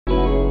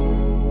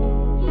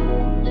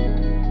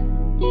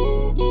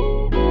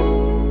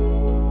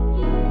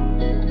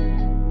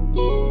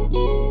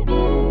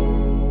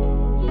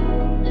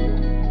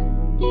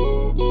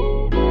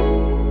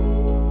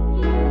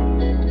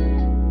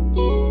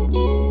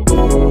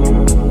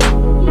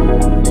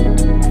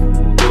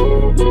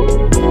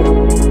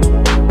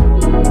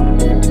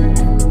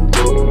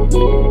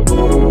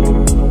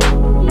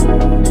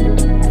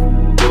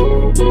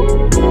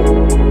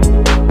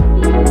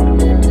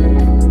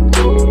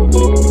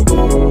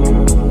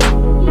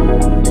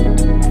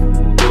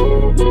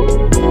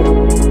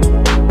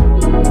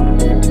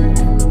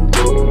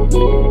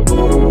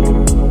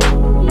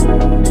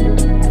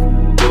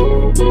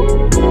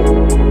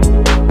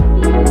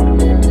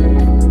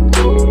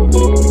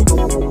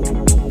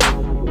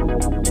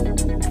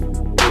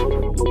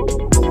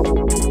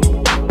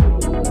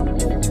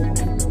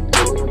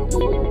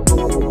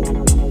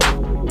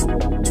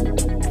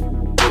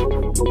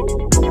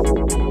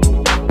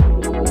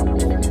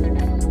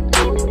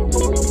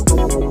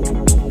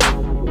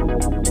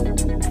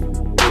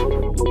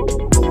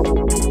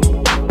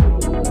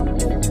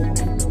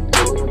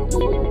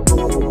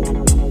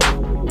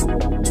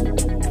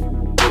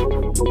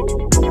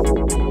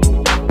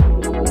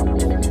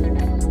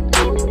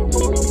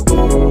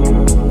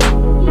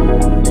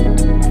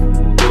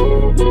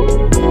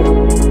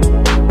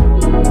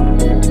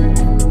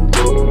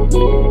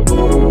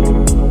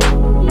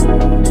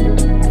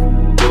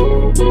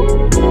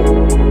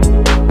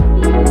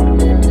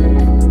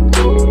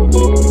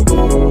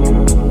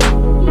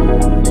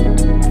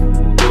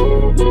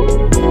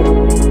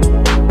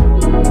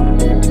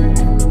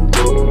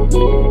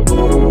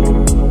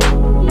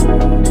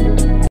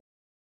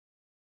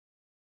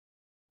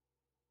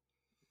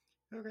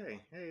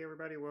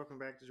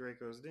back to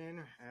Draco's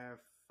Den. I've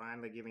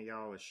finally given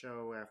y'all a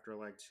show after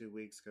like 2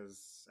 weeks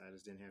because I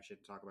just didn't have shit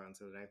to talk about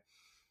until today.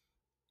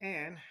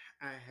 And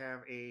I have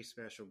a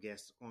special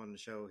guest on the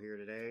show here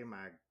today,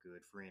 my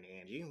good friend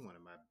Angie, one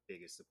of my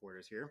biggest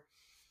supporters here.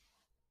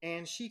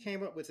 And she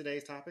came up with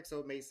today's topic, so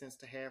it made sense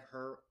to have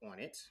her on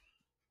it.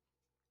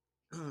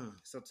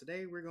 So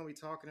today we're going to be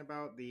talking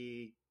about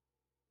the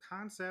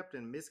concept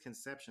and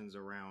misconceptions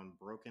around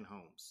broken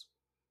homes.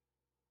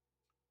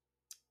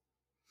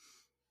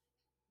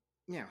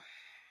 Yeah,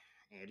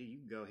 Andy, you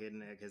can go ahead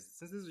and because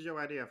since this was your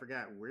idea, I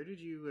forgot where did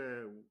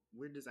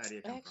this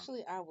idea come from?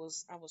 Actually, I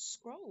was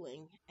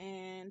scrolling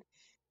and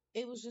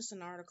it was just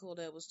an article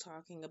that was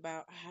talking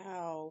about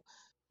how,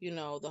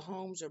 the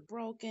homes are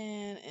broken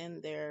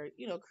and they're,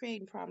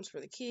 creating problems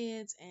for the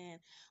kids and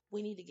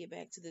we need to get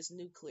back to this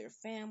nuclear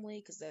family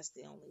because that's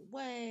the only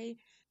way.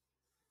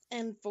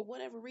 And for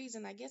whatever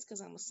reason, I guess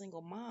because I'm a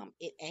single mom,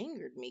 it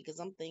angered me because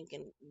I'm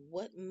thinking,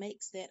 what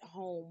makes that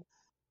home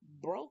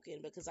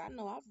broken? Because I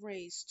know I've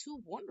raised two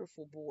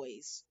wonderful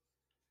boys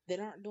that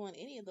aren't doing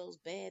any of those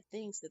bad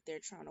things that they're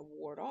trying to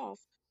ward off.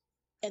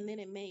 And then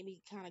it made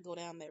me kind of go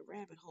down that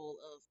rabbit hole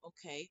of,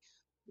 okay,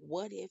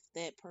 what if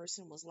that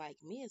person was like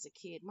me as a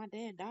kid? My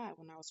dad died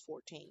when I was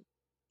 14.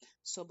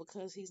 So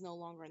because he's no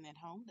longer in that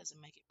home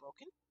doesn't make it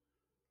broken.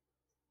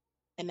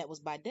 And that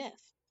was by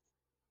death.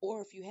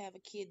 Or if you have a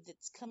kid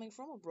that's coming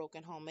from a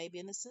broken home, maybe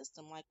in the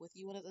system, like with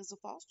you as a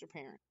foster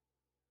parent,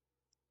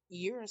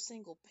 you're a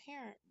single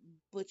parent,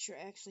 but you're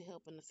actually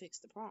helping to fix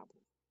the problem.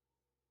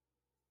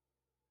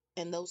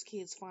 And those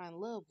kids find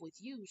love with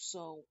you.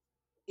 So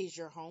is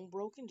your home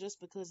broken just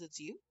because it's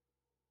you?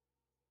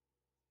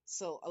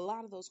 So a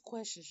lot of those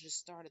questions just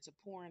started to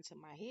pour into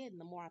my head.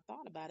 And the more I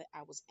thought about it,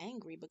 I was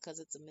angry because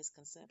it's a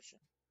misconception.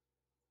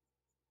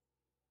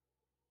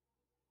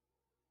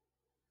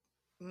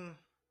 Mm.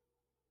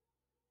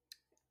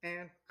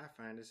 And I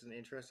find this an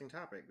interesting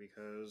topic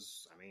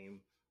because I mean,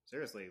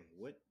 seriously,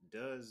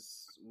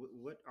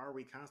 what are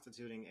we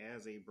constituting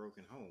as a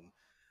broken home?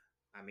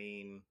 I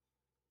mean,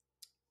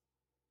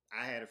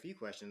 I had a few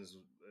questions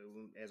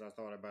as I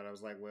thought about it. I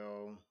was like,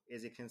 well,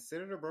 is it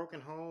considered a broken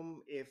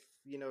home if,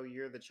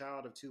 you're the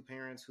child of two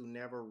parents who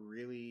never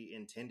really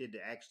intended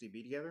to actually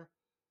be together?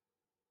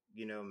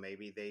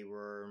 Maybe they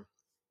were,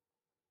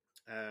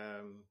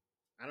 um,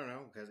 I don't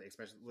know, because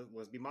especially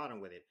let's be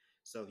modern with it.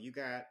 So if you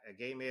got a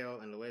gay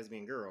male and a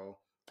lesbian girl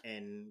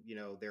and,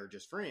 they're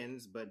just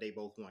friends, but they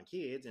both want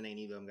kids and they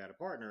neither of them got a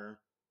partner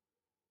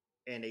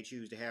and they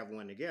choose to have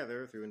one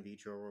together through in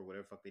vitro or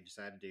whatever the fuck they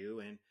decide to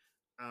do. And,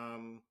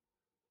 um,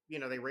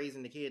 they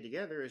raising the kid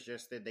together. It's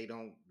just that they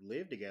don't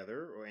live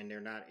together and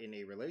they're not in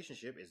a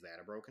relationship. Is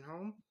that a broken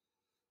home?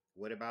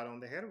 What about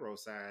on the hetero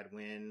side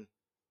when,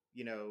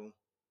 you know,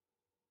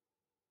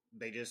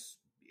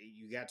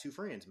 you got two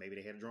friends. Maybe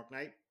they had a drunk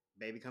night.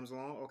 Baby comes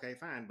along. Okay,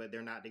 fine. But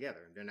they're not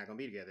together. They're not going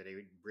to be together. They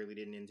really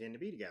didn't intend to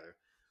be together.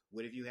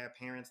 What if you have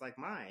parents like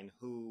mine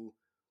who,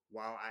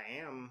 while I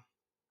am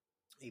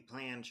a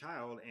planned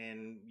child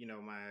and,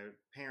 my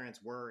parents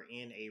were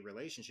in a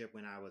relationship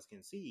when I was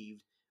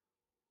conceived,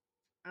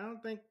 I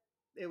don't think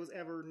it was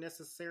ever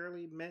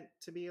necessarily meant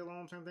to be a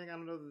long term thing. I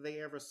don't know that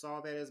they ever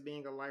saw that as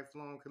being a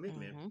lifelong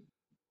commitment.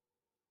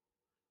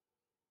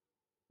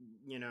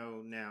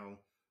 Mm-hmm. Now,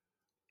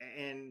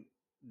 and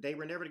they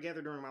were never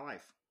together during my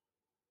life.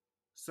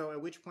 So,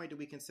 at which point do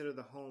we consider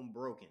the home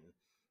broken?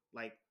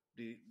 Like,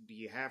 do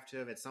you have to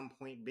have at some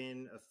point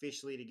been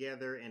officially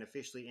together and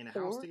officially in a house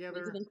Or we could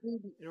together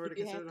include, in do order to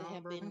you consider have the to home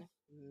have broken?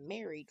 been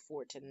married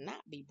for it to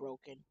not be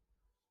broken?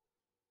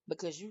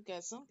 Because you've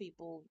got some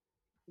people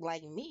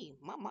like me.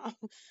 My mom,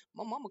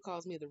 my mama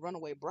calls me the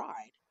runaway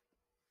bride.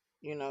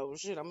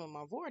 Shit, I'm in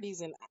my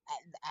 40s and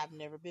I've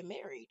never been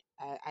married.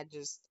 I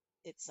just,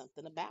 it's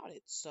something about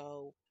it.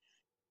 So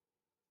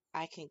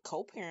I can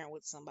co-parent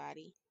with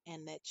somebody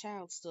and that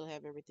child still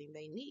have everything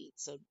they need.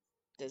 So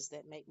does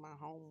that make my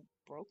home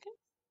broken?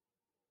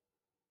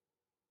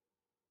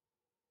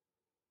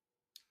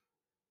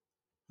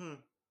 Hmm.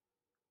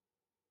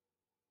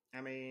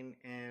 I mean,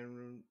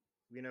 and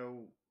you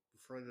know,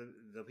 for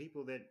the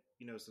people that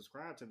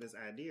subscribe to this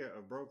idea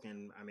of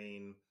broken, I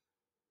mean,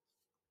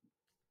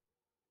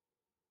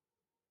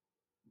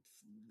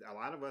 a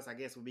lot of us, I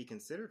guess, would be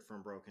considered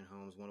from broken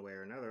homes one way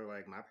or another.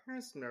 Like my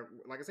parents, never,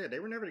 like I said, they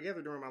were never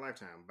together during my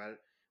lifetime. But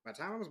by the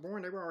time I was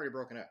born, they were already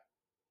broken up.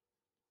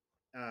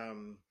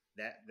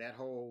 That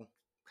whole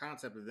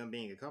concept of them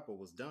being a couple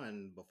was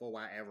done before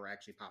I ever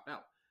actually popped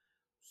out.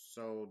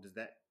 So does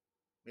that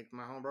make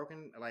my home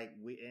broken? Like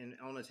and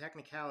on a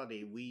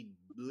technicality, we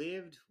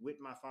lived with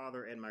my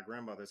father at my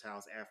grandmother's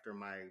house after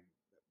my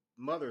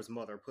mother's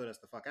mother put us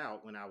the fuck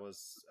out when I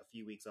was a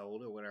few weeks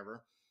old or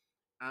whatever.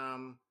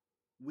 Um,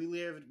 we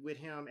lived with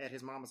him at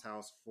his mama's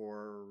house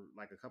for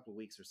like a couple of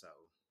weeks or so,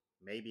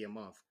 maybe a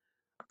month.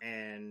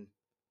 And,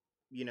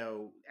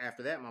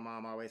 after that, my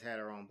mom always had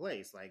her own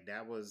place. Like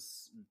that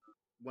was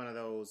one of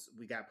those,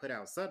 we got put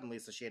out suddenly,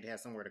 so she had to have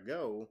somewhere to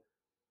go,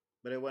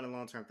 but it wasn't a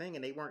long term thing.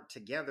 And they weren't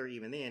together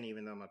even then,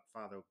 even though my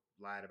father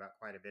lied about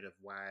quite a bit of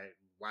why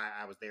why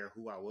I was there,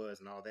 who I was,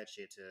 and all that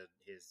shit to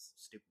his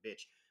stupid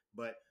bitch.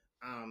 But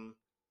um,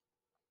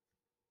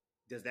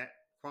 does that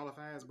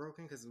qualify as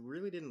broken? Because we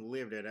really didn't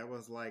live there. That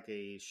was like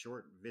a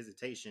short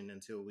visitation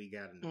until we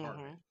got an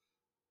apartment.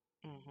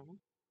 Mm-hmm.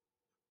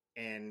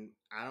 And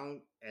I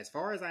don't, as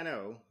far as I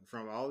know,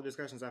 from all the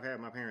discussions I've had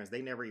with my parents,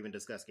 they never even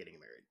discussed getting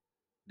married.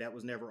 That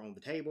was never on the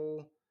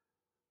table.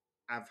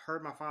 I've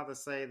heard my father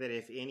say that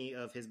if any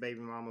of his baby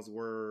mamas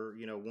were,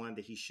 one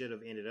that he should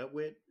have ended up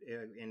with,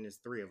 and there's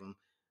three of them,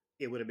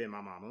 it would have been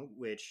my mama,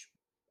 which,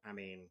 I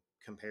mean,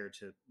 compared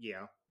to,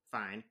 yeah,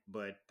 fine,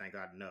 but thank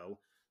God, no.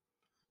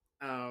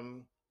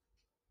 Um,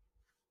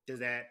 does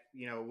that,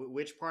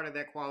 which part of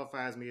that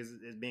qualifies me as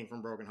being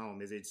from broken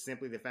home? Is it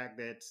simply the fact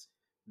that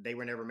they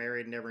were never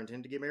married and never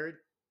intended to get married?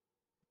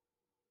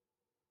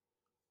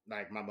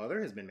 Like my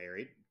mother has been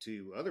married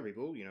to other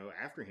people,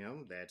 after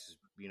him that,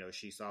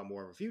 she saw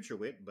more of a future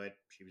with, but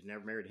she was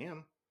never married to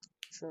him.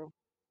 True.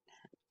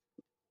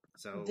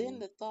 Then So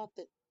the thought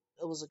that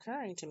was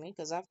occurring to me,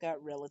 because I've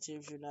got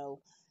relatives,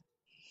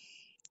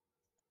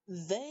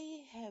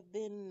 they have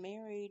been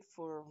married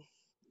for,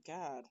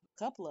 God, a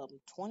couple of them,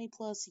 20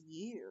 plus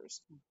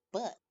years,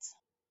 but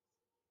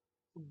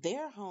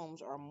their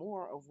homes are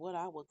more of what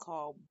I would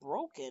call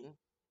broken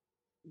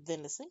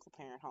than the single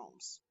parent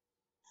homes.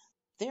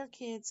 Their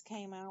kids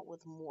came out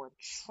with more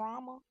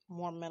trauma,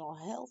 more mental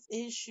health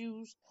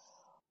issues,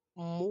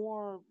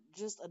 more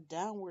just a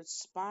downward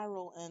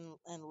spiral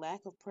and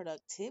lack of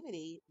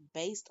productivity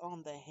based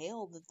on the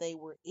hell that they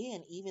were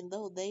in, even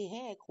though they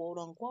had, quote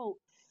unquote,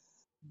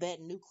 that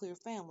nuclear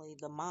family,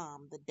 the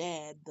mom, the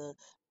dad,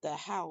 the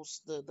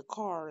house, the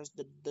cars,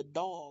 the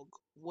dog,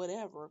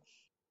 whatever.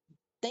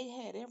 They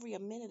had every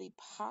amenity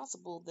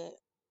possible that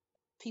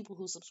people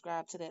who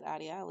subscribe to that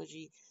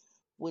ideology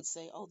would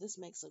say, oh, this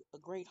makes a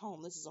great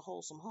home. This is a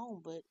wholesome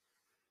home, but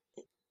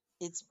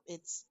it,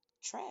 it's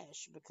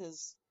trash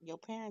because your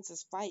parents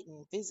is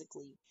fighting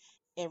physically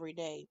every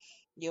day.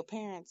 Your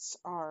parents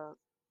are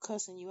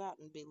cussing you out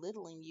and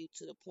belittling you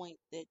to the point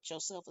that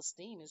your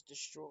self-esteem is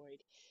destroyed.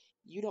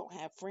 You don't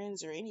have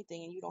friends or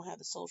anything, and you don't have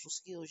the social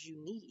skills you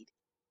need.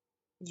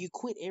 You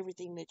quit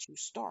everything that you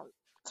start,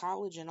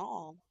 college and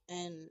all,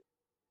 and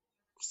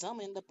some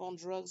end up on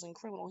drugs and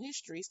criminal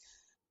histories,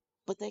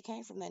 but they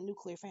came from that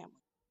nuclear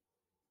family.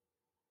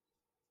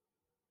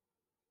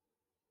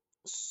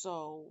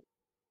 So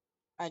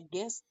I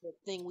guess the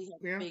thing we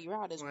have to yeah, figure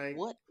out is like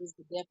what is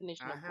the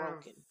definition I of have.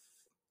 broken?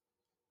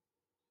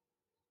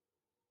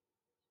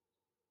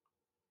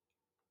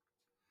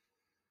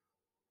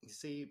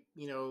 See,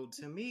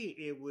 to me,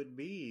 it would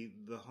be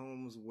the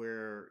homes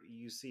where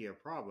you see a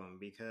problem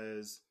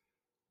because,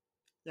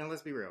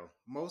 let's be real.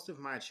 Most of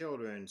my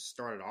children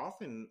started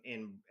off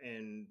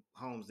in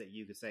homes that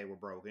you could say were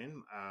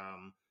broken.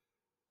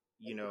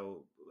 You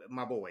know,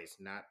 my boys,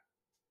 not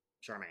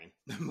Charmaine,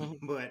 Mhm.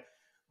 but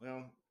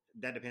well,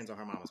 that depends on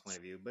her mama's point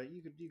of view. But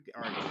you could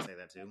arguably say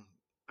that too.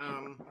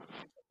 Um,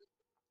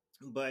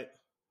 but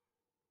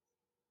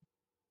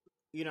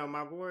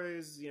my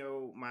boys,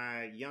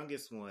 my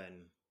youngest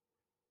one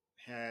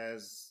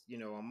has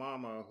a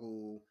mama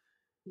who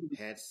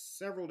had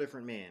several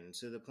different men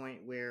to the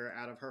point where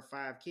out of her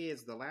five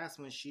kids, the last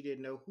one she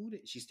didn't know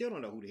she still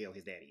don't know who the hell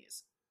his daddy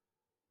is.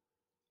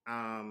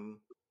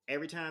 Um,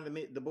 every time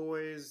the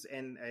boys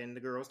and the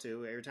girls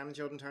too, every time the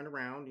children turned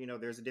around,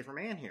 there's a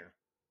different man here,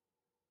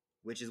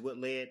 which is what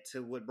led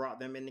to what brought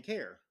them into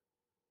care.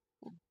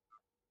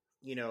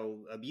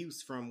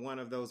 Abuse from one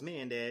of those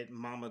men that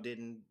mama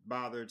didn't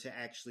bother to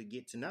actually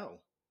get to know.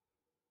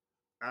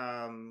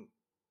 Um,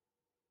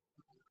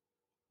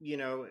 you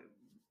know,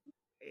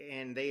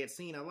 and they had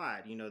seen a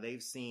lot.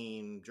 They've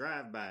seen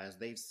drive-bys,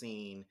 they've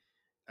seen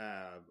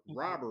Mhm.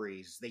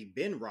 robberies, they've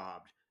been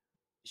robbed.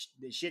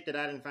 The shit that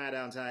I didn't find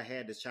out until I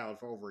had this child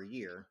for over a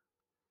year.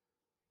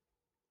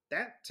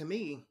 That to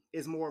me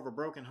is more of a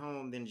broken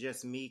home than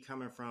just me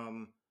coming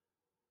from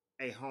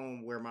a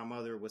home where my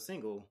mother was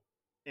single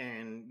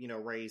and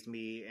raised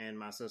me and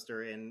my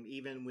sister. And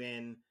even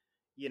when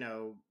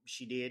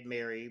she did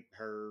marry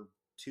her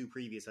two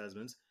previous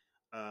husbands,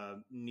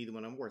 neither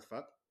one of them worth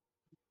fuck,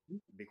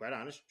 to be quite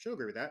honest. She'll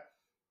agree with that.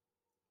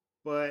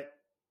 But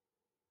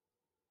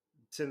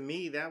to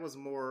me, that was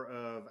more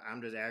of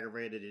I'm just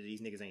aggravated that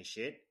these niggas ain't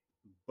shit.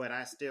 But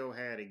I still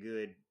had a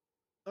good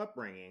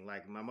upbringing.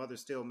 Like my mother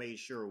still made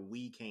sure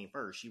we came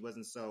first. She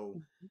wasn't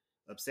so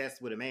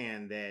obsessed with a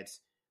man that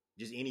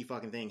just any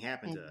fucking thing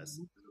happened to us.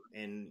 Mhm.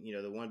 And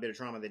the one bit of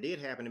trauma that did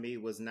happen to me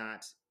was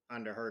not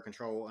under her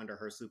control, under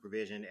her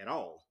supervision at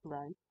all.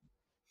 Right.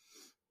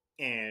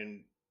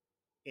 And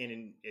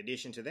in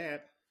addition to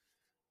that,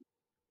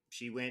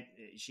 she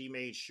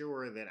made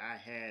sure that I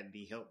had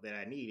the help that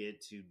I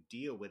needed to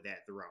deal with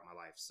that throughout my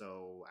life.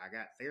 So I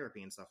got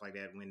therapy and stuff like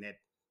that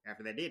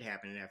after that did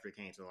happen and after it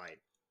came to light.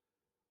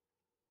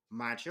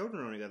 My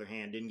children, on the other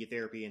hand, didn't get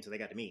therapy until they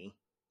got to me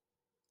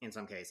in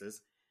some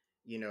cases.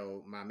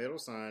 My middle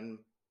son,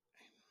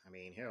 I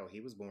mean, hell, he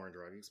was born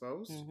drug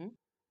exposed. Mhm.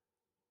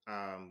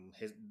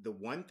 The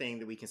one thing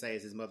that we can say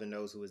is his mother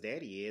knows who his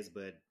daddy is,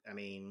 but I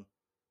mean,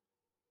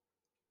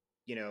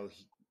 you know,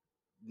 he,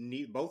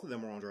 both of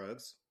them were on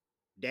drugs.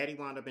 Daddy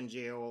wound up in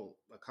jail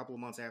a couple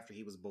of months after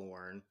he was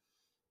born.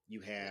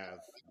 You have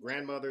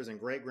grandmothers and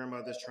great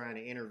grandmothers trying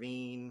to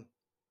intervene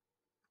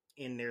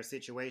in their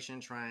situation,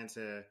 trying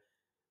to,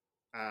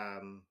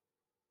 um,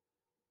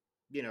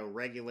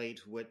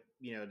 regulate what,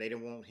 they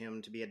didn't want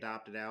him to be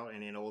adopted out.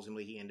 And then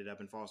ultimately he ended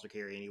up in foster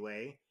care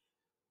anyway.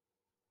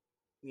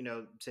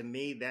 To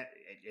me, that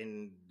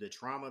and the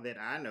trauma that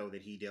I know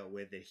that he dealt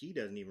with, that he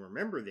doesn't even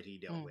remember that he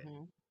dealt with,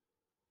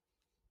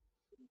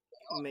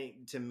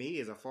 to me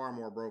is a far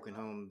more broken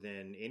home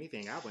than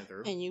anything I went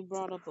through. And you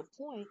brought up a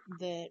point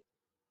that,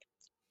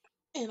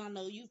 and I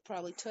know you've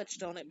probably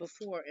touched on it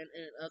before in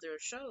other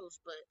shows,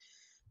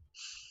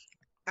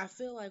 but I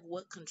feel like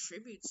what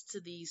contributes to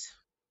these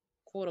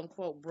quote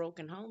unquote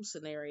broken home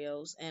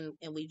scenarios, and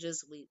we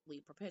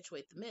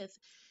perpetuate the myth,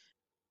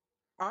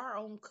 our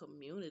own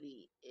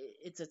community,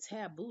 it's a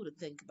taboo to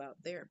think about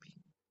therapy.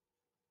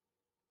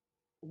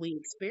 We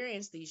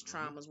experience these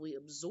traumas, we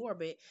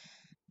absorb it,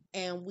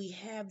 and we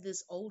have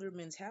this older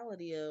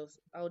mentality of,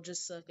 oh,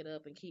 just suck it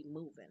up and keep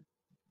moving.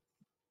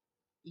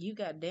 You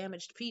got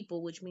damaged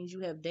people, which means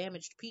you have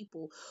damaged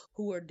people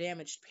who are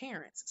damaged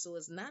parents. So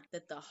it's not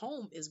that the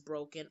home is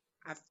broken.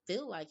 I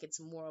feel like it's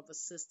more of a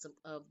system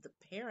of the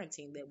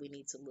parenting that we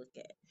need to look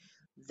at.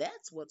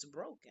 That's what's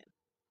broken.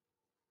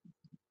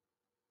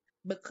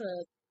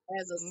 Because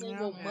as a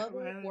single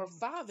mother or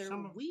father,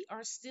 we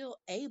are still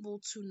able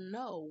to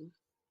know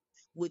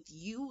with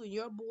you and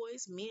your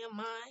boys, me and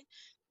mine,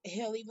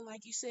 hell, even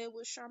like you said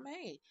with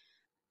Charmaine,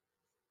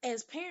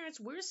 as parents,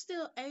 we're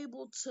still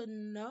able to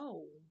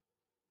know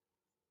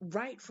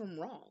right from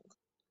wrong.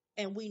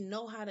 And we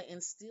know how to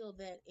instill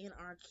that in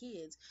our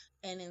kids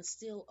and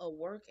instill a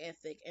work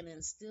ethic and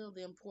instill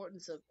the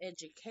importance of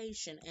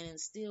education and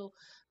instill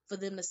for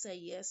them to say,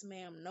 yes,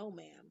 ma'am, no,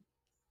 ma'am.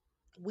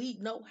 We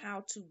know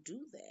how to do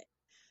that.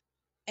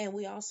 And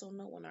we also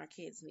know when our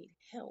kids need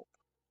help.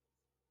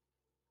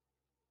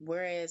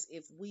 Whereas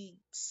if we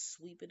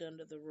sweep it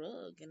under the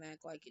rug and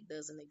act like it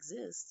doesn't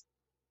exist,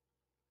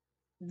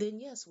 then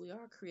yes, we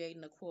are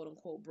creating a quote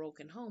unquote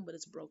broken home, but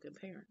it's broken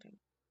parenting.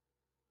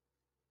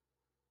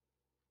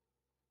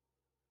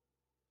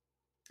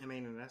 I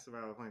mean, and that's a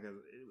valid point, because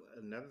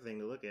another thing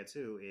to look at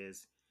too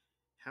is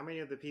how many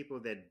of the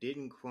people that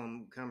didn't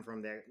come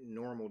from that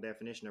normal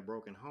definition of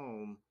broken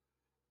home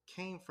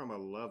came from a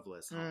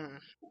loveless home.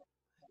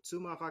 Two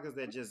motherfuckers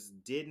that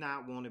just did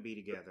not want to be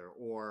together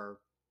or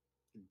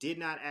did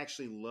not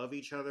actually love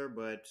each other,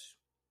 but,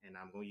 and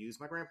I'm going to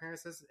use my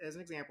grandparents as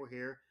an example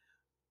here,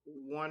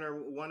 one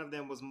of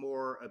them was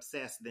more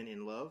obsessed than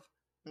in love.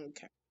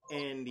 Okay.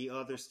 And the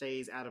other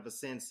stays out of a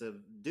sense of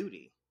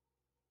duty.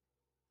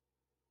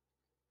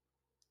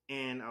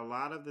 And a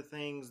lot of the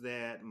things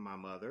that my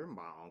mother,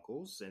 my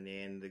uncles, and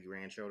then the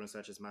grandchildren,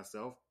 such as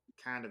myself,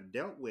 kind of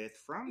dealt with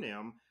from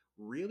them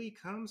really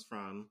comes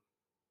from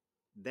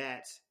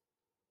that,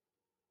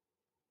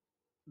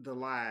 the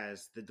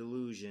lies, the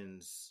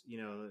delusions,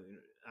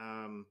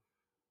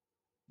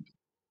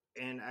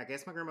 and I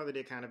guess my grandmother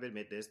did kind of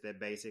admit this, that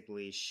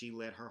basically she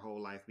let her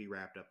whole life be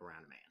wrapped up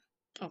around a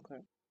man.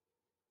 Okay.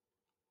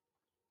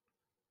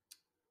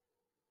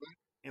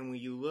 And when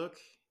you look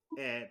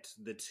at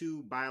the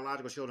two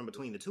biological children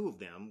between the two of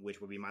them,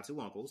 which would be my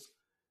two uncles,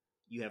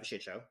 you have a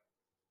shit show.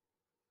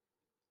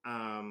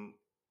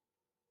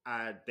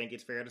 I think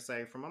it's fair to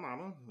say from my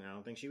mama, I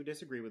don't think she would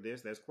disagree with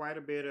this, there's quite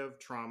a bit of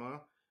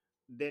trauma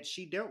that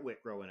she dealt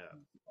with growing up.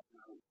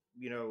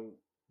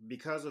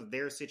 Because of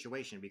their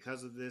situation,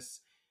 because of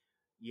this,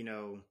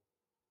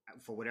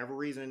 for whatever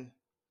reason,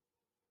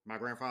 my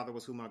grandfather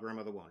was who my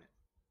grandmother wanted.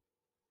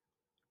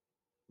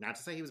 Not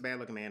to say he was a bad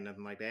looking man,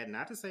 nothing like that.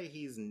 Not to say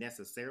he's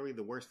necessarily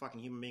the worst fucking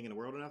human being in the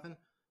world or nothing.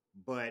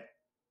 But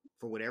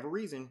for whatever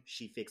reason,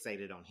 she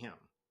fixated on him.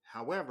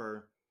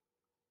 However,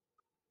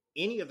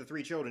 any of the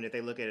three children, if they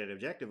look at it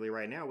objectively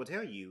right now, will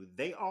tell you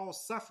they all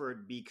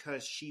suffered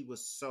because she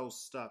was so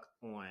stuck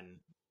on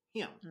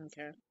him.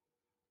 Okay.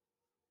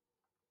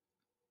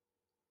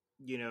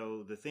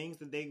 The things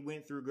that they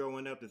went through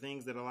growing up, the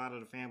things that a lot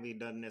of the family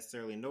doesn't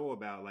necessarily know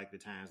about, like the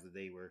times that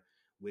they were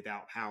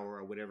without power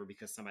or whatever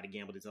because somebody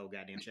gambled his whole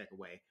goddamn check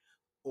away,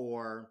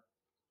 or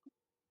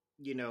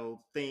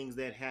things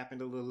that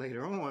happened a little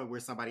later on where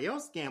somebody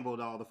else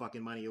gambled all the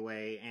fucking money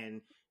away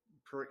and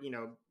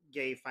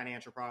gave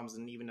financial problems,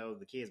 and even though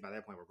the kids by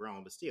that point were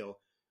grown, but still,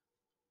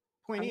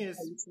 point is,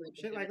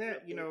 shit like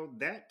that,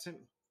 that to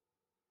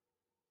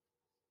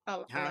I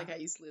like how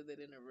you slid that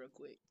in there real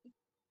quick.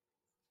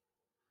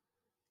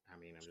 I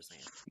mean, I'm just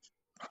saying.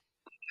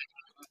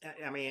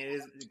 I mean, it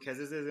is, because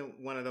this isn't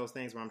one of those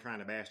things where I'm trying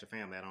to bash the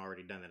family. I've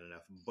already done that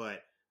enough,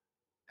 but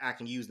I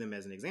can use them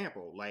as an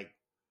example. Like,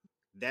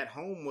 that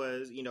home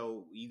was,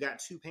 you got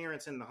two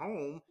parents in the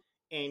home,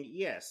 and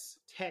yes,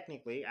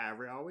 technically,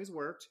 Ivory always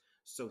worked,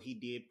 so he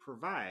did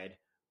provide,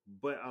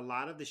 but a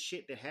lot of the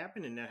shit that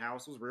happened in that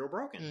house was real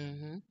broken.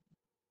 Mm-hmm.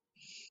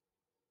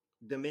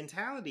 The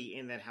mentality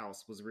in that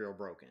house was real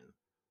broken.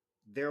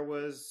 There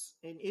was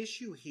an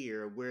issue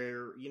here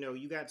where,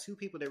 you got two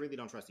people that really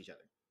don't trust each other.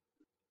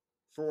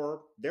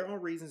 for their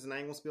own reasons, and I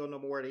ain't gonna spill no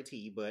more of their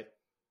tea, but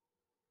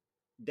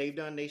they've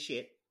done their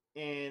shit,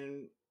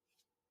 and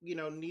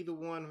neither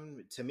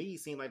one to me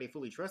seemed like they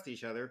fully trust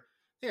each other.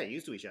 They got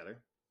used to each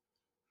other,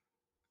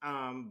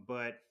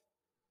 but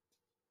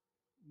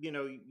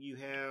you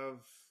have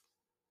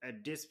a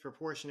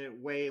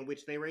disproportionate way in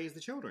which they raise the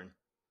children.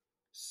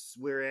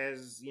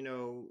 Whereas,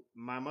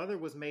 my mother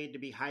was made to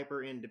be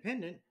hyper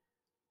independent,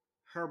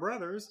 her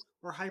brothers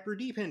are hyper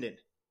dependent.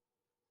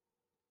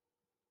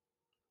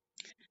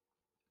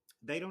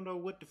 They don't know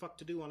what the fuck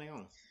to do on their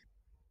own.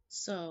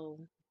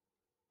 So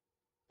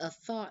a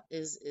thought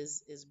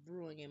is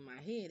brewing in my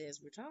head as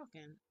we're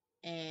talking,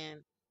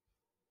 and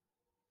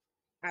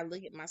I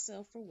look at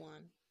myself for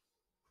one.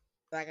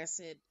 Like I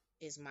said,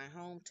 is my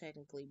home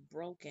technically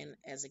broken?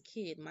 As a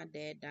kid, my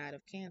dad died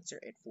of cancer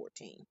at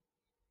 14.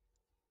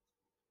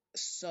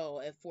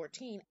 So at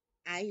 14,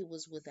 I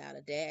was without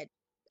a daddy.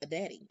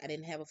 I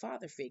didn't have a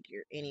father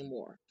figure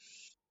anymore.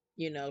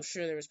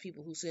 Sure, there was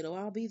people who said, "Oh,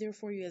 I'll be there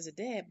for you as a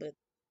dad," but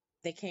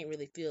they can't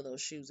really fill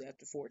those shoes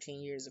after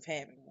 14 years of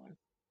having one.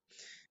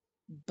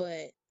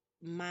 But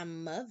my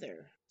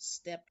mother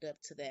stepped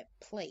up to that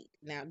plate.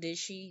 Now, did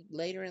she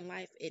later in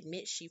life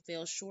admit she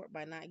fell short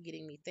by not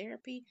getting me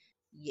therapy?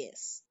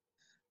 Yes,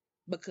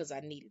 because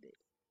I needed it.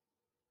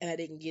 And I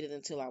didn't get it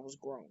until I was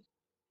grown.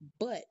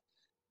 But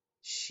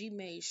she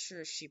made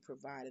sure she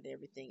provided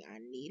everything I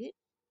needed.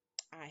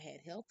 I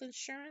had health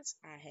insurance,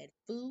 I had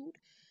food,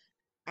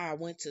 I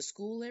went to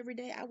school every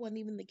day. I wasn't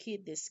even the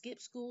kid that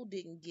skipped school,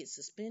 didn't get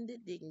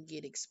suspended, didn't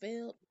get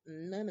expelled,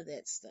 none of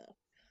that stuff.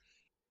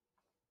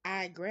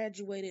 I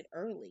graduated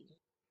early,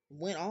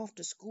 went off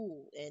to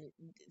school, and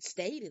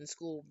stayed in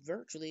school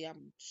virtually.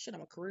 I'm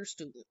a career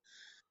student.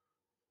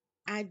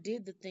 I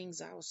did the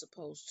things I was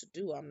supposed to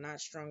do. I'm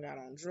not strung out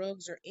on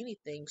drugs or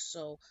anything,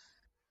 so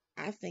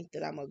I think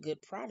that I'm a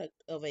good product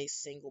of a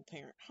single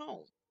parent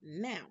home.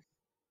 Now,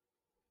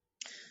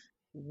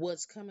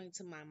 what's coming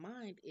to my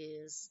mind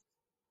is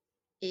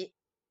it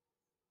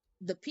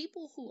the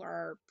people who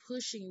are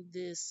pushing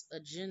this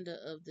agenda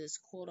of this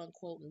quote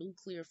unquote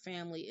nuclear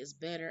family is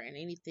better and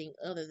anything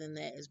other than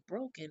that is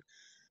broken.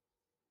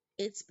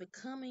 It's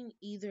becoming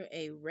either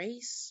a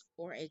race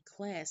or a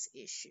class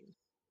issue.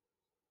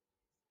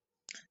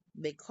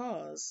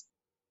 Because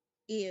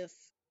if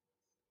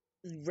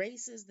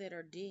races that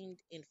are deemed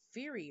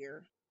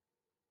inferior,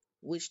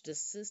 which the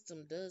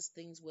system does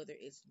things, whether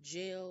it's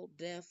jail,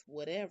 death,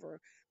 whatever,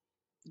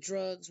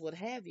 drugs, what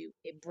have you,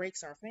 it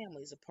breaks our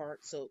families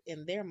apart. So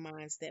in their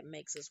minds, that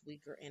makes us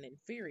weaker and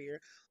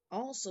inferior.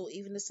 Also,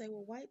 even to say,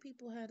 well, white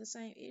people have the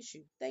same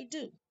issue. They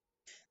do.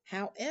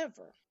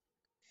 However,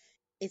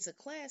 it's a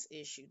class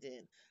issue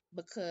then,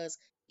 because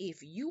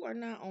if you are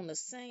not on the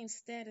same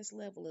status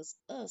level as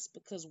us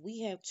because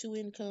we have two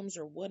incomes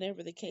or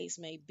whatever the case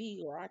may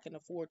be, or I can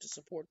afford to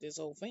support this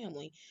whole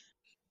family,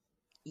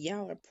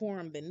 y'all are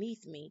pouring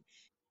beneath me.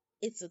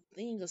 It's a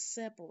thing of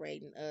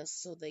separating us,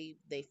 so they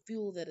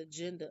fuel that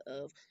agenda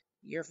of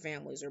your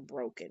families are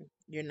broken,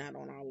 you're not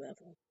on our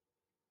level,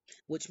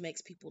 which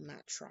makes people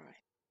not try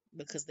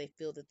because they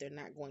feel that they're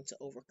not going to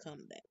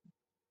overcome that.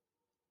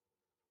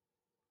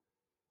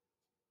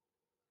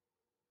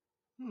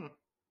 Hmm.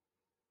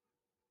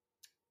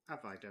 I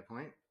like that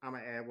point. I'm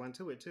gonna add one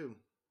to it too.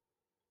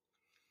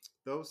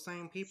 Those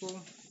same people,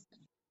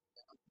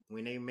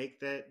 when they make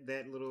that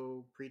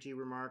little preachy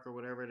remark or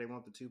whatever, they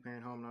want the 2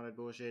 parent home and all that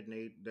bullshit,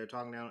 and they're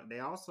talking down. They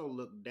also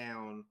look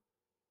down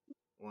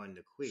on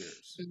the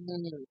queers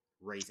Mm,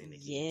 raising the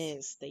kids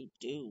yes, they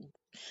do.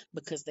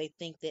 Because they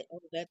think that,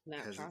 oh, that's not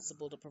because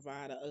possible to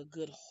provide a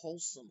good,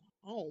 wholesome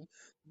home.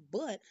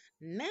 But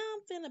now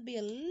I'm finna be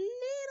a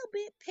little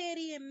bit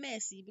petty and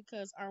messy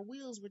because our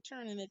wheels were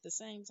turning at the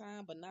same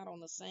time, but not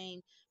on the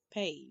same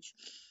page.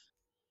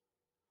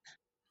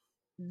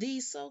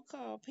 These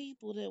so-called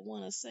people that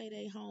want to say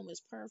their home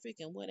is perfect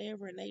and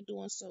whatever, and they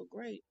doing so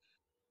great.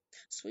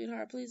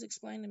 Sweetheart, please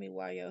explain to me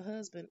why your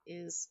husband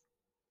is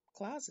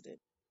closeted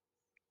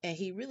and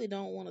he really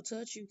don't want to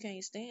touch you,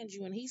 can't stand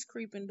you, and he's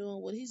creeping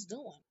doing what he's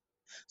doing.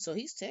 So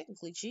he's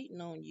technically cheating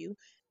on you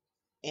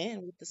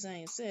and with the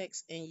same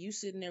sex, and you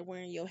sitting there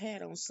wearing your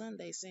hat on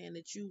Sunday saying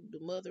that you the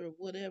mother of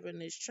whatever in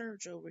this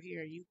church over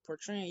here, and you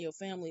portraying your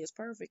family as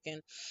perfect,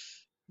 and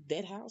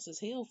that house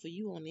is hell for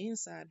you on the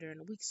inside during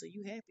the week, so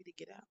you happy to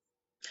get out.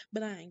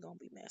 But I ain't gonna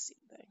be messy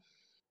today.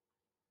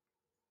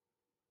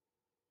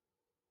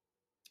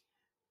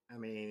 I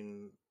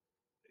mean,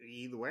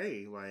 either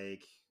way,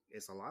 like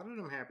it's a lot of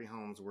them happy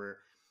homes where,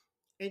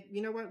 and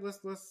you know what?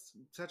 Let's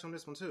touch on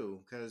this one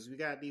too, because we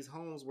got these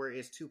homes where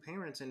it's 2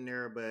 parents in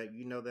there, but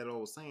you know that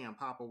old saying,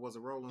 "Papa was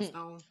a Rolling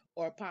Stone."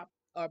 Or pop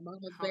or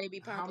mama's How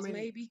baby, how papa's many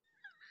maybe.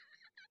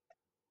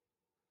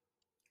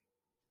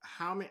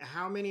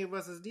 how many of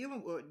us is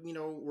dealing with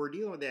we're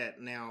dealing with that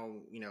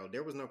now.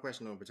 There was no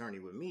question on paternity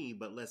with me,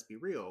 but let's be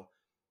real.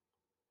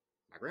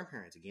 My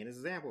grandparents again is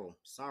an example.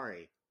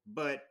 Sorry,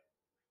 but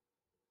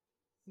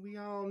we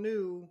all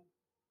knew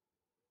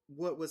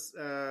what was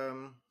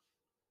hold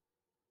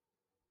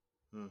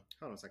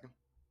on a second.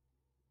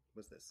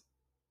 What's this?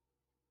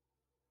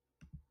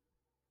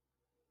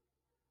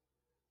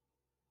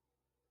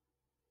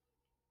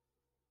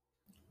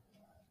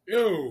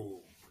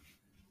 Yo,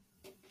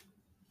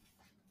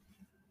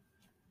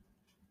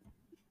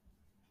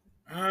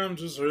 I'm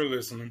just here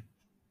listening.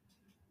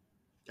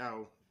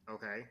 Oh,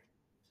 okay.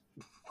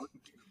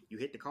 You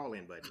hit the call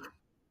in button.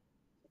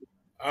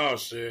 Oh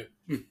shit.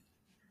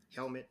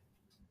 Helmet.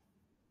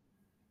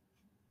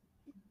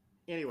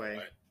 Anyway,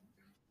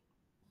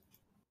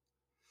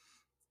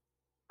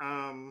 What?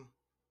 um,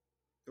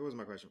 what was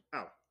my question?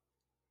 Oh,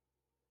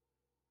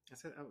 I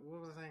said,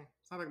 what was I saying?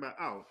 Something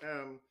about,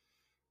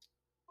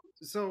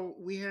 so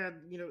we had,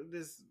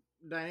 this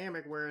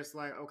dynamic where it's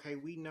like, okay,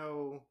 we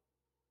know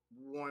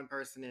one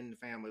person in the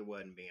family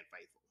wasn't being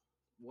faithful.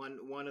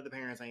 One of the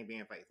parents ain't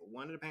being faithful.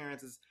 One of the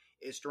parents is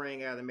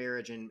straying out of the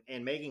marriage and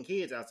making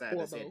kids outside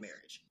Or the said both.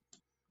 marriage.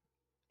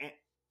 And,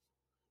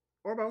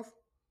 or both.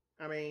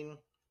 I mean,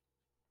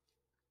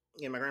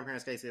 in my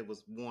grandparents' case, it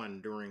was one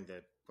during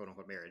the quote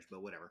unquote marriage,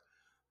 but whatever.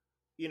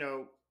 You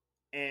know,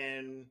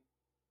 and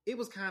it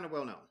was kind of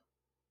well known.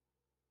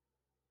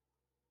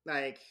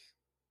 Like,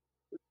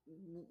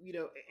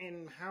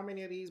 and how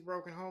many of these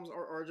broken homes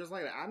are just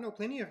like that? I know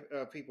plenty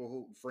of people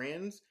who,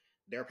 friends,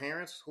 their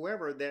parents,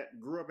 whoever, that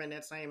grew up in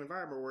that same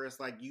environment where it's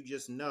like you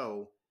just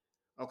know,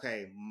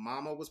 okay,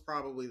 mama was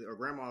probably, or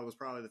grandma was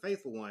probably the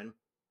faithful one,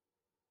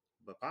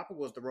 but papa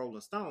was the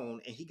Rolling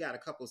Stone, and he got a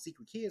couple of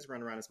secret kids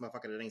running around this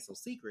motherfucker that ain't so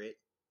secret.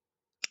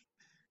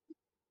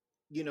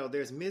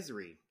 There's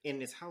misery in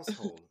this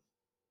household,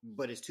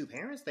 but it's two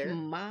parents there.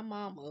 My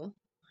mama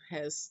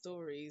has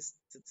stories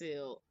to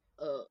tell.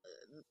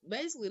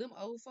 Basically, them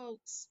old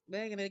folks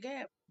back in the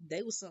gap,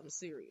 they was something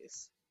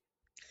serious.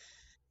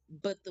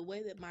 But the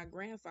way that my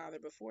grandfather,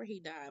 before he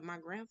died, my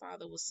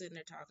grandfather was sitting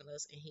there talking to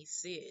us, and he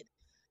said,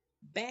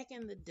 back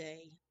in the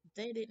day,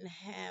 they didn't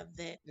have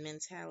that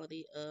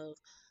mentality of,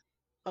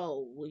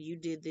 oh, well, you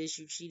did this,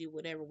 you cheated,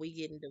 whatever, we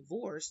getting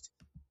divorced.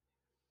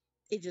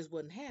 It just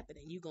wasn't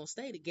happening. You gonna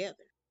stay together.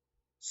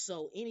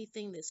 So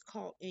anything that's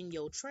caught in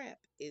your trap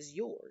is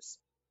yours.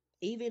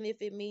 Even if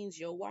it means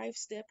your wife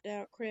stepped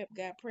out, crept,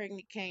 got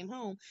pregnant, came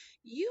home,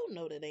 you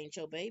know that ain't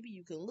your baby.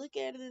 You can look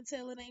at it and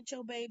tell it ain't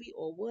your baby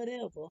or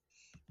whatever,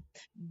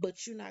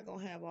 but you're not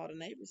gonna have all the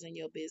neighbors in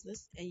your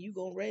business, and you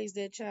gonna raise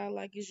that child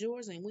like it's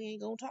yours, and we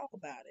ain't gonna talk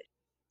about it.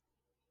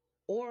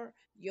 Or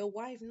your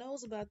wife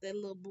knows about that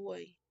little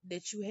boy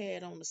that you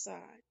had on the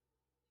side,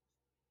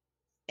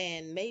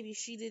 and maybe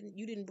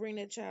you didn't bring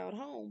that child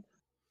home,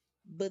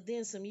 but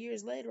then some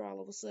years later,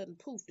 all of a sudden,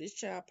 poof, this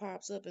child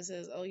pops up and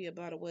says, "Oh yeah,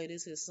 by the way,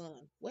 this is his son."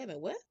 Wait a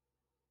minute, what?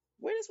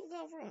 Where this one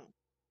come from?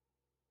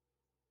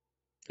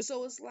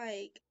 So it's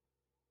like,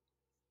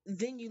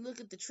 then you look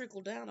at the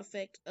trickle down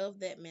effect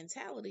of that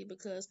mentality,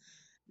 because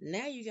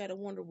now you got to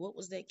wonder, what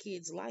was that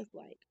kid's life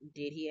like?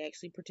 Did he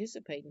actually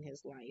participate in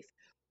his life?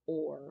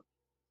 Or,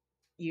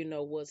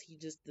 was he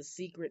just the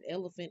secret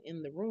elephant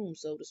in the room,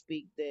 so to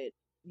speak, that,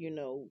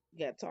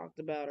 got talked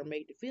about or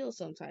made to feel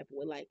some type of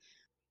way? Like,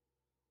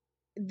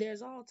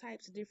 there's all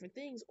types of different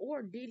things.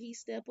 Or did he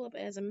step up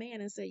as a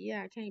man and say,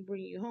 yeah, I can't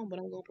bring you home, but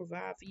I'm going to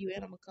provide for you,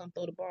 and I'm going to come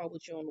throw the ball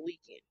with you on the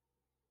weekend?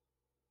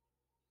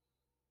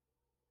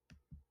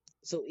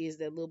 So is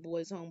that little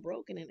boy's home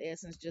broken in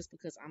essence just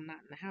because I'm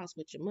not in the house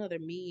with your mother,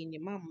 me and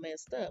your mama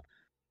messed up,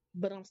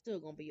 but I'm still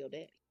going to be your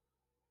daddy?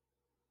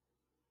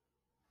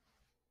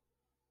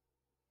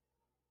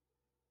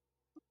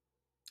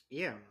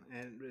 Yeah,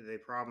 and the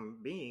problem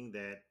being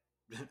that,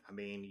 I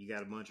mean, you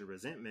got a bunch of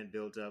resentment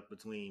built up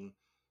between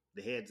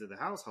the heads of the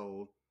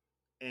household,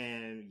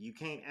 and you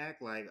can't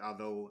act like,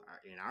 although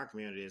in our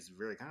community it's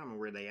very common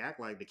where they act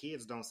like the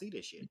kids don't see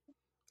this shit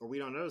or we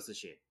don't notice the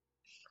shit.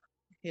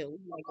 Hell, we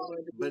might go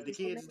into But the business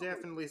on kids that.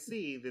 definitely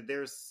see that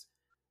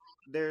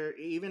there,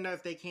 even though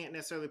if they can't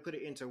necessarily put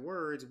it into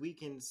words, we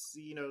can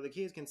see, the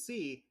kids can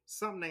see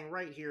something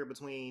right here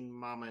between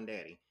mama and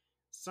daddy.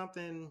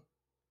 Something,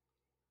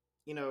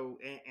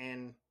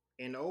 and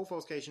in the old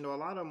folks case, a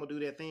lot of them will do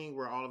that thing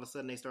where all of a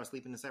sudden they start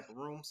sleeping in separate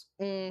rooms.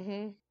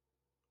 Mm-hmm.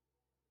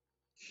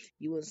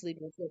 You wouldn't sleep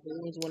in separate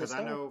rooms when it Because I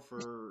started. know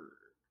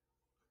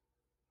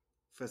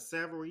for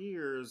several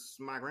years,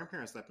 my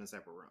grandparents slept in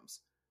separate rooms.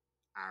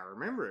 I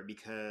remember it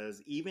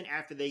because even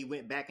after they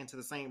went back into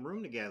the same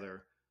room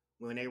together,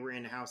 when they were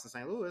in the house in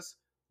St. Louis,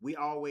 we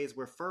always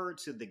referred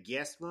to the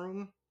guest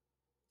room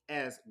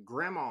as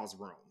grandma's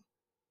room.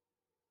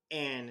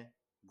 And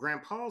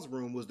grandpa's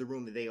room was the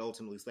room that they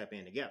ultimately slept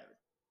in together.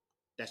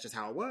 That's just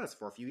how it was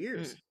for a few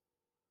years. Mm.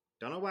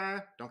 Don't know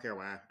why. Don't care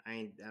why.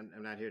 I'm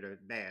not here to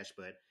bash,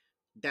 but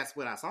that's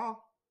what I saw.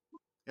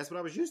 That's what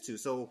I was used to.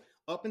 So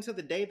up until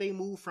the day they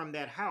moved from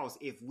that house,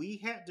 if we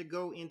had to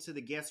go into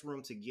the guest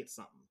room to get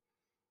something,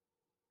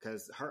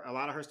 because a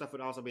lot of her stuff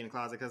would also be in the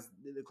closet because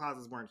the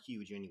closets weren't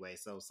huge anyway,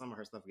 so some of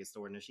her stuff would get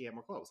stored in there. She had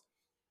more clothes.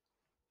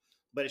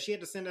 But if she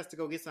had to send us to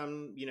go get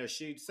some,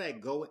 she'd say,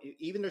 go,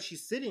 even though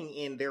she's sitting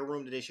in their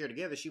room that they share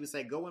together, she would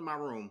say, go in my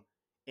room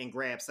and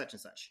grab such and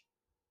such.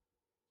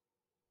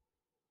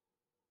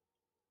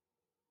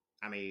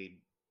 I mean,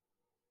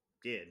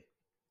 did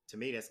to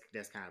me,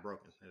 that's kind of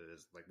broken. It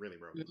is like really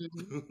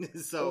Hmm. broken.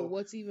 Or So,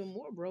 what's even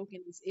more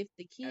broken is if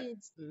the uh,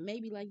 kids,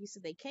 maybe like you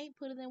said, they can't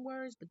put it in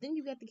words, but then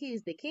you got the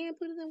kids that can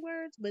put it in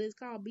words, but it's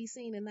called be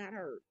seen and not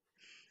heard.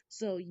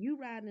 So you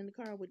riding in the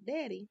car with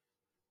daddy,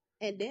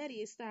 and daddy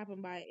is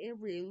stopping by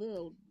every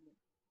little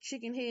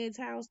chicken head's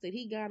house that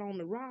he got on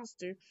the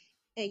roster,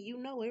 and you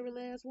know every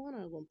last one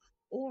of them.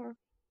 Or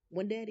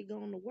when daddy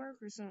going to work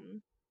or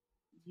something,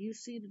 you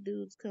see the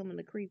dudes coming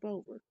to creep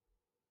over.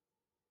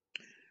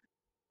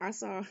 I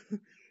saw,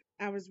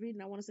 I was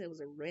reading, I want to say it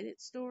was a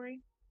Reddit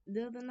story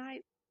the other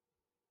night,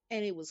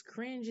 and it was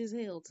cringe as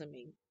hell to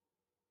me.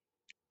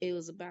 It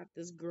was about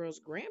this girl's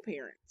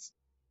grandparents.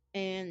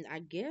 And I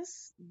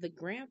guess the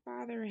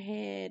grandfather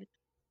had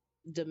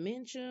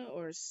dementia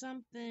or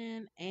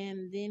something,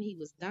 and then he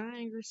was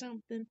dying or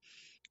something.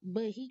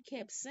 But he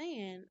kept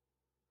saying,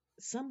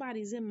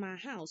 somebody's in my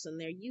house and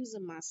they're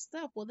using my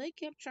stuff. Well, they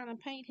kept trying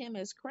to paint him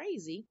as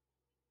crazy,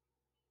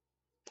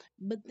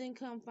 but then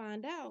come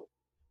find out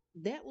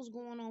that was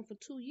going on for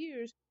 2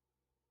 years.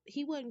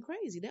 He wasn't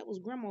crazy. That was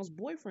grandma's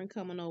boyfriend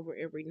coming over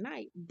every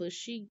night, but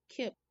she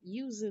kept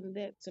using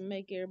that to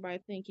make everybody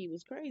think he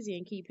was crazy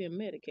and keep him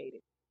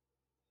medicated.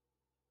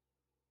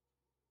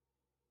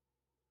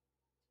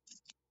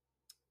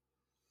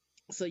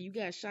 So you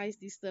got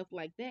shiesty stuff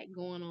like that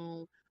going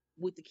on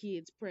with the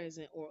kids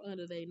present or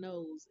under their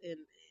nose, and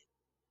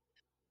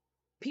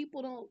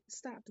people don't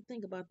stop to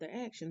think about their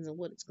actions and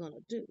what it's going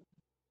to do.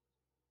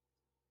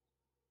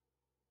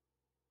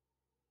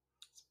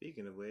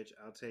 speaking of which,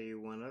 I'll tell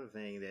you one other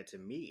thing that to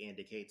me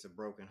indicates a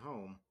broken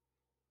home.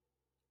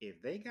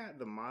 If they got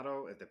the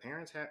motto, if the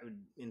parents have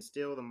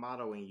instill the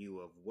motto in you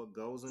of what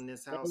goes in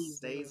this house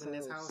Stays in stays this in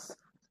this house. house,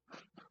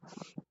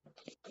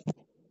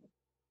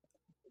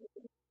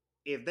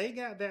 if they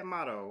got that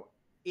motto,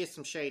 it's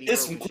some shady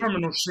It's some broken shit.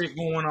 criminal shit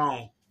going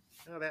on.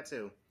 Oh, that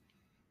too.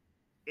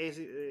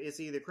 It's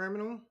either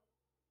criminal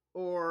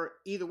or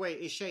either way,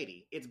 it's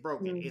shady. It's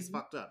broken. It's Hmm.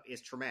 fucked up.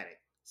 It's traumatic.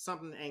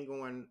 Something ain't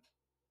going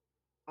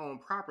on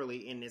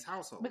properly in this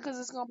household. Because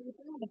it's going to be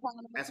frowned upon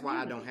in the That's why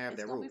I don't community. have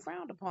It's that going to be rule.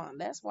 frowned upon.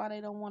 That's why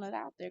they don't want it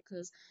out there,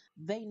 because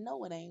they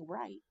know it ain't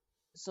right.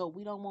 So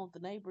we don't want the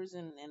neighbors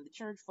and the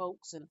church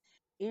folks and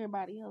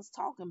everybody else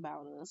talking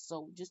about us.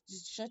 So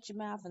just shut your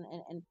mouth,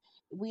 and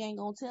we ain't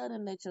going to tell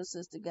them that your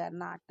sister got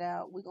knocked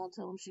out. We're going to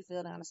tell them she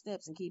fell down the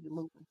steps and keep it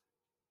moving.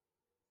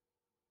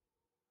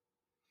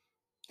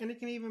 And it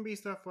can even be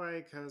stuff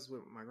like because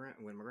with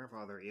with my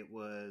grandfather, it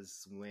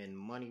was when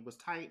money was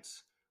tight.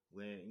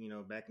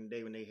 When back in the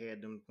day when they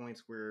had them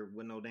points where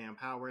with no damn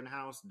power in the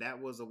house,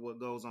 that was what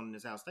goes on in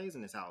this house stays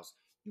in this house.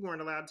 You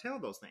weren't allowed to tell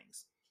those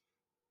things,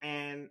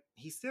 and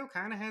he still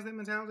kind of has that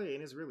mentality,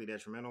 and it's really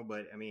detrimental.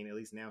 But I mean, at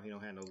least now he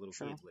don't have no little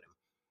True. kids with him.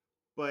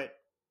 But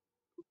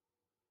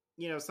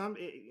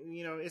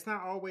it's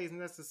not always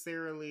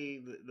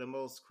necessarily the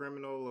most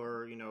criminal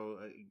or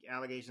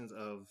allegations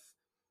of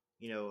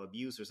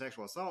abuse or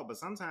sexual assault, but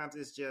sometimes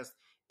it's just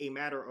a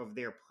matter of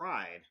their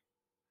pride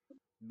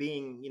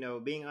being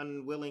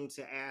unwilling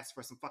to ask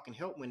for some fucking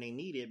help when they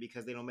need it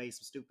because they don't make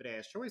some stupid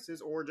ass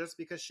choices or just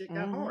because shit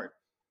got Mm-hmm. hard.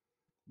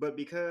 But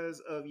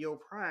because of your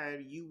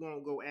pride, you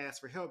won't go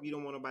ask for help. You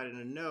don't want nobody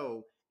to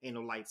know ain't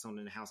no lights on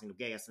in the house, ain't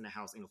no gas in the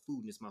house, ain't no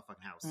food in this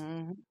motherfucking house.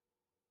 Mm-hmm.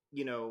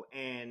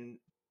 And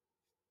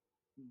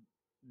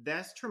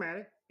that's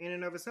traumatic in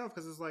and of itself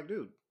because it's like,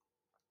 dude,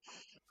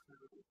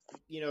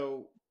 you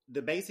know,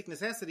 the basic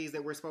necessities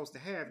that we're supposed to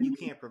have, you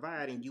can't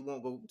provide, and you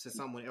won't go to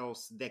someone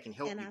else that can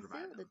help And you I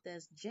provide feel them. that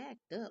that's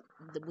jacked up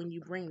when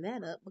you bring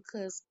that up,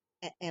 because,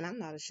 and I'm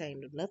not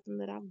ashamed of nothing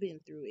that I've been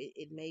through.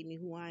 It made me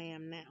who I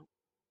am now.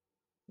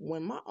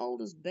 When my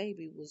oldest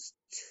baby was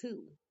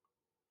 2,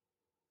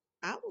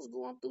 I was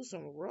going through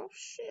some rough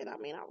shit. I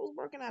mean, I was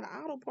working at an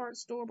auto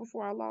parts store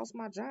before I lost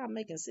my job,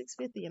 making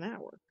 $6.50 an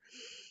hour,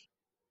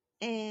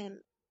 and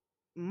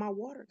my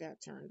water got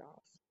turned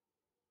off.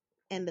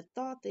 And the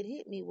thought that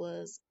hit me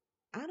was,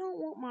 I don't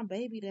want my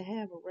baby to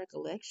have a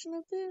recollection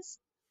of this.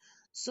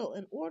 So,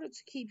 in order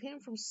to keep him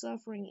from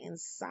suffering in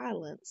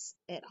silence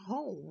at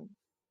home,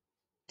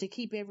 to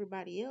keep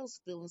everybody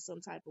else feeling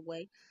some type of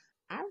way,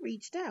 I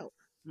reached out.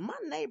 My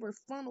neighbor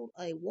funneled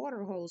a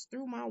water hose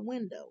through my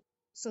window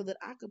so that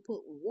I could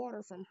put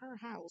water from her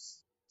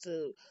house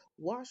to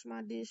wash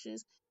my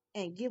dishes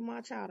and give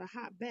my child a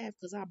hot bath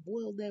because I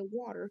boiled that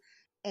water,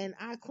 and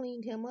I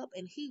cleaned him up,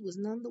 and he was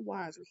none the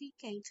wiser. He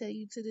can't tell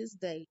you to this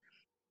day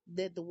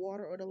that the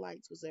water or the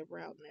lights was ever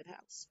out in that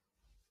house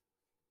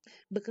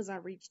because I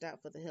reached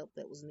out for the help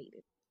that was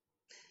needed.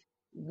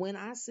 When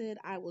I said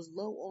I was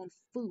low on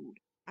food,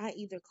 I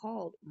either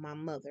called my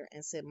mother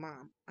and said,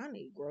 Mom, I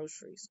need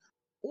groceries,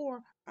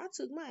 or I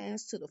took my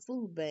ass to the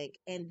food bank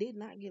and did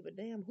not give a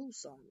damn who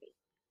saw me.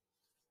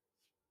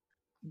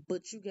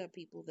 But you got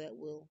people that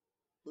will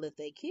let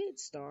their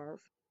kids starve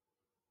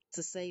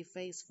to save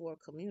face for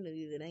a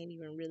community that ain't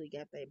even really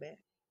got their back.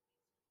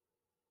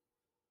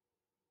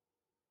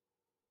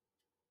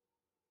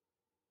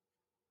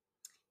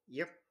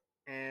 Yep.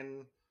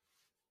 And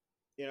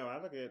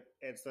I look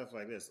at stuff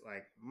like this.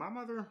 Like my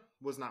mother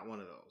was not one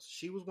of those.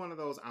 She was one of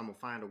those. I'm gonna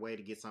find a way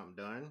to get something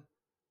done.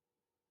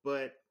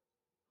 But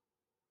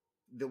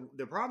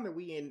the problem that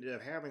we ended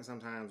up having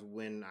sometimes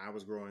when I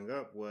was growing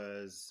up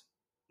was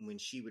when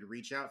she would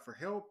reach out for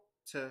help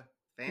to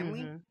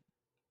family, Mm-hmm.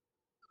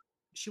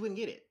 she wouldn't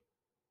get it.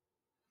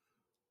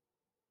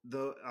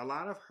 A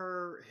lot of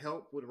her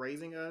help with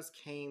raising us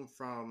came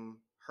from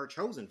her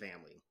chosen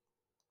family,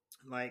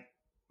 like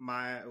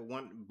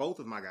both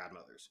of my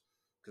godmothers,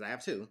 because I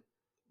have two,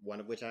 one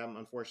of which I'm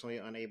unfortunately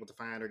unable to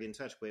find or get in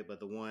touch with, but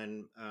the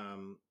one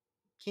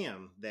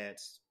Kim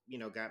that's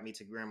got me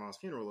to grandma's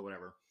funeral or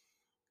whatever.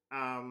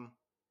 Um,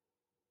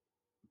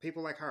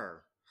 People like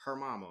her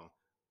mama,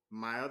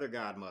 my other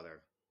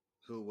godmother,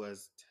 who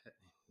was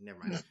never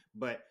mind,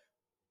 but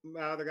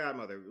my other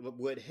godmother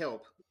would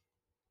help.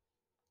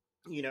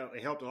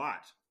 It helped a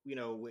lot.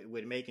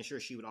 With making sure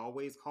she would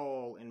always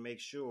call and make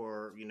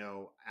sure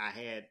I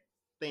had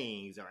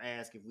things or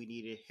ask if we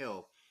needed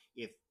help.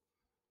 If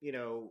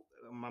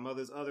my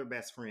mother's other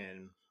best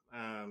friend,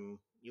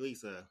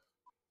 Elisa,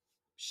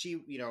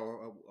 she,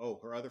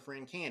 her other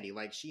friend Candy,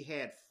 like she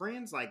had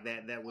friends like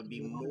that would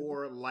be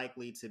more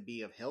likely to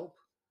be of help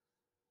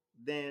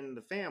than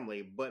the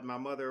family. But my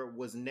mother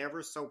was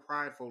never so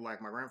prideful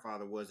like my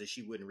grandfather was that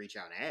she wouldn't reach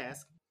out and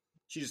ask.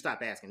 She just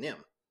stopped asking them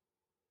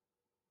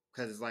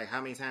because it's like,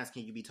 how many times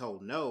can you be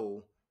told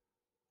no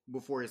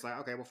before it's like,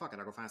 okay, well, fuck it,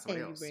 I'll go find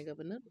somebody And you else. bring up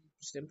another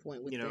interesting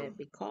point with You know, that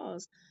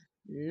because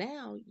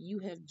now you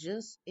have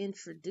just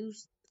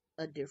introduced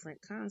a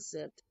different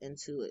concept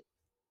into it.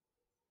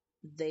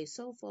 They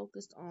so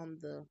focused on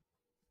the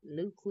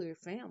nuclear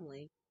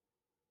family,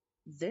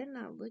 they're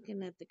not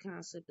looking at the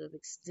concept of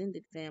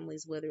extended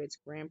families, whether it's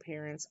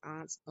grandparents,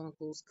 aunts,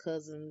 uncles,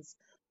 cousins,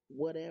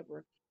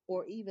 whatever,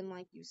 or even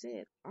like you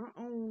said, our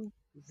own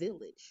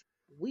village.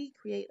 We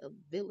create a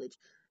village.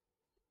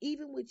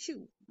 Even with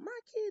you, my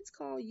kids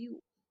call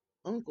you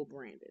Uncle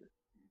Brandon.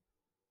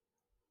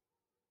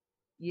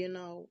 You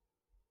know,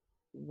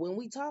 when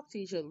we talk to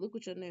each other, look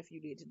what your nephew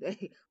did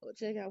today, or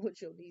check out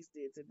what your niece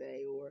did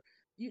today, or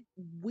you.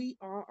 We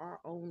are our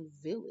own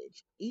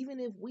village. Even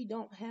if we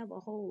don't have a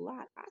whole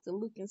lot, I can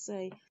look and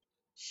say,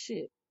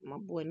 "Shit, my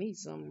boy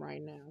needs something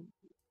right now.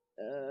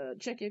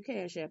 Check your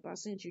cash app. I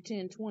sent you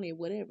 10, 20,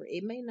 whatever.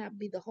 It may not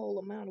be the whole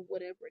amount of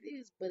whatever it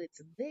is, but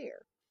it's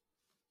there.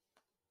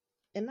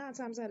 And 9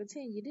 times out of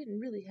 10, you didn't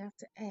really have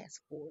to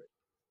ask for it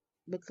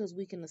because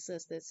we can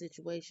assess that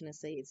situation and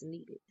say it's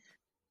needed.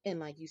 And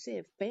like you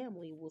said,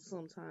 family will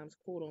sometimes,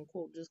 quote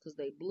unquote, just because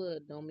they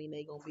blood don't mean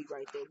they gonna be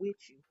right there with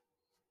you.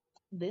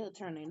 They'll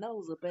turn their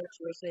nose up at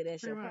you and say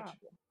that's pretty your much.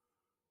 problem.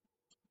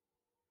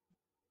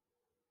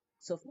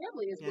 So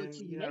family is what And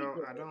you make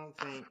of I it. don't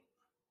think,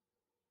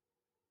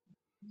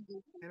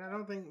 and I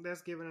don't think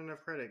that's given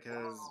enough credit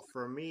because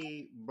for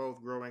me,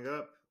 both growing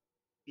up,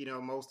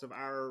 most of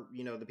our,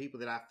 the people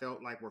that I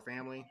felt like were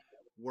family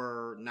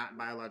were not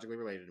biologically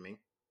related to me,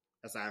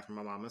 aside from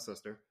my mom and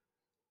sister.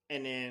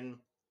 And then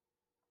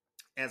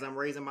as I'm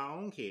raising my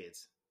own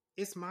kids,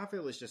 it's my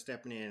village just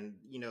stepping in,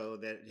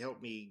 that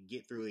helped me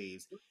get through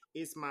these.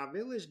 It's my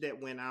village that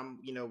when I'm,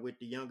 with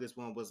the youngest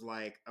one was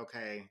like,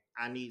 okay,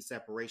 I need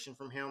separation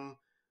from him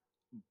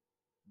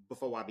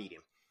before I beat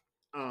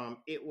him.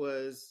 It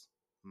was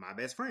my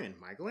best friend,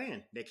 Michael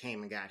Ann, that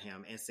came and got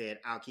him and said,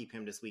 I'll keep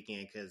him this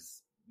weekend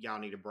because y'all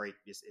need a break.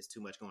 It's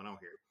too much going on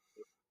here.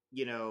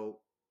 You know,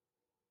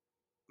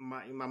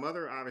 my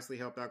mother obviously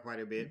helped out quite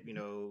a bit.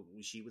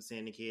 She would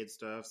send the kids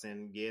stuffs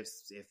and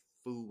gifts. If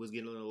food was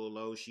getting a little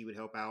low, she would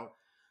help out.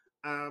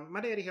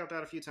 My daddy helped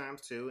out a few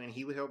times too, and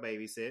he would help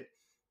babysit.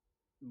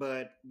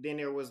 But then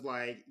there was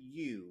like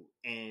you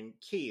and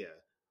Kia,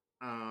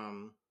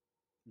 um,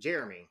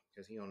 Jeremy,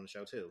 because he on the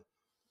show too.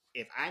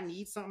 If I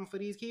need something for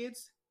these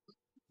kids,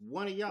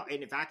 one of y'all,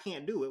 and if I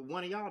can't do it,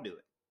 one of y'all do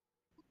it.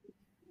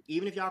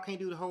 Even if y'all can't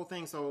do the whole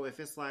thing, so if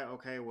it's like,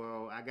 okay,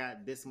 well, I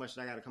got this much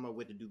that I got to come up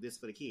with to do this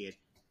for the kid,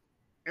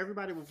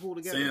 everybody will pull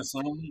Saying together.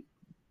 something.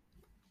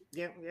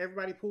 Yeah,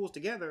 everybody pulls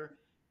together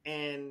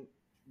and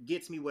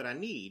gets me what I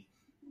need.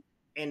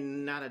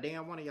 And not a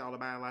damn one of y'all are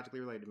biologically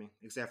related to me,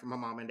 except for my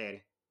mom and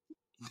daddy.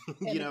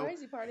 And you the know,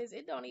 crazy part is,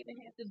 it don't even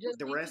have to just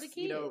the be for the rest,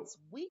 kids.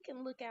 We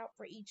can look out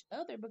for each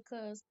other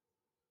because,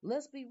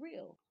 let's be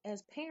real,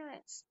 as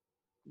parents,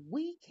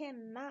 we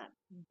cannot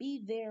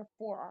be there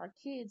for our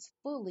kids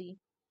fully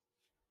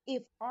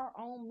if our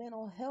own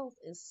mental health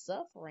is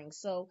suffering.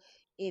 So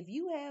if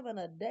you having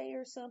a day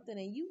or something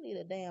and you need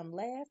a damn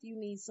laugh, you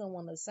need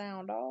someone to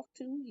sound off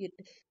to, you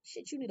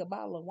need a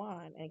bottle of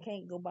wine and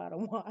can't go buy the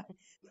wine.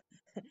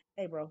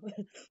 Hey bro,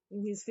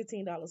 it's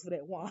 $15 for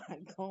that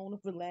wine. Go on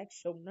and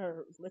relax your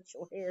nerves, let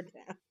your hair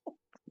down.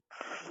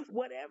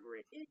 Whatever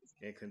it is.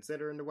 and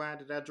considering the wine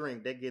that I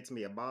drink, that gets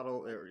me a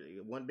bottle,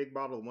 one big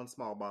bottle, one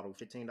small bottle,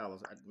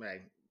 $15.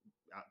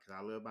 Because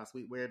I love my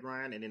sweet red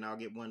wine, and then I'll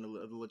get one of the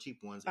little cheap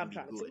ones I'm and be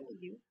trying to good. tell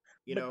you.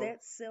 You But know,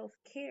 that's self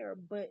care.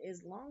 But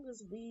as long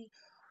as we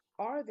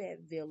are that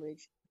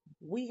village,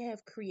 we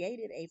have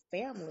created a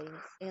family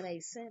in a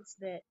sense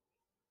that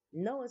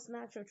No, it's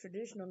not your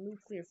traditional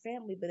nuclear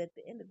family, but at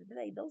the end of the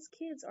day, those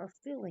kids are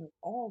feeling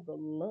all the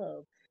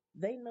love.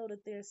 They know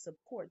that there's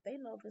support. They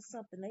know if it's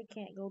something they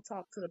can't go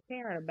talk to the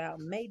parent about,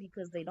 maybe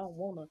because they don't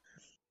want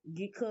to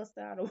get cussed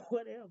out or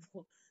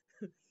whatever.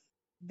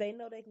 They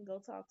know they can go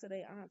talk to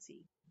their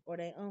auntie or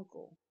their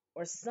uncle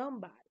or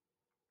somebody.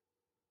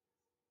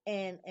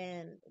 And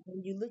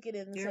when you look at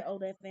it and Yeah. say, "Oh,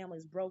 that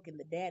family's broken,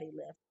 the daddy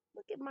left."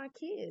 Look at my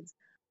kids.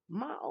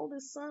 My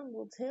oldest son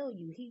will tell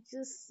you. He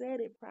just said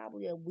it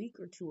probably a week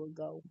or two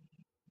ago.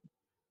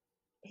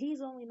 He's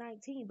only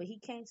 19, but he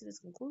came to this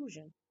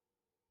conclusion.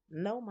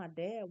 No, my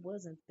dad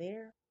wasn't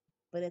there,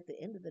 but at the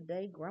end of the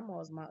day,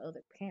 grandma is my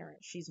other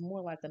parent. She's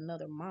more like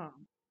another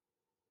mom.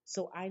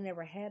 So I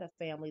never had a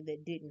family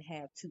that didn't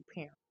have two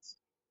parents.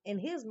 In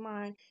his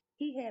mind,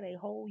 he had a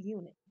whole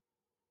unit.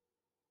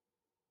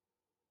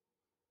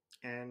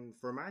 And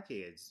for my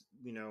kids,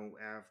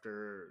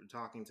 after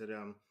talking to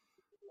them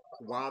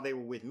while they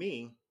were with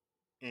me,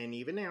 and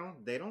even now,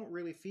 they don't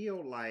really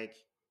feel like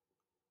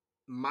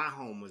my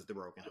home was the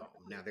broken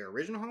home. Now, their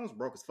original homes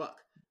broke as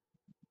fuck.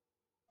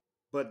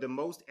 But the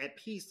most at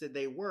peace that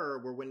they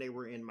were when they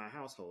were in my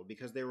household,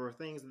 because there were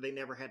things that they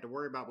never had to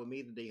worry about with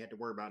me that they had to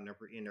worry about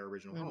in their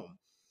original home.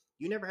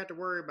 You never had to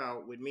worry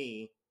about with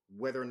me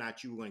whether or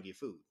not you were going to get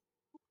food.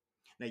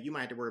 Now, you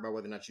might have to worry about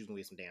whether or not you was going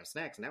to get some damn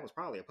snacks, and that was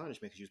probably a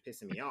punishment because you was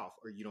pissing me off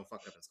or you don't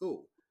fuck up in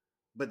school.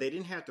 But they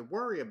didn't have to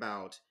worry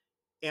about,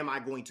 am I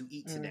going to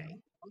eat today?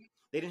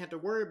 They didn't have to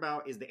worry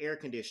about, is the air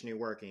conditioning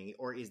working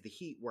or is the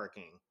heat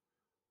working?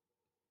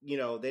 They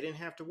didn't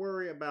have to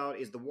worry about,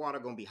 is the water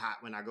going to be hot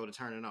when I go to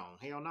turn it on?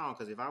 Hell no,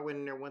 because if I went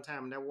in there one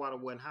time and that water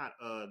wasn't hot,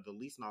 the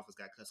leasing office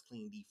got cussed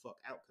clean the fuck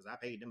out because I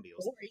paid them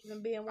bills. Or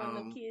even being one of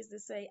them kids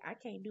that say, I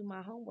can't do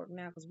my homework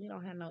now because we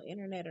don't have no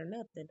internet or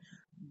nothing.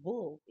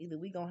 Bull. Either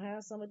we going to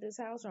have some at this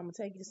house or I'm going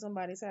to take you to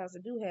somebody's house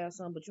that do have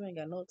some, but you ain't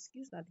got no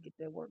excuse not to get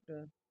that work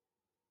done.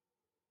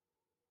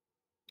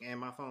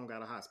 And my phone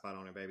got a hotspot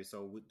on it, baby.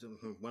 So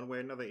one way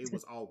or another, it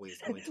was always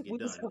going to get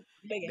done.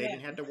 They didn't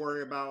have to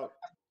worry about...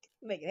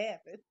 Make it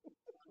happen.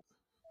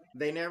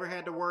 They never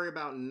had to worry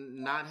about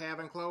not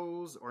having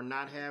clothes or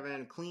not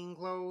having clean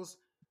clothes.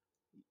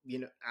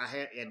 I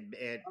had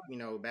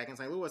at back in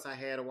St. Louis, I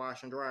had a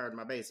wash and dryer in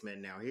my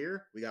basement. Now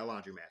here we got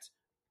laundromats,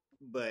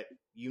 but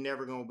you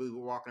never gonna be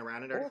walking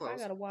around in dirty clothes. I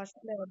gotta wash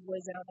the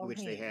boys out on which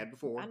hand. They had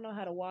before. I know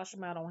how to wash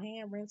them out on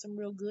hand, rinse them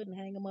real good, and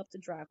hang them up to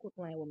dry. Quit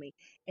playing with me.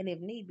 And if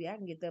need be, I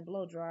can get that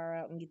blow dryer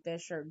out and get that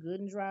shirt good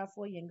and dry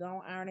for you, and go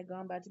on, iron it, go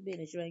on about your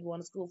business. You ain't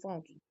going to school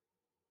funky.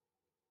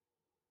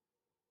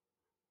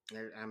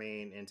 I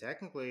mean, and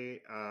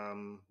technically,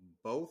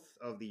 both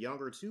of the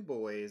younger two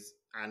boys,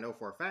 I know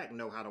for a fact,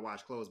 know how to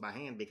wash clothes by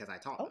hand because I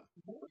taught them.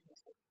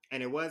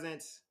 And it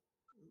wasn't,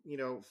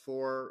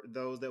 for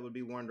those that would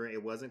be wondering,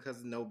 it wasn't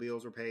because no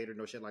bills were paid or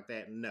no shit like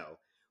that. No.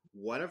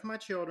 One of my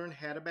children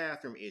had a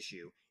bathroom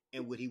issue,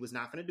 and what he was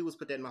not going to do was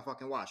put that in my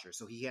fucking washer.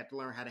 So he had to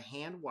learn how to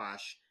hand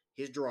wash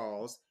his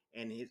drawers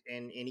and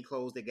any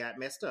clothes that got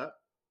messed up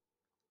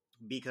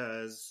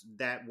because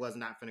that was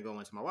not going to go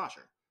into my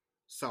washer.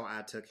 So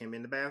I took him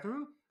in the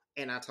bathroom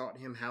and I taught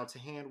him how to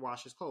hand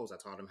wash his clothes. I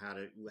taught him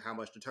how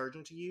much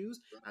detergent to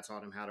use. I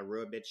taught him how to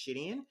rub that shit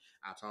in.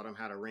 I taught him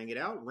how to wring it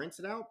out, rinse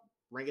it out,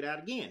 wring it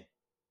out again,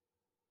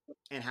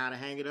 and how to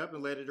hang it up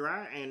and let it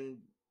dry and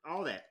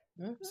all that.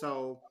 Mm-hmm.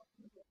 So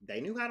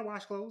they knew how to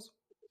wash clothes,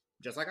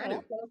 just like I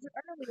do.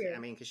 I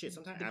mean, cause shit,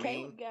 sometimes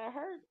Caleb got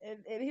hurt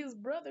and his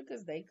brother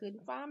because they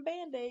couldn't find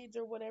Band-Aids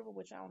or whatever.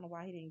 Which I don't know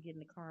why he didn't get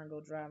in the car and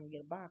go drive and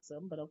get a box of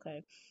them, but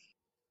okay.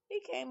 He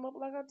came up,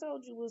 like I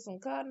told you, with some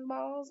cotton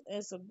balls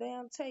and some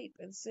damn tape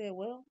and said,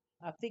 well,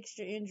 I fixed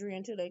your injury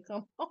until they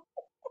come home.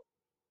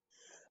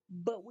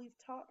 But we've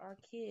taught our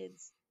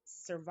kids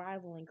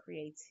survival and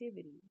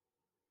creativity.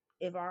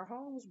 If our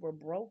homes were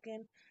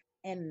broken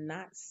and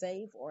not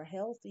safe or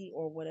healthy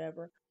or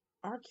whatever,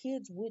 our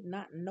kids would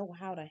not know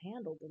how to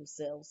handle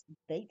themselves.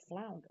 They'd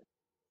flounder.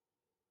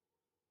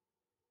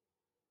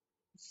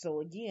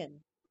 So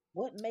again,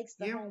 what makes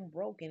the home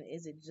broken?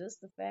 Is it just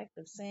the fact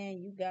of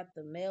saying you got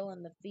the male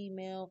and the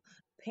female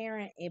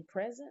parent in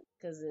present?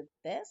 Because if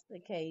that's the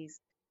case,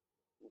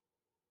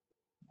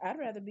 I'd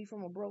rather be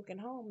from a broken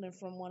home than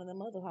from one of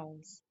them other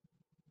homes.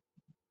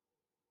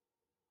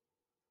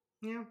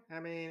 Yeah, I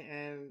mean,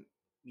 and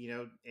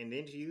and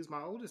then to use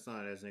my oldest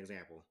son as an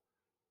example,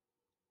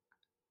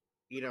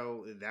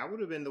 that would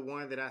have been the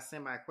one that I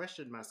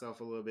semi-questioned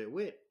myself a little bit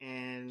with,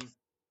 and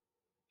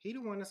he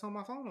the one that's on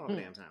my phone all the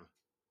damn time.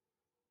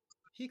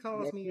 He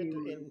calls me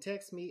and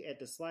texts me at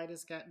the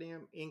slightest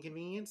goddamn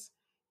inconvenience.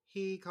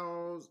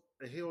 He'll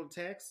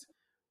text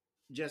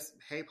just,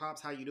 hey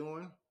Pops, how you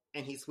doing?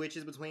 And he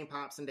switches between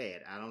Pops and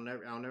Dad. I don't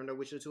never know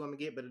which of the two I'm gonna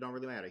get, but it don't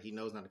really matter. He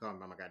knows not to call me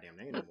by my goddamn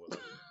name no more.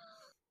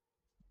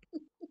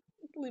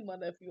 Leave my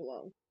nephew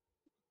alone.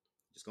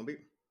 Just gonna be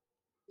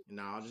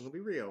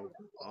real.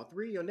 All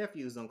three of your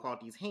nephews done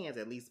caught these hands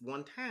at least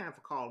one time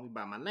for calling me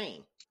by my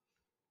name.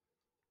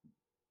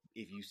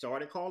 if you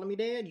started calling me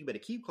dad, you better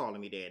keep calling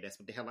me dad. That's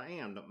what the hell I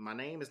am. My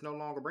name is no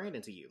longer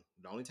Brandon to you.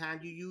 The only time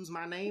you use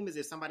my name is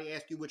if somebody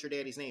asks you what your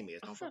daddy's name is.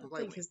 I'm Don't trying fucking to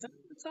play think. with me. Has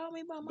Donovan told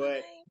me about my But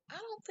name? I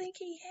don't think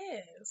he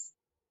has.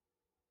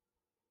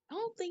 I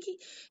don't think he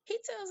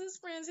tells his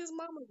friends his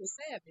mama was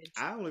savage.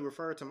 I only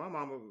refer to my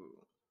mama.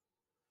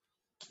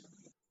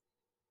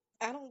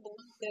 I don't believe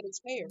that it's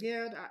fair.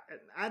 Yeah,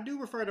 I do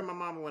refer to my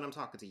mama when I'm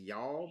talking to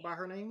y'all by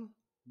her name,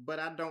 but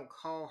I don't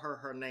call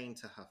her name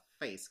to her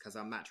face because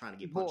I'm not trying to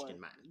get punched Boy, in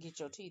mine. get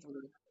your teeth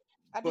ready.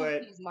 I do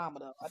But tease mama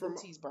though. I do from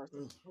tease Bertha.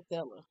 I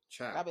tell her.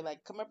 child, I'll be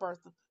like, "Come here,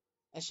 Bertha,"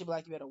 and she'll be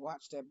like, "You better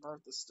watch that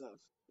Bertha stuff.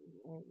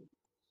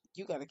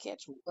 You gotta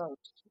catch me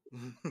first."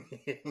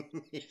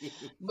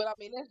 But I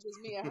mean, that's just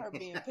me and her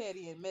being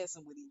petty and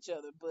messing with each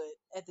other. But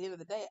at the end of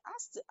the day,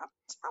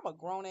 I'm a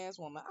grown ass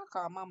woman. I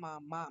call my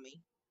mom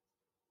mommy.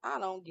 I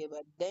don't give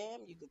a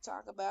damn. You can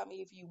talk about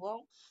me if you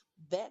want.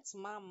 That's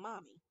my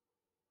mommy,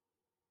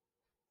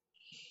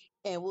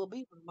 and will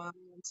be my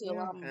mommy until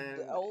yeah,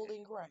 I'm old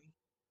and gray.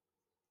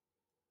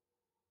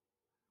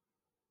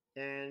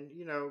 and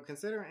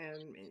consider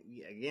and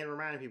again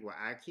reminding people,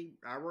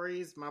 I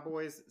raised my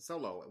boys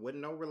solo. With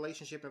no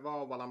relationship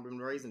involved while I'm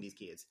raising these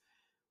kids.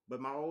 But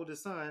my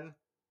oldest son,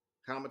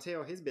 come to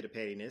tell his bit of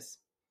pettiness,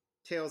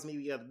 tells me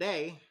the other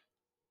day,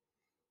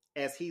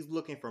 as he's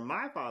looking for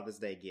my Father's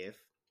Day gift,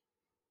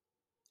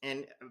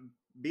 and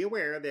be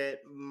aware that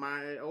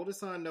my oldest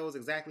son knows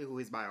exactly who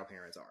his bio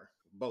parents are.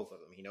 Both of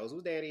them. He knows who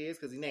his daddy is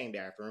because he's named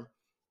after him.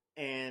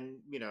 And,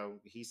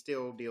 he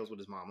still deals with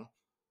his mama.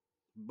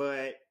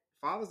 But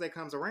Father's Day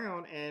comes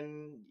around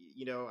and,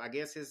 I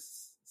guess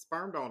his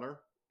sperm donor,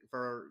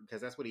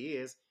 because that's what he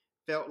is,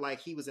 felt like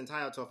he was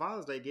entitled to a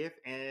Father's Day gift.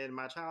 And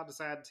my child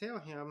decided to tell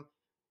him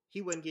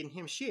he wasn't getting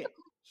him shit.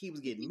 He was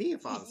getting me a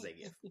Father's Day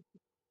gift.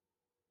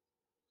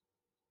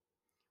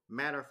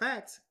 Matter of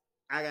fact,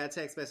 I got a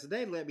text message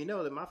today to let me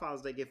know that my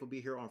Father's Day gift will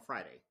be here on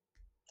Friday.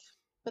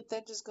 But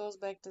that just goes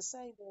back to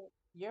say that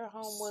your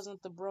home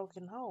wasn't the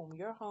broken home.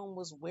 Your home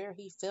was where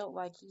he felt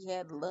like he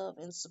had love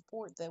and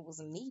support that was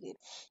needed.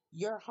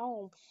 Your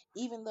home,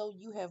 even though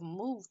you have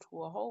moved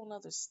to a whole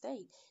nother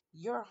state,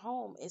 your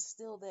home is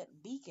still that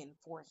beacon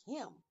for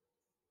him.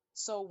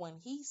 So when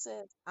he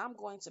says, I'm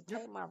going to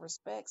pay my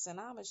respects and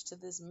homage to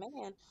this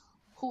man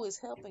who is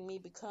helping me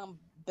become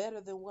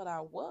better than what I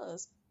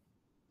was,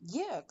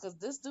 yeah, because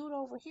this dude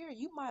over here,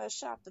 you might have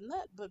shot the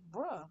nut, but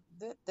bruh,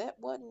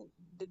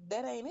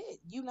 that ain't it.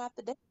 You not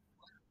the dad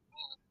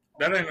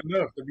That ain't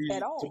enough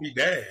at all. to be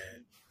dad.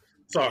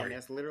 Sorry. And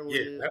that's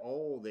literally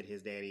all that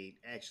his daddy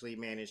actually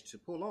managed to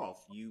pull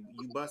off. You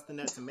bust the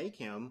nut to make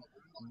him,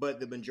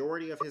 but the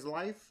majority of his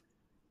life,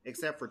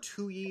 except for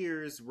 2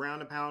 years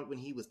roundabout when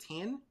he was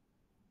 10,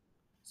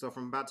 so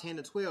from about 10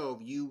 to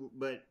 12,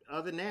 but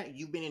other than that,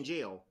 you've been in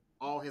jail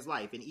all his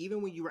life. And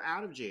even when you were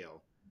out of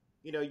jail,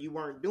 you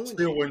weren't doing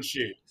still wasn't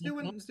shit.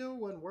 Still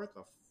wasn't worth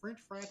a French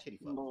fried titty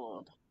fuck.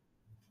 Lord.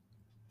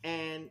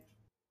 And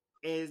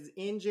is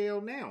in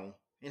jail now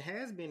and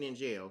has been in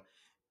jail.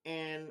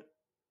 And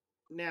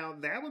now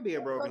that would be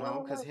a broken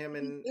home because him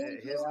and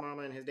his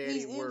mama and his daddy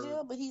he's in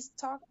jail, but he's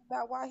talking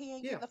about why he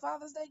ain't getting the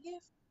Father's Day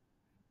gift.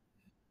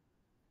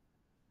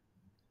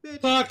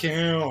 Bitch. Fuck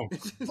him.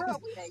 Bro,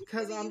 we ain't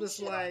because I'm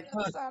just like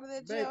out of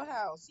that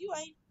jailhouse. You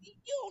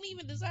don't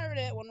even deserve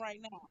that one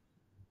right now.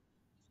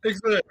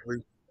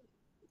 Exactly.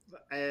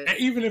 And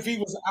even if he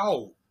was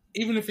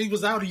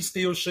out, he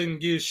still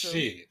shouldn't get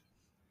shit.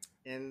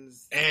 And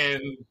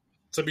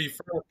to be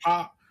fair,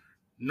 Pop,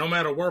 no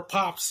matter where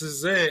Pops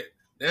is at,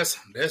 that's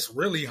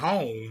really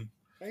home.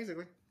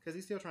 Basically, because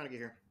he's still trying to get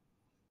here.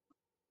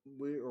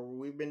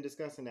 We've been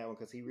discussing that one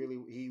because he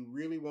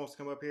really wants to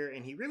come up here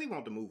and he really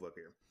wants to move up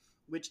here,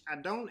 which I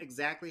don't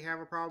exactly have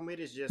a problem with.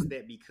 It's just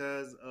that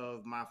because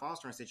of my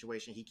fostering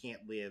situation, he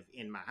can't live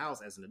in my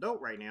house as an adult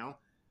right now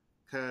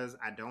because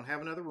I don't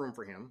have another room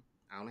for him.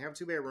 I only have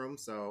 2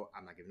 bedrooms, so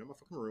I'm not giving him a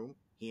fucking room.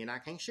 He and I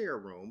can't share a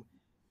room.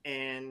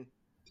 And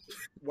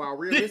while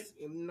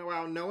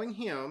knowing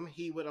him,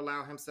 he would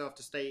allow himself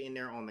to stay in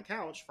there on the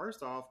couch.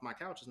 First off, my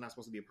couch is not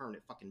supposed to be a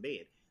permanent fucking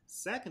bed.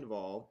 Second of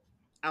all,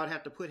 I would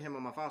have to put him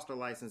on my foster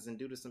license, and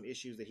due to some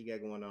issues that he got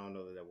going on,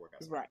 know that work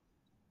out. Right.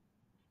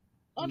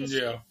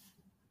 Yeah.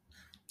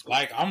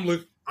 Like I'm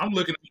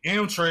looking at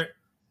Amtrak.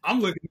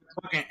 I'm looking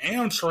at fucking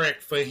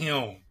Amtrak for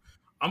him.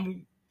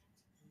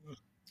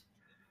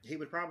 He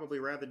would probably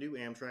rather do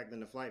Amtrak than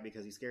the flight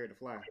because he's scared to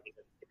fly.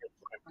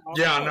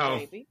 Yeah, I know.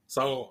 Baby.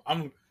 So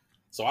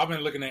I've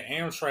been looking at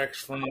Amtrak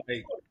from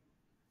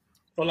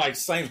like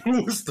St.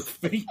 Louis to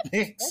Phoenix.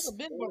 That's a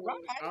bit of a ride.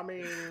 I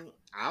mean,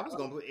 I was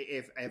gonna put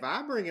if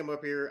I bring him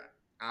up here,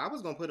 I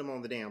was gonna put him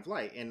on the damn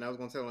flight, and I was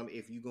gonna tell him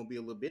if you're gonna be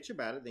a little bitch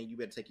about it, then you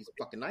better take his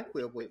fucking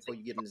NyQuil before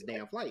you get in this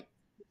damn flight.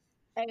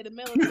 Hey, the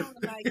melatonin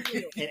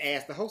NyQuil. And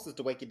ask the hostess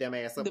to wake your dumb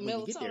ass up when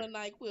you get there. The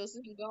melatonin NyQuil so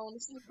you can go on to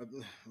sleep.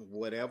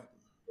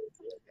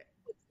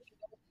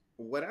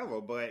 Whatever,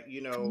 but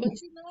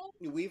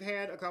we've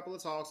had a couple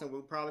of talks, and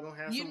we're probably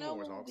gonna have some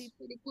more talks be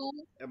pretty cool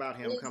about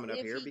him coming up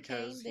here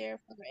because he came there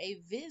for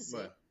a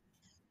visit.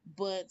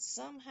 but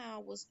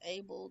somehow was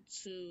able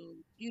to,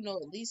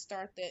 at least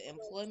start that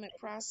employment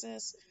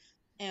process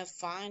and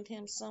find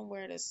him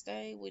somewhere to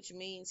stay, which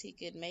means he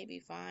could maybe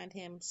find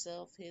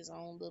himself his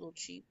own little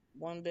cheap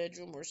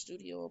 1-bedroom or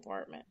studio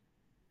apartment.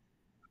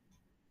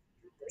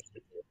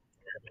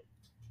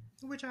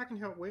 Which I can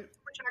help with.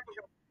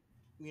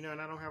 And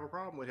I don't have a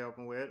problem with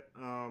helping with.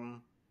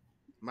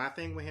 My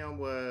thing with him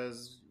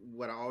was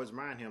what I always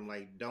remind him,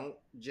 like, don't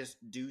just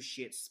do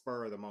shit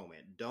spur of the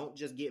moment. Don't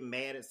just get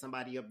mad at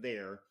somebody up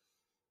there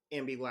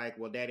and be like,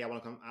 well, Daddy, I'm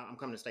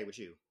coming to stay with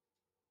you.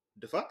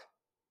 The fuck?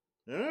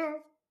 No.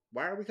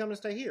 Why are we coming to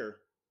stay here?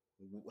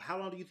 How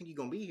long do you think you're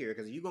going to be here?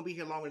 Because if you're going to be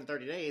here longer than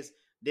 30 days,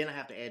 then I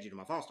have to add you to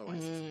my foster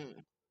license.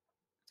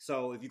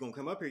 So if you're going to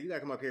come up here, you got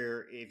to come up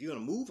here. If you're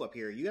going to move up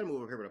here, you got to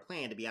move up here with a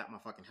plan to be out my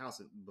fucking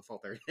house before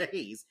 30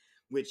 days,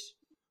 which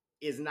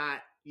is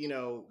not,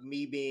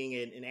 me being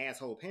an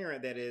asshole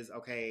parent that is,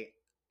 okay,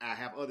 I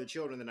have other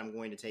children that I'm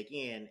going to take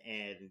in,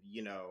 and,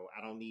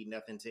 I don't need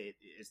nothing to,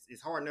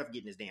 it's hard enough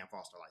getting this damn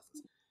foster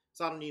license.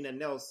 So I don't need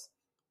nothing else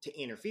to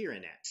interfere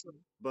in that. Sure.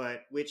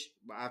 But, which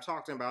I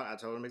talked to him about, I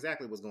told him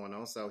exactly what's going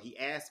on. So he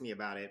asked me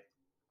about it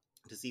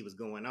to see what's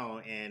going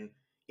on. And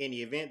in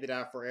the event that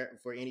I,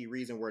 for any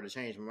reason, were to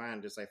change my mind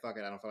and just say, fuck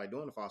it, I don't feel like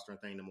doing the fostering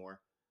thing no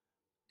more,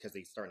 because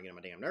he's starting to get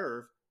on my damn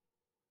nerve,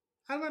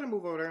 I'd let him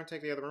move over there and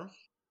take the other room.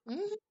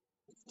 Mm-hmm.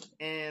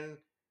 And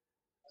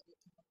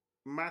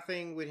my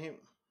thing with him,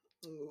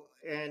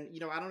 and,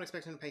 I don't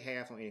expect him to pay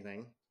half on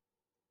anything.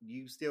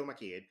 You still my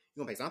kid.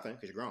 You're going to pay something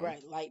because you're grown.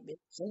 Right, light bit.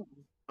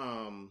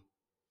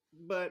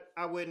 But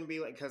I wouldn't be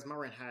like, because my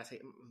rent high as hell.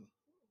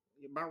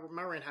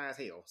 My rent high as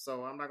hell.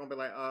 So I'm not going to be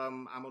like,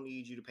 I'm going to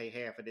need you to pay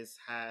half of this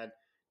high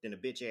than a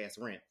bitch ass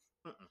rent.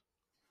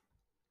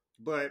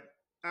 But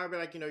I'll be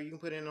like, you can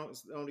put in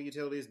on the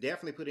utilities.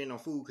 Definitely put in on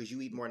food because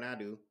you eat more than I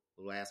do,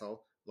 little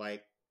asshole.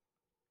 Like,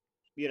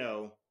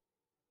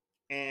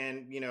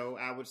 and,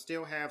 I would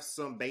still have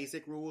some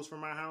basic rules for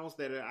my house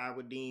that I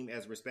would deem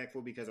as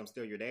respectful because I'm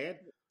still your dad.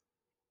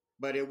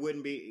 But it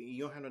wouldn't be,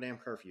 you don't have no damn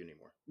curfew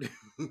anymore.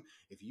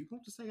 If you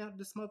want to stay out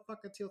this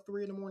motherfucker till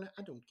 3 a.m,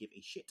 I don't give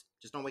a shit.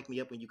 Just don't wake me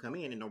up when you come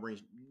in, and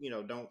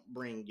don't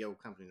bring your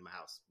company to my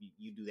house.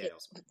 You do that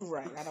elsewhere.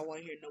 Right. I don't want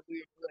to hear no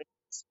weird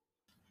noise.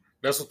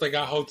 That's what they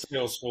got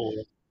hotels for.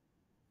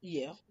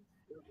 Yeah.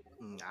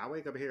 I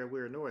wake up here a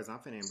weird noise. I'm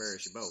finna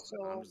embarrass you both.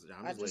 So I'm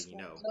just letting you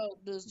know.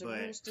 Does the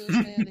rule still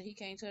stand that he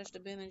can't touch the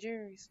Ben and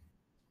Jerry's?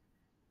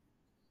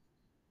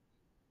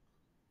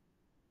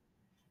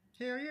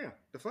 Hell yeah.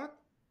 The fuck?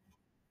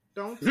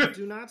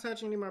 Do not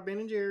touch any of my Ben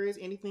and Jerry's,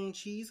 anything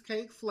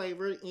cheesecake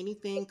flavored,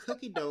 anything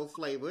cookie dough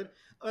flavored,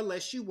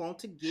 unless you want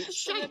to get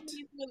shanked.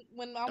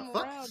 When I'm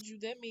around you,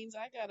 that means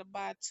I gotta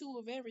buy 2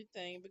 of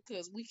everything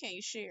because we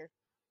can't share.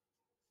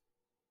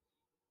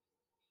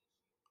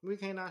 We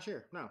cannot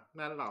share. No,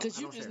 not at all. Because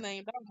you just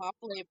named all my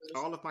flavors.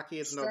 All of my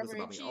kids know this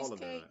about me. All of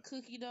them.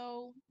 Cookie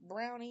dough,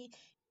 brownie,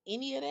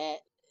 any of that.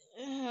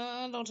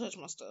 Don't touch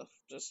my stuff.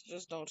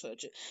 Just don't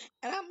touch it.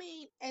 And I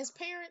mean, as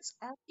parents,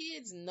 our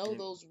kids know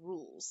those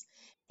rules,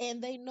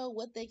 and they know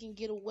what they can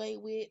get away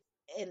with.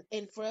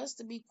 And for us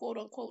to be quote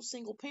unquote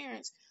single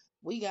parents,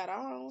 we got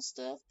our own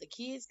stuff. The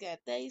kids got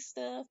their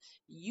stuff.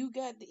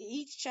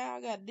 Each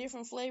child got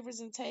different flavors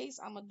and tastes.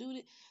 I'm gonna do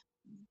it,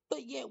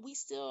 but yet we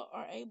still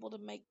are able to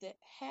make that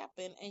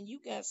happen. And you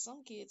got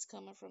some kids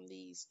coming from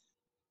these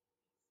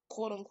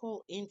quote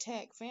unquote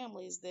intact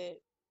families that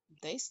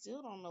they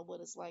still don't know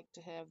what it's like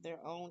to have their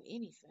own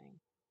anything.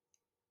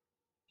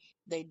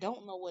 They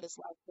don't know what it's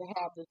like to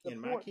have the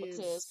support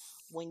because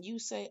when you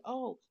say,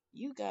 oh,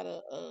 you got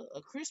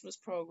a Christmas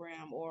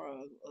program or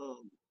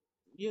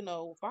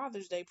a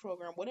Father's Day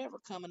program, whatever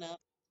coming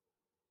up,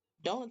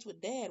 donuts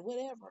with dad,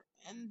 whatever,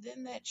 and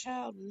then that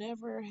child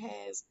never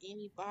has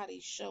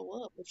anybody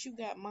show up, but you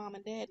got mom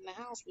and dad in the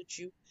house with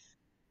you,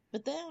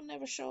 but they'll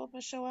never show up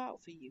and show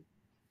out for you.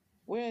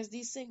 Whereas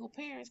these single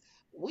parents,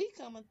 we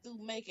coming through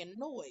making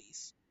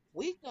noise.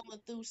 We coming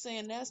through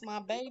saying, that's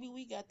my baby.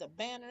 We got the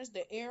banners,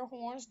 the air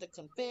horns, the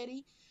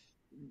confetti.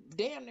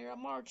 Damn near a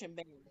marching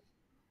band.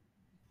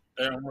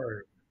 Damn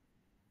right.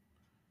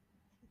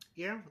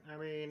 Yeah, I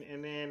mean,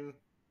 and then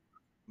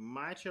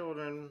my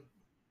children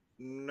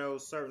know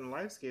certain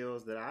life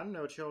skills that I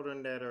know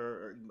children that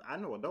I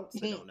know adults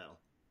that don't know.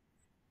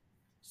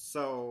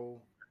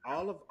 So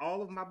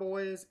all of my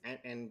boys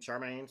and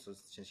Charmaine, so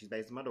since she's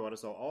basically my daughter,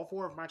 so all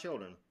 4 of my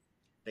children,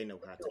 they know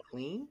how to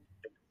clean.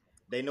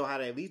 They know how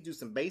to at least do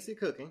some basic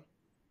cooking.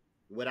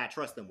 What I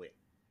trust them with,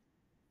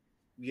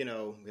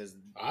 because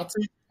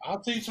I'll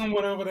teach them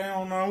whatever they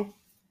don't know.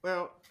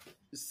 Well,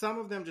 some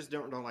of them just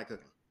don't like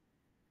cooking.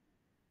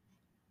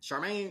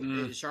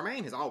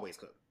 Charmaine has always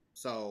cooked.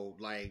 So,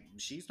 like,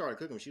 she started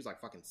cooking when she was, like,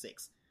 fucking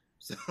 6.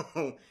 So,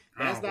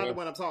 that's not the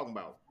one I'm talking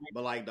about.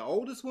 But, like, the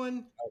oldest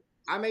one,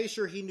 I made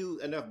sure he knew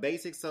enough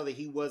basics so that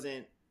he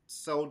wasn't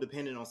so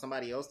dependent on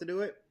somebody else to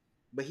do it.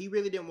 But he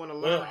really didn't want to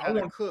learn how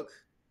to cook,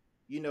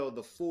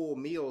 the full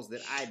meals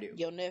that I do.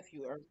 Your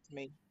nephew irks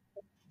me.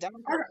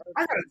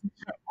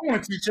 I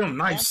want to teach him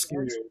knife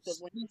skills,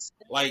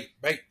 like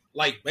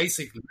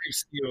basic knife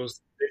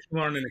skills that you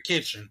learn in the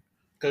kitchen.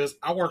 Because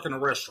I work in a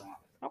restaurant.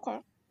 Okay.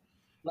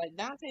 Like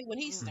Dante, when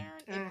he's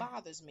stern, it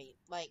bothers me.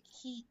 Like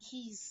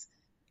he's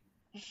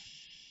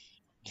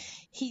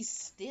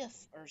stiff,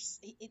 or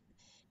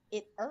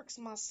it irks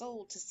my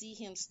soul to see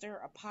him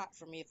stir a pot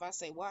for me. If I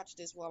say, "Watch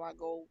this," while I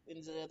go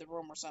into the other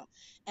room or something,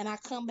 and I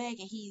come back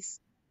and he's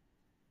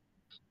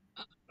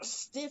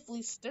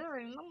stiffly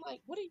stirring, and I'm like,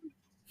 "What are you?"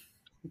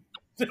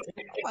 I'm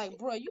like,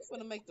 bro, you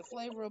finna make the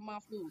flavor of my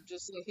food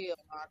just say hell,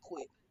 I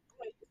quit.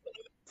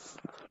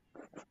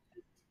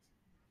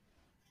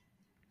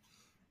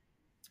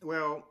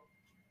 Well,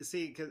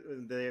 see, cause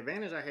the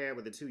advantage I had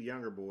with the two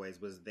younger boys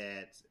was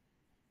that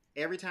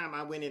every time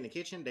I went in the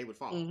kitchen, they would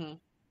follow. Mm-hmm.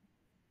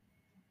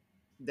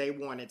 They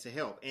wanted to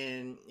help,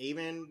 and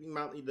even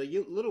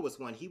the littlest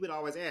one, he would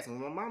always ask.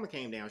 When my mama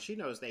came down, she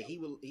noticed that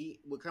he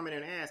would come in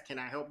and ask, "Can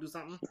I help do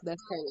something?"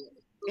 That's crazy.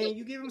 And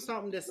you give him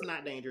something that's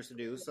not dangerous to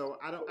do. So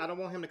I don't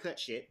want him to cut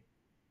shit.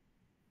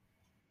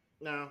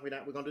 No, we're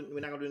not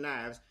gonna do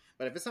knives.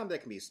 But if it's something that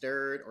can be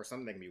stirred, or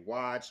something that can be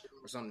watched,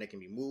 or something that can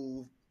be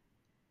moved,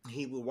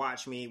 he would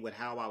watch me with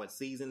how I would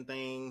season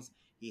things.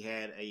 He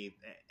had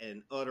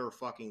an utter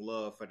fucking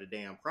love for the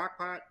damn crock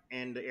pot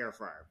and the air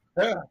fryer.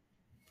 Yeah.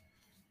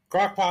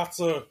 Crock pots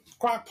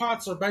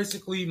are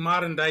basically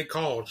modern day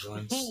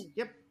cauldrons.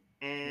 Yep.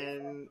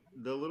 And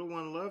the little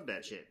one loved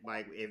that shit.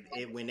 Like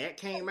if when that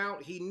came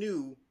out, he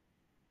knew,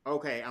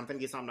 okay, I'm finna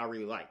get something I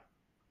really like.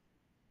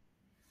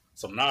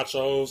 Some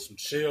nachos, some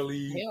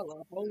chili, hell,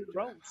 a whole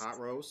roast, hot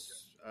roast,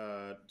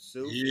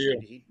 soup.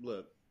 Yeah,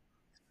 look,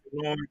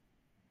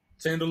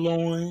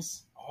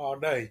 tenderloins all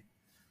day.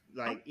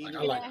 Like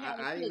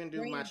I even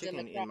do my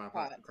chicken in my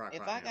crock pot.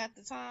 If I got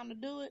the time to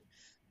do it,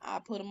 I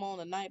put them on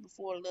the night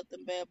before, let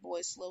them bad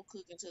boys slow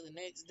cook until the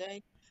next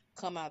day.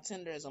 Come out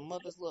tender as a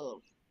mother's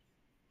love.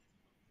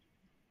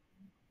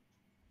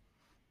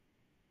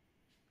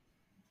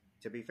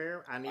 To be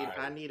fair, I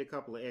need a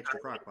couple of extra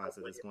crock pots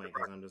at this point,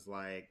 because I'm just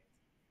like,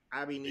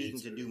 I be needing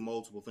to do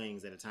multiple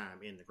things at a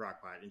time in the crock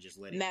pot and just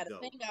let it go. Now the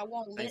thing I don't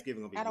want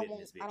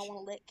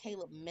to let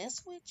Caleb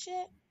mess with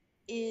yet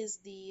is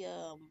the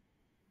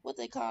what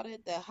they call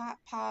it, the hot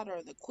pot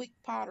or the quick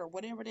pot or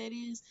whatever that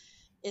is.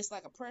 It's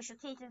like a pressure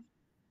cooker.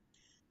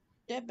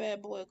 That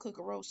bad boy will cook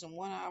a roast in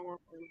 1 hour or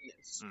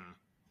less.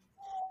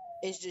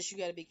 It's just you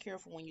got to be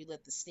careful when you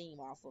let the steam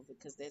off of it,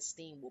 because that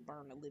steam will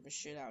burn the living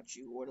shit out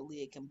you, or the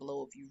lid can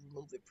blow if you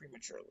remove it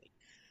prematurely.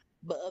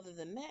 But other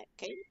than that,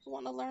 Caleb's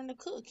want to learn to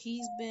cook.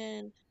 He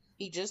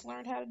just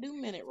learned how to do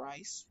minute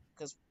rice,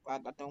 because I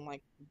don't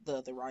like the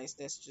other rice.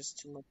 That's just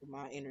too much of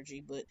my energy.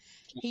 But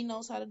he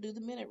knows how to do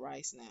the minute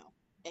rice now,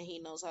 and he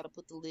knows how to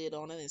put the lid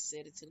on it and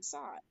set it to the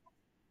side.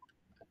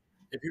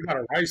 If you got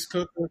a rice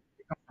cooker,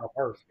 it comes out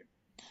perfect.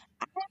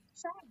 I haven't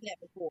tried that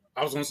before.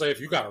 I was gonna say, if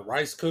you got a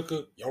rice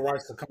cooker, your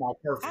rice will come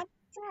out perfect. I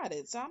tried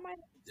it, so I might.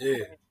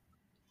 Yeah,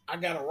 I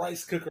got a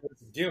rice cooker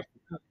as a gift.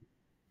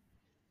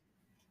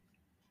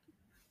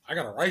 I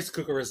got a rice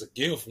cooker as a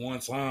gift one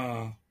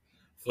time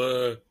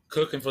for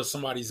cooking for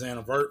somebody's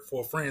for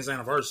a friend's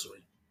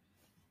anniversary.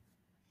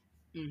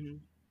 Mm-hmm.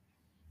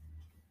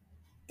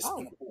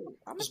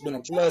 It's been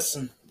a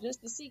blessing.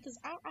 Just to see, because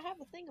I have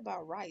a thing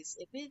about rice.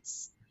 If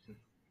it's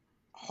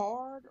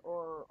hard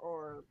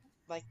or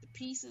like the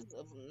pieces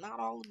of not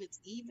all of it's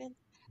even,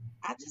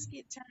 I just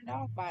get turned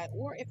off by it.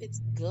 Or if it's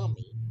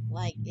gummy,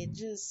 like it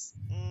just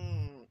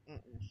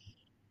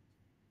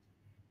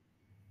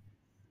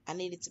I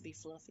need it to be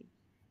fluffy.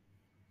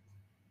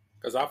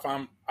 Because I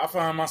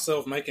find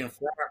myself making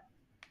fried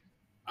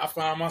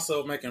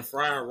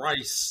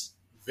rice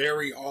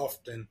very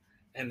often,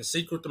 and the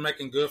secret to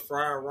making good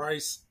fried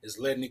rice is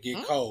letting it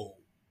get cold.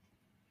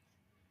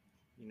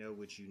 You know,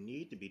 what you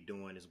need to be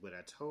doing is what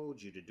I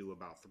told you to do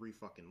about 3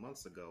 fucking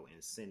months ago,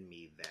 and send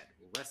me that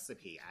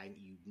recipe. I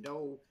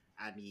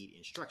need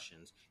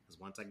instructions, because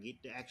once I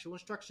get the actual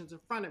instructions in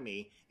front of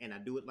me and I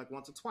do it like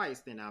once or twice,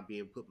 then I'll be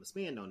able to put my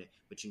spin on it.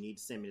 But you need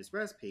to send me this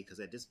recipe,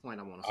 because at this point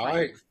I want to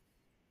fight.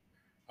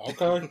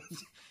 Okay.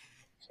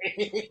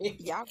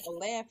 Y'all gonna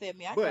laugh at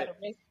me. I got a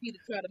recipe to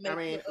try to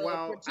make.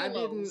 I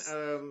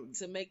didn't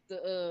to make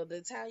the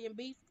Italian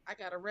beef. I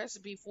got a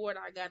recipe for it.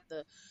 I got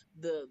the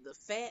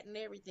fat and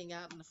everything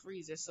out in the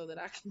freezer so that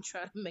I can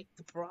try to make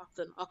the broth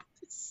and all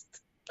this stuff.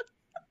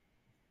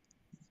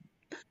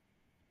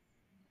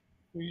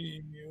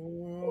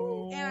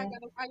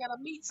 And I got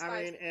a meat slicer.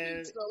 I mean,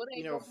 and so it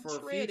ain't gonna be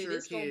shredded.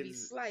 It's gonna be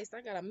sliced.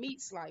 I got a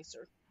meat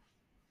slicer.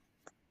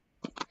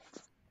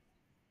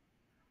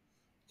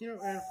 You know,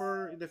 and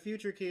for the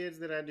future kids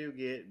that I do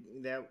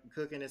get, that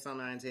cooking is something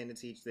I intend to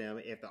teach them.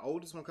 If the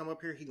oldest one come up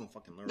here, he gonna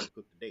fucking learn to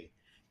cook today.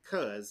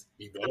 Cause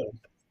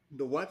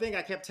the one thing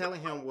I kept telling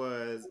him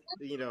was,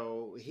 you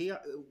know,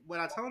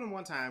 what I told him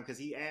one time, because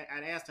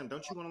I'd asked him,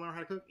 "Don't you want to learn how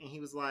to cook?" And he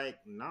was like,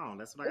 "No,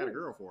 that's what I got a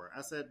girl for."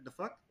 I said, "The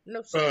fuck?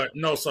 No, sir.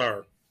 No,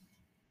 sir.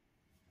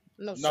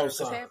 No, sir.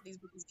 Because half these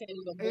bitches can't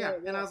even boil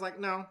water. And I was like,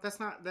 "No, that's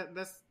not that.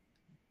 That's."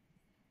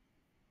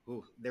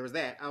 Ooh, there was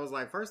that. I was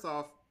like, first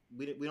off,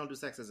 we don't do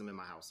sexism in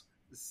my house.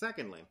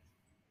 Secondly,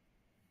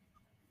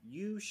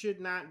 you should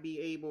not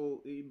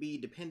be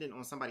dependent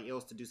on somebody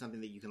else to do something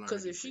that you can learn.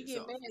 Because if she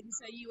get mad and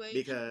say you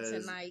ate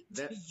tonight,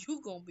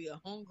 you gonna be a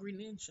hungry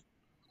ninja.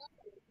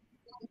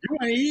 You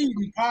ain't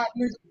eating,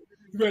 partner.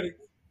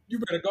 You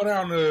better go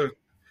down to.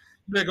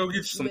 You better go get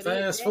you some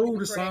fast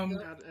food or something.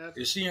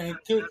 If she ain't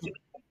cooking.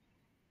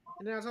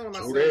 And then I told him,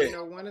 I said,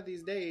 one of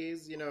these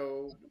days,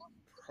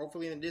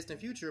 hopefully in the distant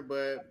future,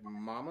 but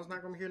mama's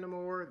not gonna be here no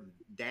more.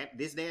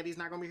 This daddy's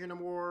not gonna be here no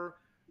more.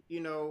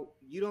 You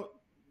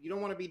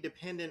don't want to be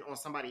dependent on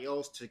somebody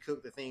else to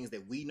cook the things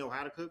that we know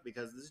how to cook,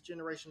 because this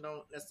generation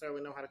don't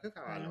necessarily know how to cook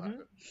how I know how to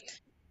cook.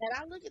 And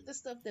I look at the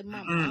stuff that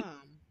my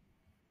mom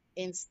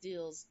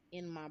instills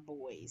in my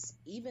boys,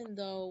 even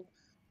though,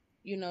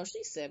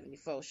 she's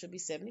 74. She'll be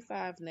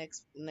 75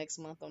 next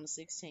month on the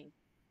 16th.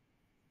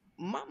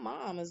 My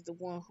mom is the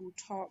one who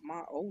taught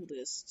my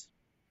oldest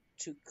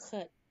to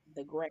cut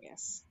the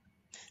grass,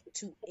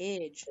 to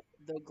edge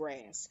the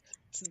grass,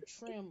 to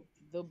trim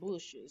the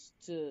bushes,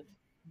 to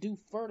do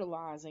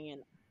fertilizing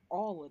and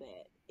all of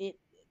that.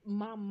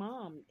 My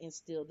mom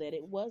instilled that.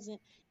 It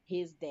wasn't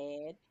his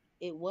dad.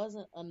 It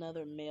wasn't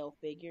another male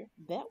figure.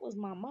 That was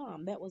my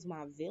mom. That was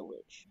my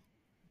village.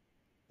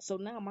 So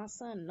now my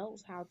son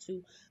knows how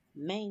to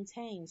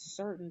maintain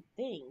certain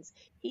things.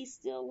 He's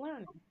still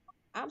learning.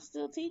 I'm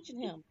still teaching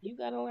him. You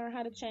got to learn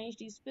how to change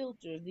these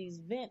filters, these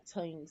vent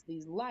things,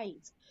 these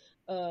lights.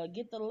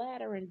 Get the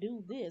ladder and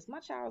do this. My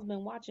child's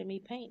been watching me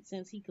paint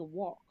since he could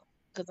walk,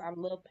 because I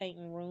love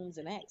painting rooms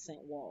and accent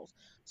walls.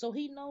 So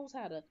he knows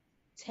how to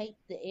tape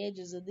the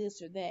edges of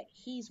this or that.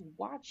 He's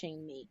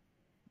watching me.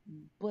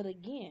 But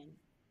again,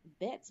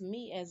 that's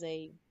me as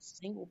a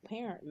single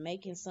parent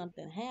making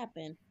something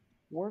happen,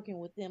 working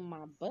within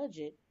my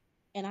budget,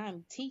 and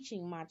I'm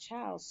teaching my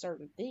child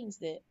certain things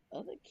that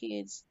other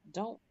kids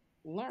don't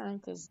learn,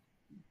 because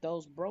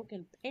those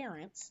broken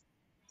parents,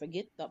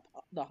 forget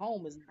the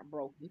home is not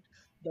broken,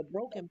 the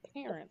broken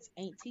parents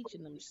ain't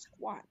teaching them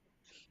squat.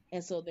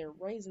 And so they're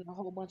raising a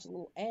whole bunch of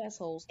little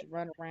assholes to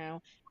run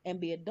around and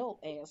be adult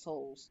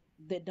assholes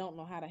that don't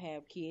know how to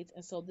have kids.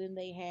 And so then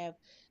they have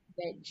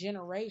that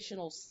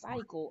generational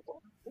cycle of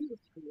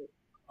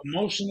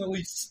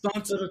emotionally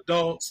stunted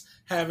adults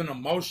having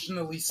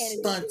emotionally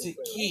stunted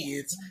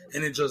kids,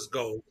 and it just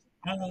goes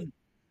on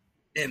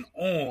and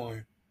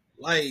on.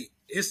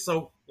 It's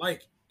so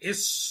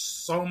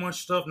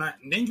much stuff. Now,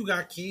 and then you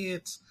got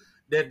kids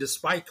that,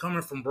 despite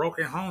coming from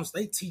broken homes,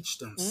 they teach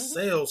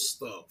themselves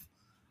stuff.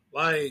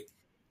 I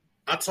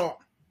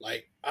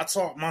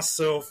taught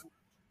myself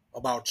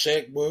about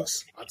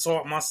checkbooks. I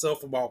taught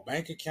myself about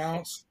bank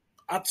accounts.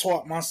 I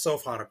taught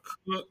myself how to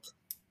cook.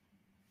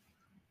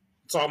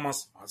 I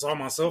taught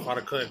myself how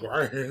to cut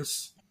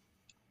grass.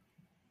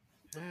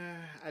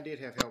 I did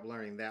have help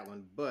learning that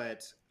one,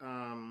 but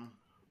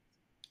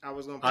I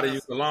was going to how to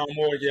use the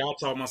lawnmower. Yeah, I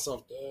taught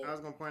myself that. I was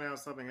going to point out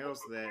something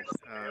else, that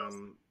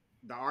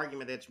the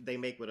argument that they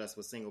make with us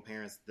with single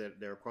parents,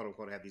 that they're quote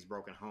unquote have these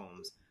broken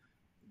homes.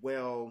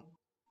 Well,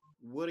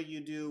 what do you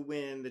do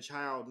when the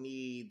child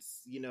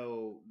needs, in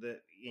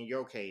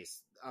your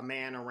case, a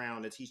man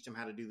around to teach them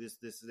how to do this,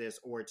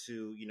 or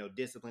to,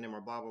 discipline them, or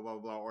blah, blah, blah,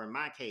 blah. Or in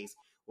my case,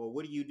 well,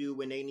 what do you do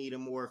when they need a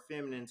more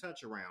feminine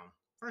touch around?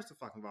 First of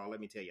all, let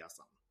me tell y'all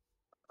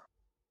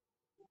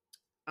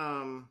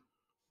something.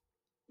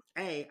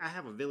 I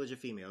have a village of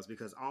females,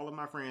 because all of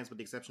my friends, with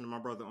the exception of my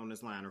brother on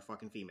this line, are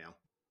fucking female.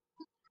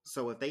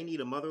 So if they need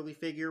a motherly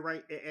figure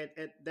right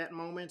at that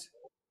moment,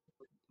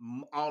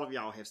 all of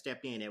y'all have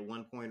stepped in at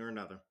one point or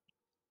another.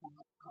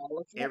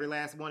 Every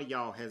last one of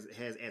y'all has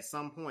at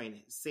some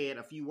point said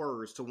a few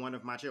words to one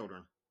of my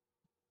children.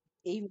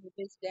 Even if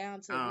it's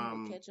down to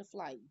we will catch a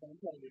flight.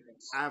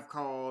 I've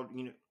called,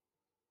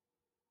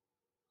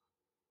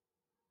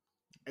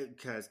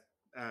 because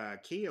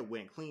Kia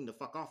went clean the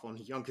fuck off on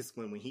the youngest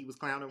when he was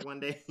clowning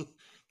one day.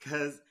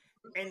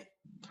 And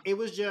it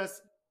was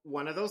just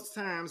one of those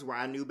times where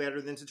I knew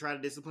better than to try to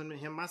discipline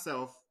him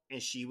myself,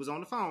 and she was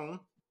on the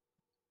phone.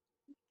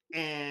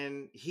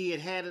 And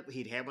he'd had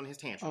one of his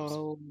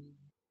tantrums.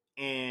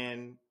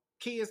 And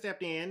Kia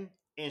stepped in,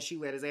 and she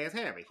let his ass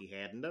have it. He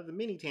had another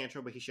mini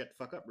tantrum, but he shut the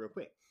fuck up real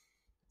quick.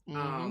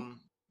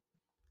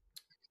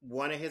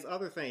 One of his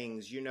other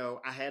things,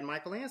 I had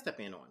Michael Ann step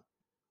in on.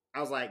 I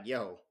was like,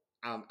 yo,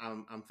 I'm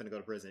finna go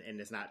to prison, and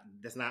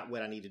that's not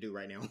what I need to do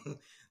right now.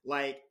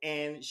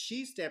 And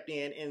she stepped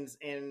in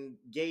and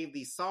gave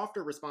the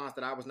softer response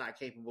that I was not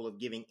capable of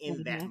giving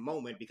in that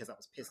moment, because I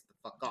was pissed the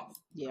fuck off.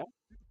 Yeah.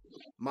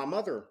 My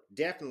mother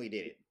definitely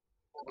did it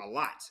a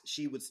lot.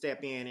 She would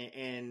step in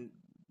and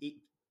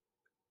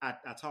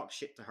I talked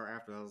shit to her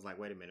after. I was like,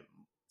 wait a minute.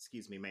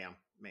 Excuse me, ma'am.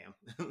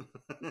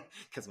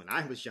 Because when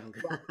I was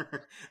younger,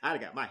 I'd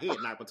have got my head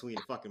knocked between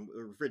the fucking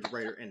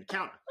refrigerator and the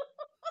counter.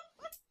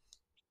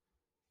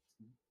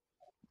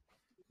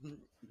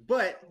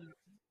 But,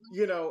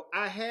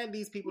 I had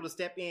these people to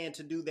step in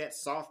to do that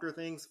softer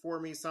things for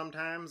me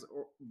sometimes.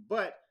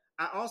 But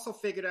I also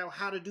figured out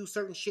how to do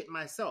certain shit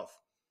myself.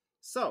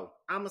 So,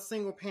 I'm a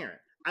single parent.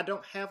 I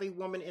don't have a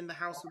woman in the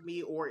house with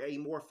me or a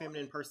more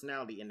feminine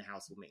personality in the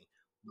house with me.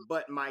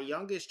 but my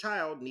youngest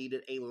child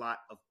needed a lot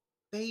of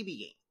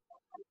babying.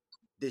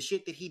 The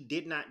shit that he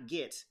did not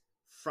get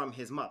from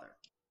his mother.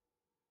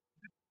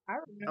 I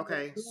remember.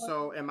 Okay,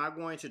 so am I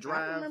going to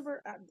drive? I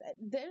remember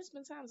there's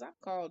been times I've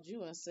called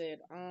you and said,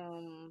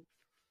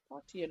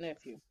 talk to your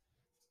nephew.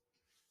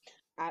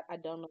 I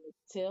don't know what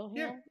to tell him.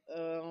 Yeah.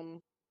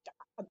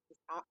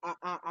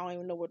 I don't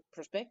even know what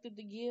perspective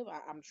to give.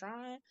 I'm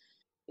trying.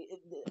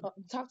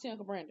 Talk to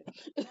Uncle Brandon.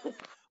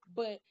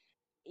 But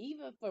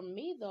even for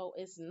me though,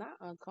 it's not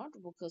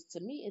uncomfortable because to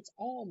me it's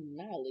all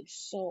knowledge.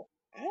 So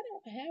I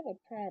don't have a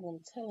problem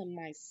telling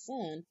my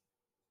son,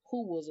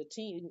 who was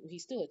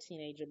he's still a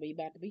teenager, but he's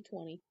about to be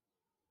 20.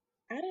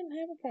 I didn't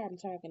have a problem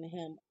talking to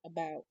him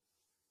about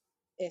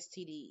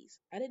STDs.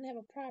 I didn't have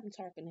a problem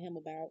talking to him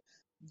about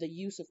the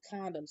use of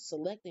condoms,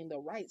 selecting the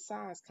right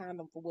size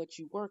condom for what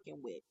you're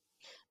working with.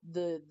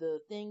 The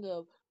thing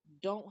of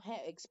don't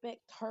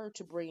expect her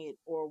to bring it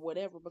or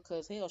whatever,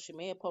 because hell, she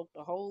may have poked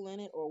a hole in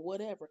it or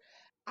whatever.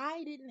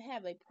 I didn't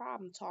have a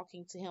problem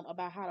talking to him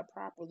about how to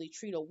properly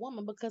treat a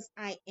woman because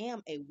I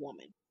am a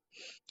woman.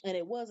 And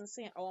it wasn't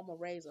saying, oh, I'm going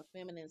to raise a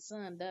feminine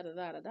son, da da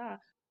da da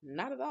da.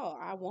 Not at all.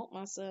 I want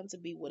my son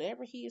to be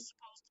whatever he is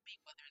supposed to be,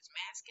 whether it's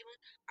masculine.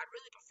 I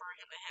really prefer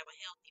him to have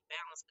a healthy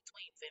balance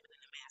between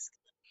feminine and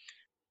masculine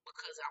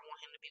because I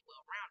want him to be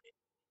well rounded.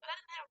 But I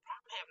didn't have a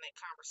problem having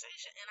that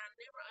conversation, and I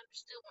never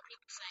understood when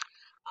people say,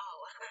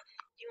 oh,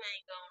 you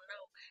ain't gonna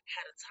know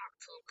how to talk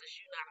to him because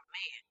you're not a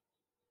man.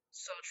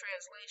 So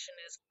translation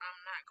is,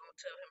 I'm not gonna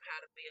tell him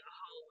how to be a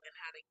hoe and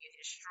how to get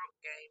his stroke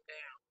game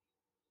down.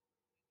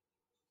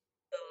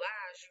 The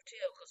lies you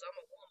tell, because I'm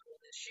a woman,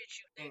 the shit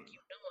you think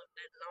you're doing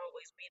doesn't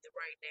always be the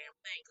right damn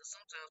thing, because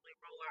sometimes we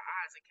roll our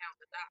eyes and count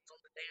the dots on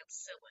the damn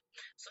ceiling.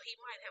 So he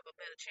might have a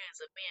better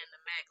chance of being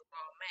the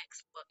Magaball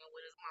Max fucking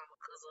with his mama,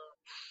 because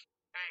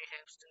I ain't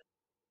have to.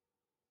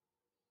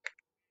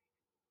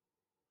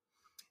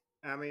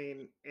 I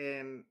mean,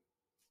 and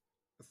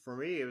for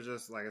me, it was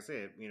just like I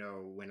said,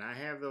 when I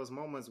have those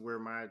moments where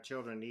my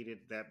children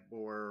needed that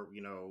more,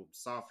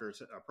 softer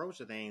approach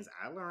to things,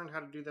 I learned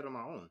how to do that on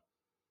my own.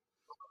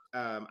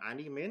 I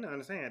need men to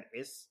understand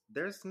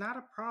there's not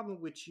a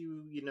problem with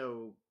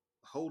you,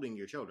 holding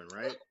your children,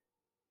 right?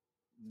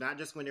 Not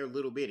just when they're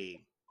little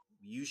bitty.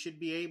 You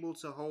should be able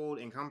to hold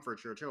and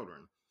comfort your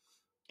children.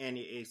 And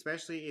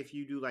especially if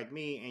you do like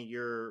me and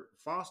you're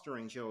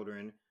fostering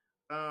children,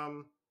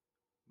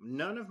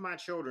 none of my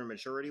children,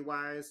 maturity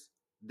wise,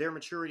 their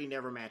maturity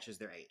never matches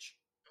their age.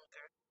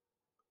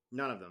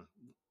 None of them.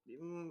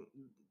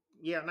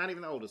 Yeah, not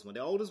even the oldest one.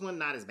 The oldest one,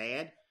 not as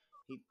bad.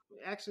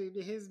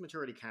 His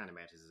maturity kind of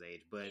matches his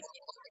age, but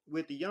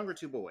with the younger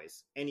two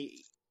boys and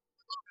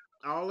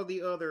all of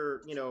the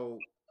other,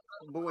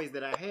 boys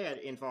that I had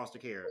in foster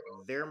care,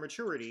 their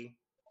maturity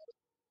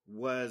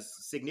was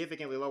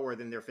significantly lower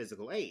than their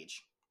physical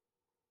age.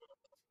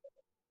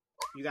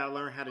 You got to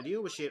learn how to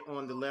deal with shit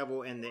on the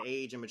level and the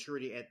age and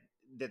maturity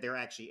that they're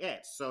actually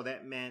at. So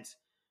that meant,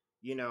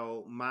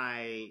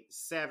 my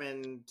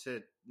 7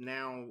 to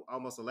now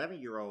almost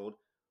 11-year-old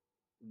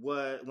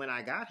when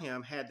I got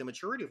him had the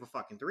maturity of a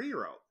fucking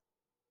 3-year-old.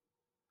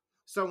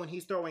 So when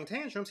he's throwing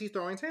tantrums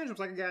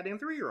like a goddamn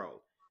 3-year-old.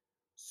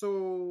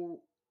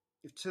 So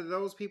to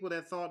those people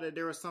that thought that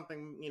there was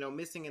something,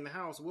 missing in the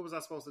house, what was I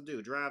supposed to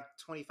do? Drive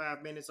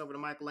 25 minutes over to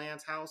Michael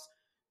Land's house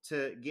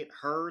to get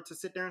her to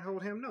sit there and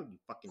hold him? No, you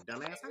fucking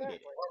dumbass. I did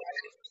it.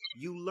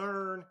 You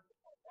learn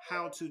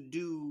how to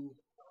do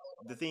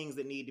the things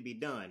that need to be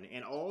done.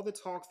 And all the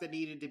talks that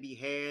needed to be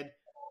had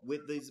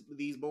with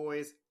these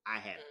boys, I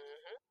had it.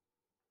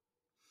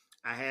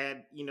 I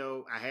had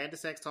the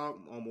sex talk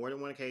on more than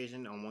one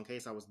occasion. On one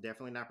case, I was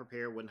definitely not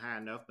prepared, wasn't high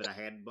enough, but I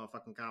had a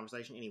fucking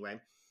conversation anyway.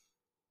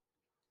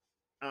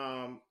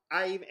 And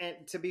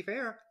to be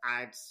fair,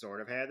 I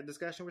sort of had the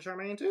discussion with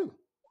Charmaine too.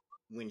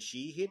 When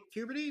she hit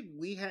puberty,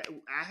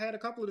 I had a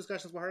couple of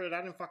discussions with her that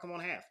I didn't fucking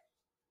want to have.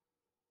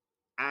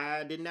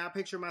 I did not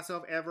picture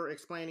myself ever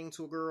explaining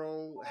to a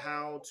girl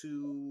how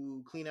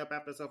to clean up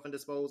after herself and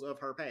dispose of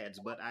her pads,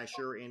 but I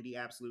sure in the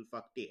absolute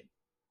fuck did.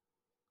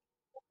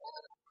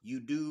 You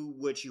do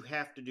what you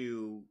have to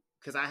do,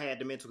 because I had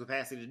the mental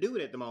capacity to do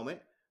it at the moment,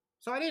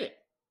 so I did it.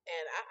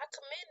 And I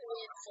commend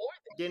men for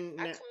that.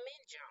 I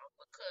commend y'all,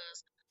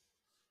 because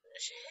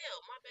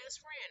hell, my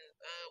best friend,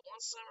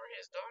 one summer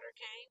his daughter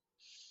came,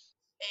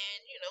 and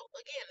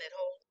again, that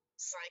whole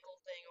cycle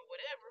thing or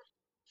whatever,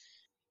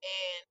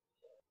 and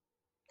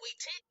we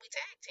tag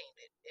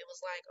teamed it. It was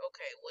like,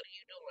 okay, what are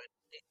you doing?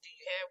 Do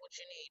you have what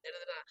you need? Da,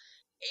 da, da.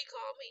 He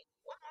called me.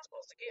 What am I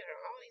supposed to get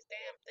her? All these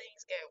damn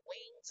things got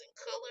wings and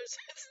colors.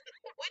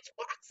 Which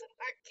box am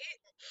I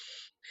getting?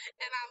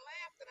 And I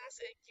laughed and I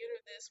said, get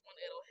her this one.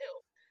 It'll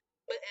help.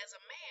 But as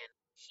a man,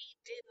 he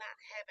did not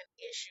have an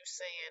issue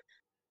saying,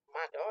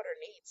 my daughter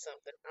needs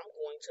something. I'm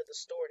going to the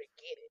store to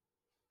get it.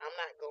 I'm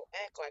not going to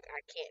act like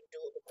I can't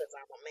do it because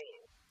I'm a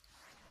man.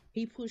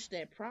 He pushed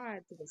that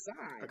pride to the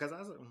side. Because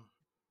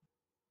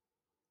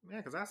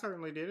I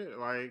certainly did it.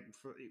 Like,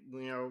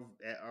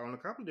 on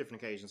a couple of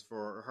different occasions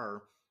for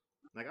her.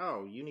 Like,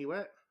 oh, you need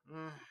what?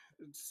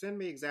 Send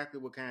me exactly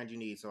what kind you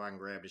need so I can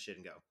grab the shit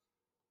and go.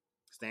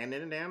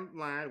 standing in the damn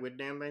line with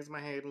damn things in my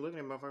head and looking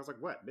at motherfuckers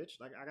like, what, bitch?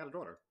 Like, I got a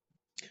daughter.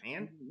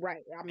 And?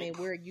 Right. I mean,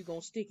 where are you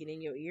going to stick it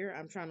in your ear?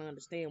 I'm trying to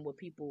understand what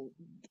people's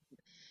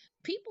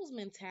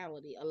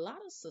mentality. A lot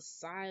of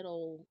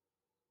societal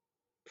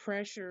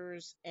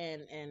pressures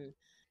and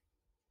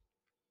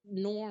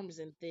norms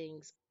and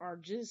things are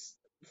just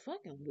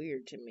fucking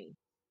weird to me.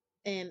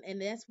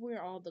 And that's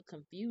where all the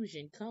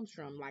confusion comes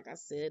from. Like I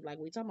said, like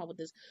we talking about with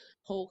this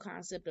whole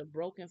concept of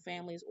broken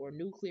families or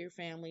nuclear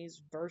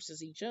families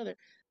versus each other.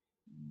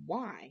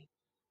 Why?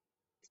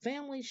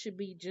 Family should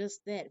be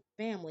just that,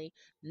 family,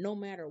 no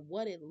matter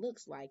what it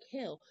looks like.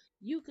 Hell,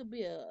 you could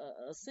be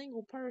a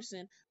single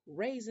person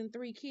raising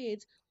 3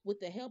 kids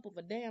with the help of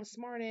a damn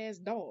smart ass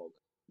dog,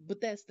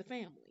 but that's the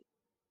family.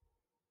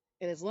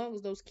 And as long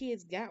as those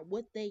kids got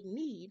what they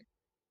need,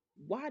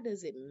 why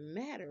does it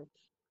matter?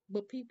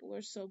 But people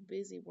are so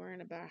busy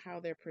worrying about how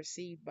they're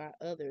perceived by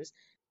others.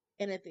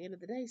 And at the end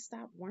of the day,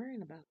 stop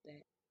worrying about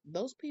that.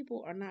 Those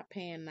people are not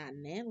paying not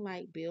nan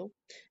light bill,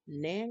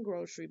 nan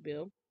grocery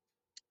bill.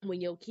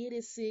 When your kid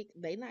is sick,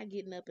 they not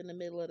getting up in the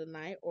middle of the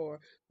night or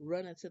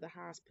running to the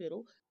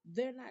hospital.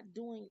 They're not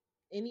doing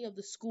any of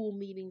the school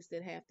meetings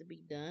that have to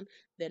be done.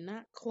 They're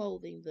not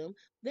clothing them.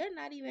 They're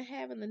not even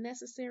having the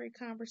necessary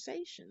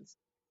conversations.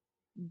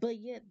 But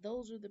yet,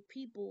 those are the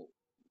people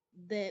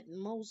that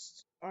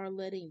most are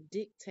letting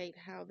dictate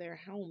how their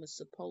home is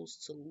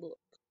supposed to look.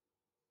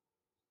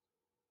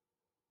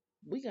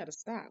 We got to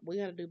stop. We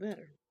got to do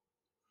better.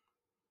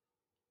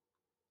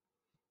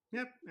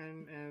 Yep,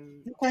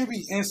 and you can't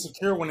be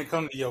insecure when it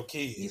comes to your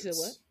kids. You said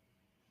what?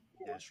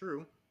 That's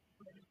true.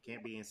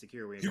 Can't be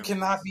insecure when you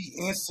cannot be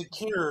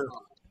insecure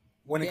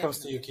when it comes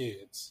to your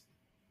kids.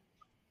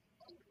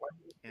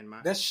 And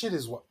that shit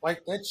is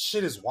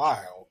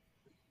wild.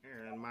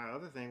 And my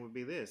other thing would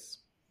be this: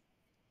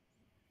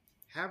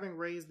 having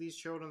raised these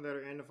children that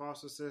are in the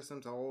foster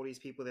system, to all these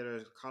people that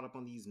are caught up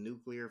on these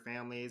nuclear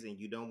families, and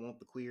you don't want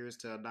the queers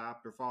to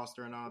adopt or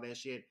foster and all that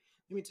shit.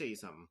 Let me tell you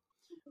something.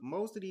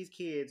 Most of these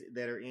kids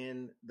that are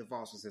in the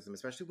foster system,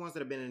 especially ones that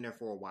have been in there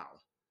for a while,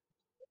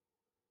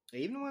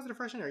 even the ones that are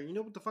fresh in there, you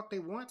know what the fuck they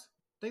want?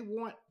 They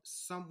want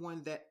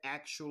someone that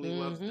actually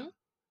loves them.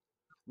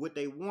 What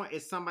they want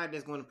is somebody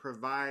that's going to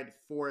provide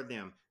for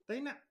them.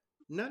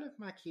 None of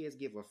my kids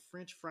give a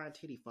French fried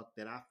titty fuck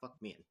that I fuck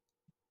men.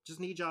 Just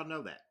need y'all to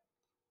know that.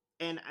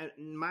 And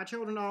my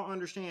children all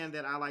understand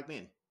that I like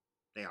men.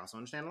 They also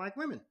understand I like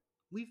women.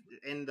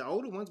 And the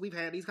older ones, we've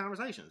had these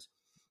conversations.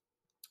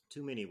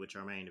 Too many with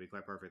Charmaine, to be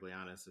quite perfectly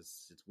honest.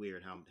 It's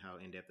weird how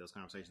in-depth those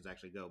conversations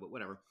actually go, but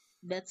whatever.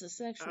 That's a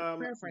sexual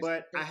preference.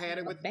 But I had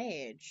it with a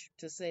badge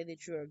to say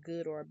that you're a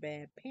good or a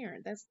bad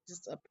parent. That's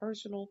just a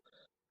personal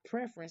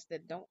preference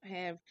that don't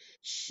have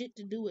shit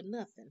to do with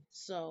nothing.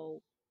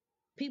 So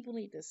people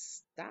need to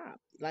stop.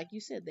 Like you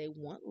said, they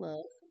want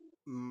love.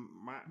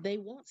 They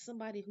want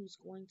somebody who's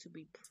going to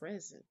be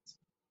present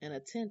and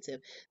attentive.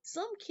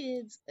 Some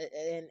kids,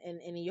 and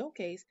in your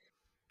case,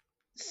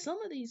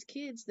 some of these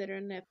kids that are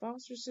in that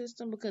foster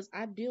system, because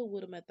I deal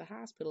with them at the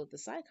hospital, at the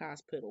psych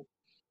hospital,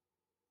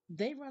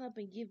 they run up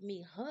and give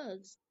me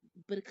hugs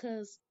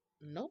because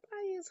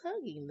nobody is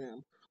hugging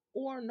them.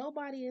 Or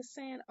nobody is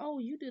saying, oh,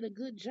 you did a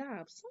good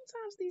job.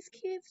 Sometimes these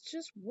kids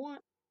just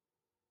want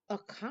a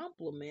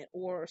compliment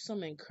or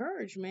some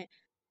encouragement.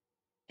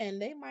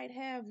 And they might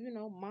have,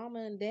 mama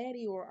and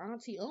daddy or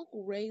auntie,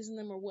 uncle raising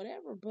them or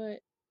whatever, but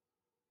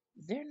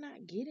they're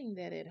not getting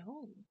that at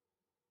home.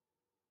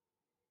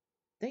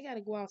 They got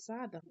to go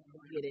outside to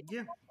get it.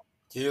 Yeah.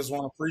 Kids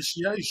want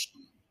appreciation.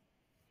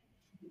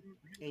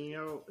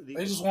 And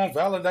they just want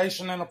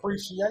validation and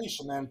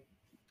appreciation. And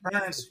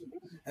parents,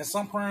 and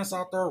some parents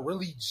out there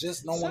really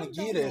just don't want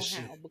to give that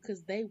shit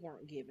because they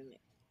weren't given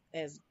it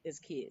as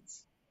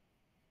kids.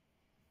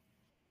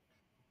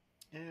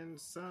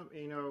 And some,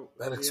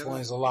 that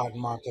explains a lot in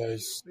my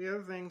case. The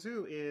other thing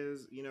too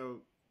is,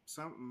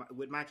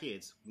 with my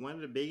kids, one of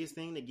the biggest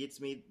thing that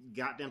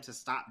got them to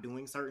stop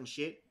doing certain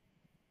shit,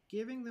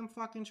 giving them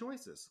fucking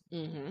choices.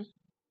 Mm-hmm.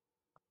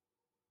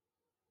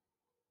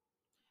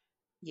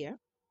 Yeah.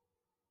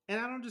 And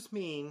I don't just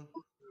mean,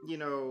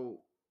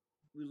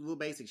 little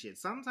basic shit.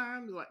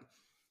 Sometimes, like,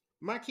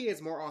 my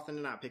kids more often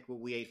than not pick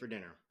what we ate for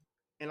dinner.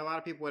 And a lot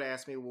of people would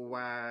ask me,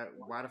 well,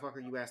 why the fuck are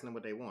you asking them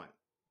what they want?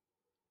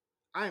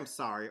 I'm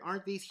sorry,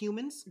 aren't these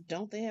humans?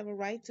 Don't they have a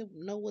right to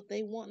know what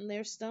they want in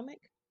their stomach?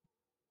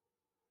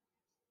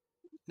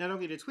 Now, don't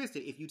get it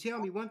twisted. If you tell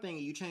me one thing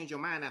and you change your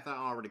mind after I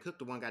already cooked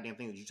the one goddamn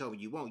thing that you told me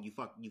you want, you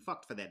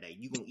fucked for that day.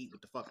 You gonna eat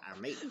what the fuck I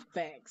made.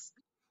 Facts.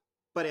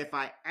 But if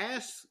I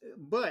ask,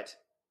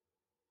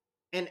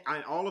 and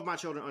all of my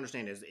children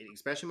understand this,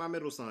 especially my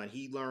middle son,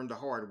 he learned the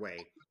hard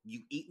way.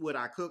 You eat what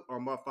I cook or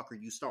motherfucker,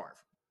 you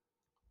starve.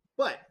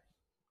 But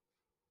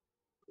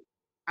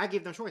I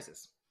give them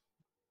choices.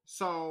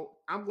 So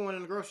I'm going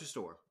in the grocery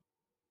store.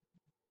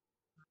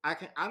 I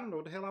don't know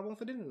what the hell I want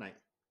for dinner tonight.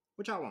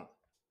 What y'all want?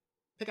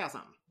 Pick out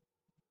something.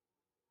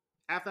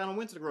 After I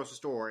went to the grocery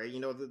store,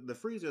 the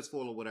freezer is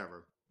full or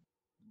whatever.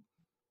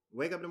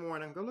 Wake up in the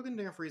morning, go look in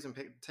the damn freezer and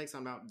take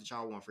something out that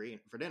y'all want for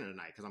dinner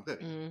tonight because I'm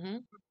cooking. Mm-hmm.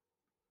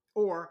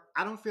 Or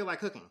I don't feel like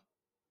cooking.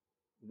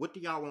 What do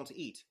y'all want to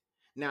eat?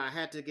 Now, I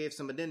had to give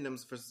some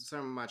addendums for some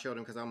of my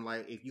children because I'm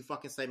like, if you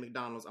fucking say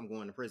McDonald's, I'm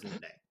going to prison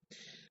today.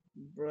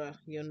 Bruh,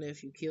 your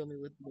nephew killed me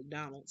with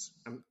McDonald's.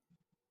 I'm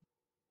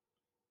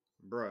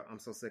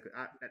so sick.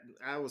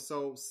 I was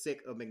so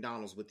sick of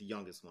McDonald's with the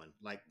youngest one.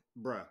 Like,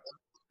 bruh,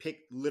 pick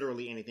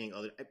literally anything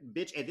other.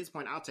 Bitch, at this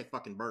point, I'll take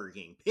fucking Burger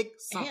King. Pick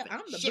something.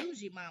 Hell, I'm the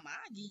bougie mama.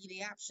 I give you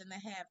the option to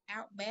have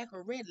Outback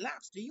or Red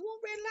Lobster. You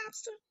want Red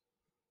Lobster?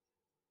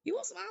 You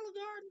want some Olive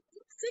Garden?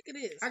 I'm sick of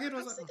this.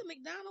 I'm sick of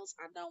McDonald's.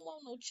 I don't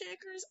want no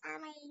Checkers. I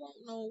don't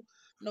want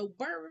no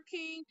Burger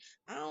King.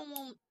 I don't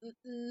want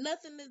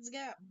nothing that's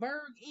got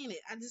Burg in it.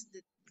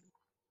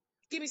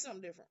 Give me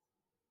something different.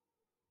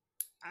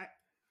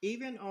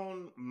 Even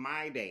on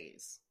my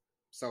days,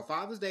 so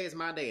Father's Day is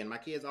my day, and my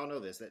kids all know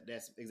this.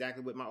 That's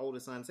exactly what my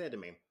oldest son said to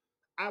me.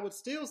 I would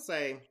still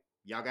say,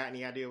 y'all got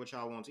any idea what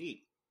y'all want to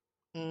eat?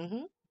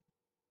 Mm-hmm.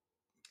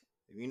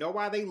 You know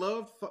why they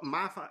loved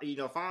my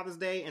Father's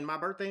Day and my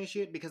birthday and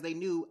shit? Because they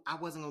knew I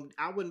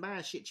wouldn't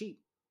buy shit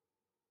cheap.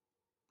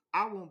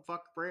 I want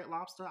Red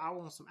Lobster. I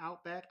want some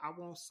Outback. I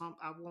want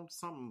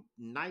something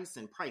nice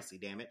and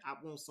pricey. Damn it! I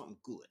want something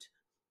good.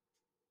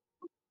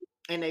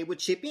 And they would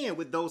chip in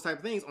with those type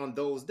of things on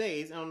those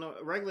days. And on the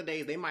regular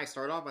days, they might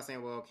start off by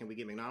saying, well, can we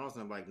get McDonald's?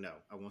 And I'm like, no,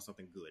 I want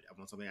something good. I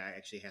want something that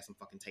actually has some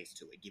fucking taste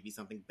to it. Give me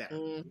something better.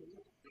 Mm-hmm.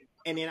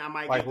 And then I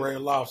might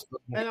Red Lobster.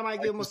 And I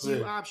might give them a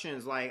few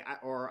options.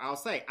 I'll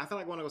say, I feel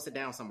like I want to go sit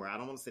down somewhere. I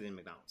don't want to sit in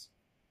McDonald's.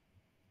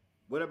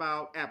 What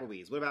about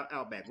Applebee's? What about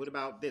Outback? What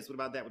about this? What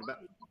about that?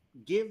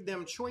 Give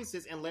them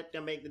choices and let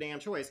them make the damn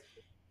choice.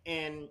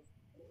 And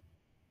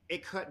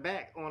it cut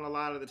back on a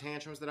lot of the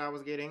tantrums that I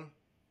was getting.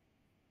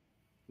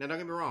 Now, don't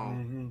get me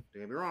wrong. Mm-hmm. Don't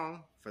get me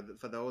wrong.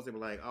 For those that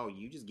were like, oh,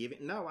 you just give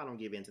it. No, I don't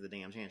give in to the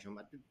damn tantrum.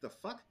 Like, the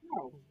fuck?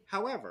 No.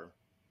 However,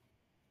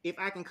 if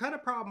I can cut a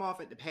problem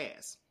off at the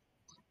pass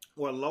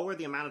or lower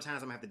the amount of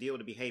times I'm going to have to deal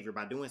with the behavior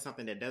by doing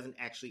something that doesn't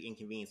actually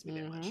inconvenience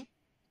me that much.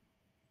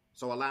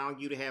 So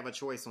allowing you to have a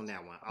choice on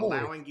that one.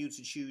 Allowing you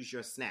to choose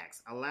your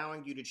snacks.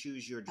 Allowing you to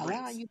choose your drinks.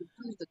 Allowing you to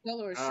choose the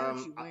color of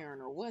shirt you're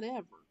wearing or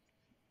whatever.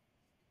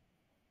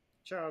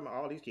 Child,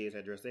 all these kids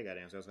had dressed their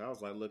goddamn selves. So I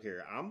was like, look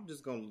here, I'm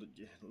just going to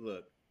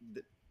look.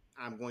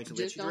 I'm going to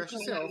let you dress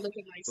yourself, like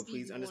but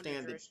please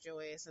understand that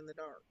your ass in the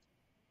dark.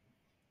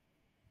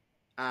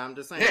 I'm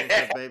just saying,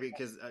 baby,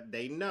 because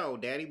they know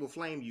Daddy will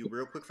flame you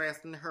real quick,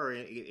 fast, and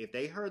hurry. If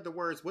they heard the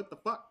words "what the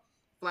fuck"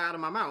 fly out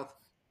of my mouth,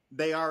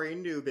 they already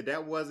knew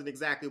that wasn't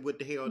exactly what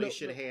the hell they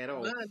should have had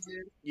on.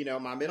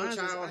 My middle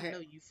child had. I know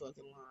you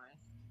fucking lying.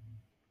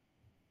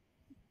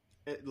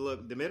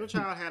 Look, the middle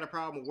child had a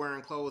problem with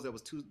wearing clothes that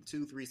was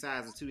 2-3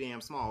 sizes too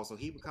damn small, so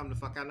he would come the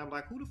fuck out, and I'm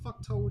like, who the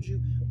fuck told you?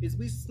 Is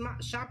we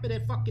shopping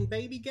at fucking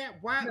Baby Gap?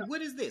 Why? No,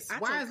 what is this?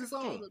 Why is this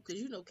on?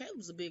 Because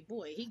Caleb's a big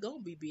boy. He gonna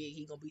be big.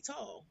 He gonna be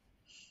tall.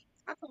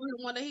 I told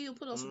him one day he would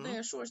put on some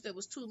damn shorts that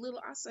was too little.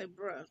 I say,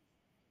 bruh,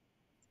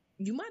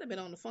 you might have been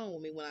on the phone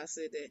with me when I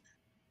said that.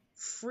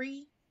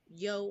 Free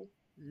yo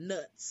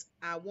nuts.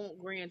 I want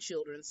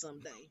grandchildren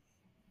someday.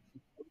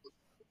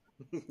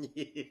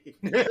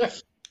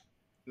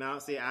 Now,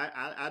 see,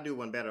 I do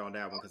one better on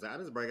that one because I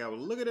just break out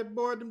with, look at that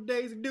boy, them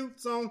Daisy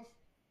Dukes on.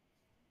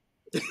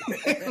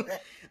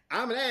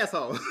 I'm an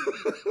asshole.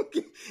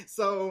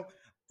 So,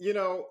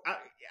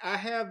 I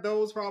have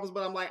those problems,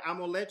 but I'm like, I'm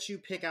going to let you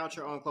pick out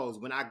your own clothes.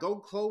 When I go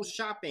clothes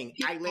shopping,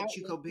 I let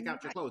you go pick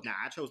out your clothes. Now,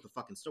 I chose the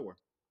fucking store.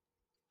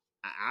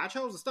 I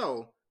chose the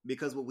store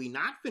because what we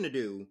not finna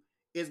do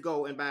is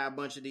go and buy a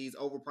bunch of these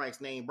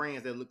overpriced name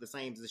brands that look the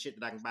same as the shit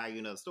that I can buy you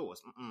in other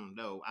stores.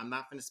 No, I'm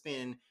not finna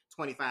spend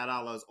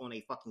 $25 on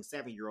a fucking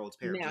 7-year-old's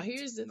pair of jeans. Now,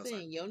 here's the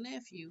thing. Your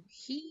nephew,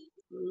 he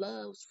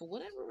loves, for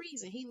whatever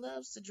reason, he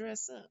loves to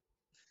dress up.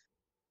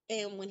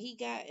 And when he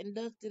got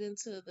inducted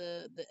into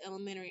the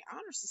Elementary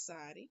Honor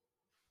Society,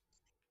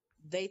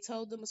 they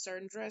told them a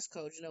certain dress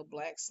code.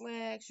 Black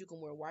slacks, you can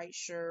wear white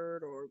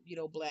shirt or,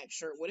 black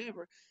shirt,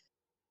 whatever.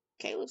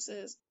 Caleb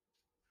says,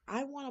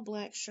 I want a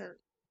black shirt.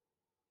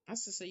 I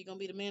said, so you're going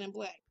to be the man in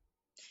black?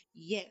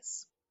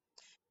 Yes.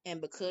 And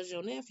because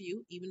your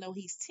nephew, even though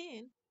he's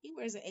 10, he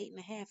wears an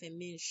 8.5 in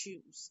men's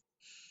shoes.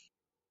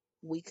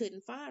 We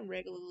couldn't find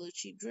regular little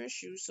cheap dress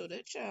shoes, so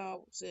that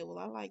child said, well,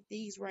 I like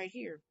these right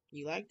here.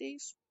 You like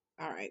these?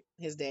 All right.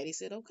 His daddy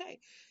said, okay.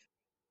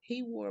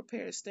 He wore a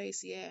pair of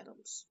Stacey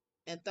Adams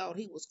and thought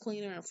he was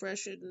cleaner and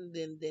fresher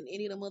than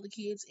any of them other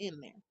kids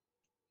in there.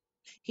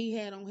 He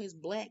had on his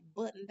black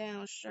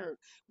button-down shirt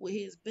with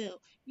his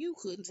belt. You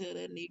couldn't tell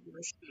that nigga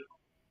shit.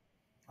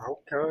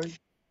 Okay.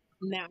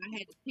 Now, I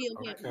had to peel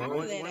him out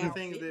of that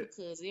outfit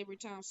because every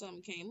time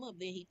something came up,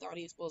 then he thought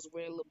he was supposed to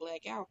wear a little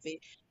black outfit.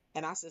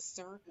 And I said,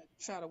 sir,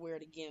 try to wear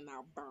it again and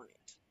I'll burn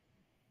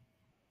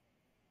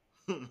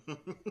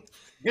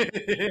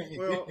it.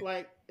 Well,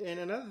 and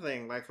another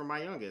thing, for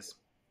my youngest,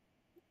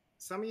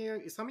 some of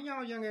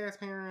y'all young ass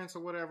parents or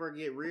whatever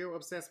get real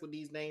obsessed with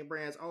these name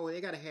brands. Oh,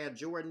 they gotta have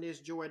Jordan this,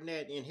 Jordan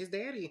that, and his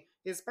daddy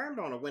is spermed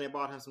on it when they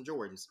bought him some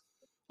Jordans,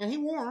 and he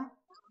wore them.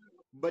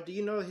 But do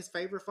you know his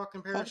favorite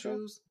fucking pair of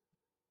shoes?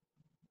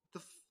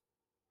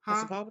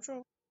 That's the Paw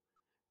Patrol?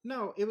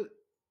 No,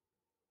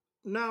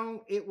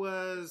 it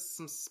was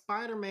some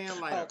Spider-Man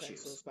light up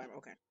shoes. So Spider.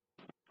 Okay.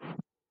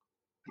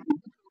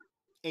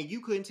 And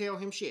you couldn't tell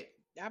him shit.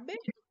 I bet.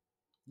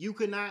 You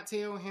could not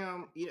tell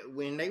him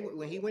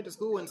when he went to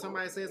school and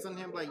somebody said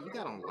something to him like, "You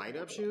got on light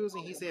up shoes,"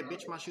 and he said,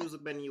 "Bitch, my shoes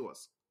look better than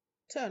yours."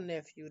 Tell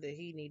nephew that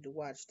he need to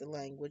watch the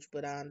language,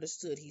 but I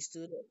understood he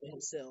stood up for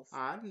himself.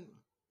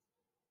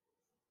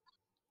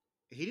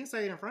 He didn't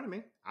say it in front of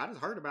me. I just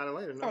heard about it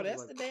later. Oh,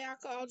 that's the day I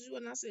called you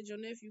and I said your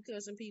nephew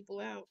cussing people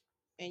out,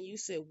 and you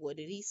said, "What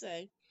did he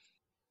say?"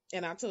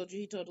 And I told you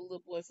he told the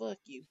little boy, "Fuck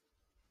you."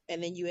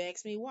 And then you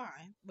asked me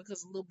why.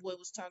 Because the little boy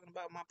was talking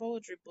about my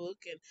poetry book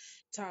and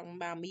talking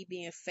about me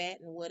being fat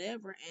and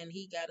whatever. And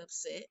he got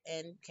upset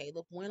and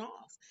Caleb went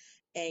off.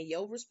 And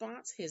your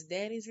response, his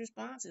daddy's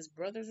response, his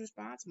brother's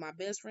response, my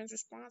best friend's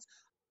response,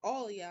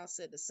 all of y'all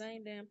said the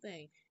same damn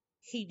thing.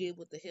 He did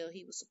what the hell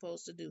he was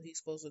supposed to do. He's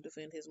supposed to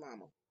defend his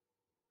mama.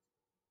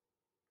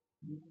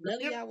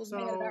 None of y'all was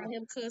mad about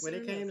him cussing. When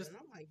it came to... And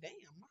I'm like, damn,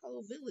 my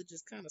whole village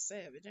is kind of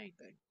savage, ain't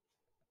they?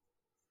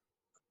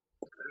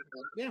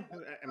 Yeah,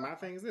 and my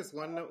thing is this: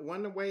 one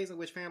of the ways in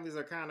which families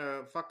are kind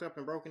of fucked up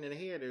and broken in the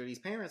head, or these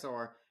parents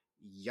are,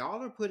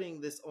 y'all are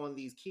putting this on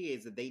these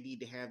kids that they need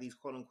to have these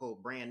quote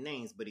unquote brand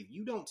names. But if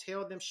you don't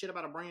tell them shit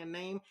about a brand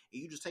name,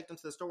 and you just take them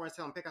to the store and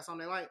tell them pick out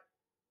something they like,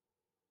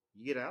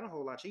 you get out a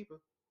whole lot cheaper.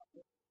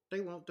 They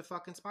want the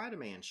fucking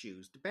Spider-Man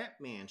shoes, the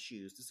Batman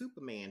shoes, the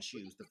Superman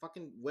shoes, the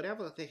fucking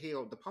whatever the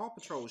hell, the Paw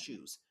Patrol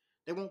shoes.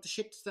 They want the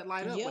shit to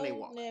light up when they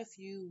walk. Your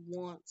nephew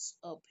wants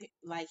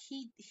like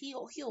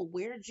he'll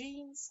wear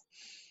jeans,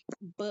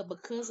 but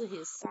because of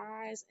his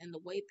size and the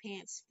way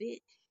pants fit,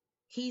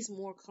 he's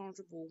more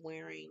comfortable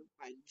wearing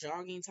like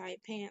jogging type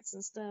pants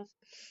and stuff.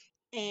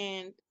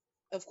 And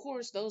of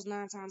course, those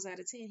 9 times out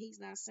of 10,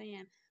 he's not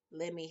saying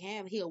let me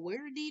have. He'll wear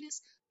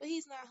Adidas, but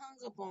he's not hung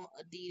up on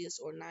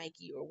Adidas or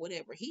Nike or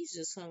whatever. He's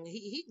just hung.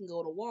 He can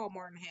go to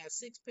Walmart and have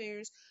 6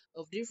 pairs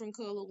of different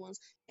color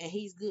ones, and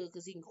he's good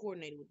because he can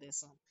coordinate with that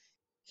something.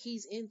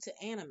 He's into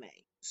anime.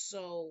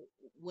 So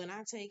when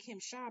I take him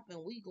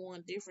shopping, we go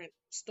in different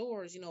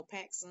stores,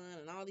 PacSun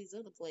and all these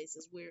other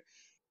places where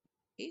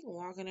he can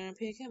walk in there and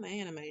pick him an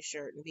anime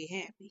shirt and be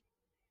happy.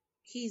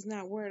 He's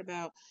not worried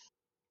about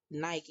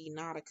Nike,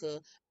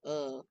 Nautica,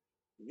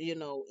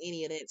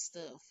 any of that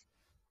stuff.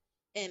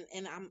 And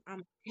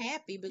I'm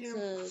happy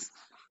because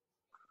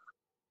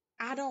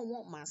I don't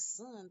want my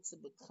son to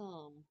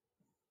become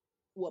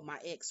what my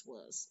ex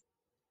was.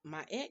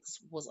 My ex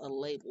was a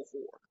label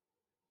whore.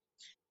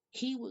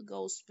 He would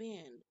go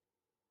spend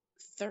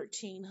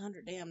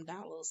 $1,300 damn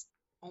dollars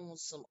on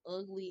some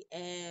ugly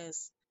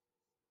ass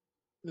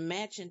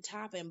matching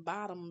top and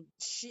bottom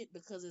shit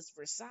because it's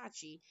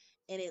Versace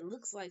and it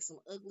looks like some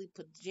ugly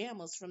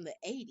pajamas from the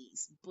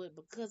 80s. But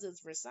because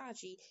it's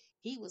Versace,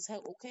 he was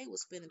okay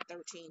with spending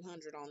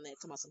 $1,300 on that.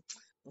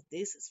 But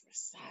this is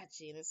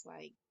Versace, and it's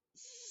like,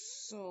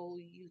 so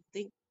you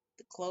think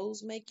the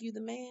clothes make you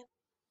the man?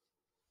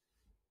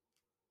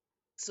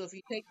 So if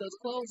you take those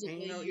clothes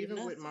away, you're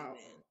nothing, with man.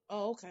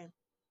 Oh, okay.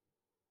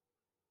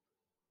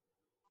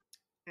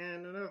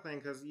 And another thing,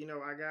 because,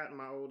 I got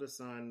my oldest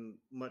son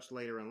much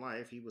later in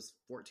life. He was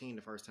 14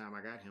 the first time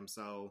I got him.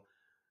 So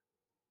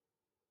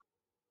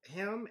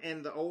him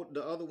and the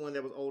other one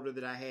that was older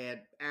that I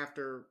had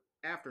after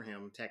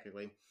him,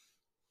 technically,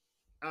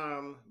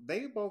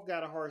 they both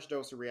got a harsh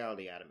dose of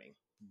reality out of me.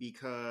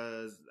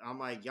 Because I'm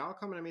like, y'all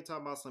coming at me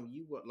talking about some,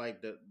 you what,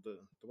 like the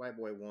white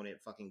boy wanted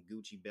fucking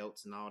Gucci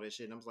belts and all that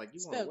shit. And I was like,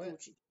 you want what?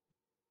 Gucci.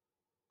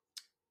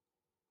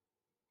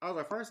 I was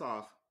like, first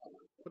off,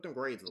 what them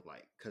grades look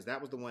like? Because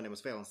that was the one that was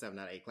failing 7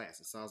 out of 8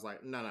 classes. So I was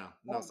like, no,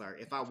 sir.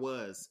 If I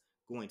was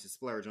going to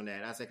splurge on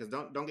that, I said, because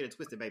don't get it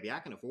twisted, baby. I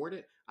can afford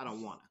it. I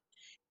don't want to.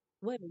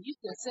 Wait, you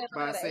said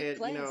 7 out of 8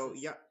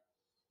 classes.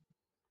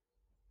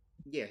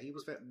 Yeah, he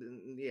was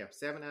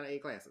 7 out of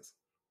 8 classes.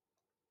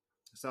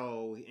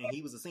 So, and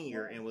he was a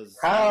senior and was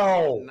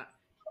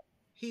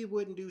he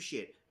wouldn't do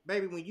shit,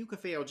 baby. When you can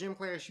fail gym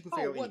class, you can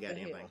fail any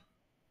goddamn thing.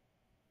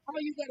 All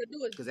you gotta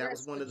do is because that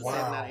was one of the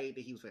 7 out of 8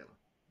 that he was failing.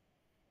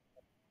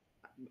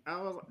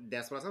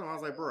 That's what I told him. I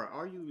was like, bro,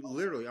 all you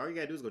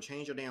gotta do is go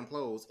change your damn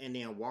clothes and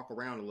then walk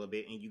around a little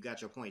bit and you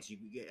got your points. You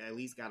at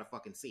least got a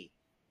fucking C.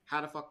 How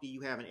the fuck do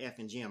you have an F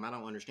in gym? I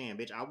don't understand,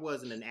 bitch. I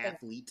wasn't an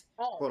athlete,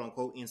 quote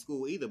unquote, in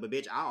school either, but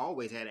bitch, I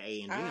always had an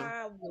A in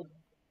gym.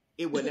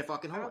 It wasn't that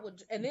fucking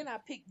hard. And then I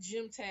picked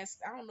gym tasks.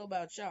 I don't know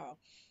about y'all,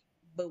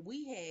 but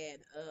we had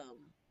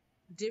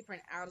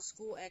different out of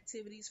school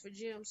activities for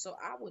gym. So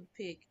I would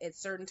pick at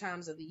certain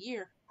times of the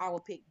year, I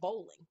would pick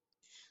bowling.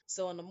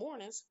 So in the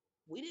mornings,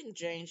 we didn't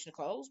change the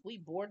clothes. We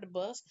board the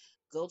bus,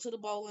 go to the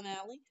bowling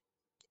alley,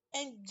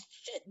 and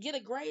get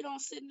a grade on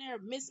sitting there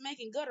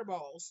making gutter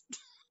balls.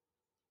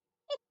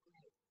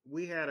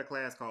 We had a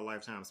class called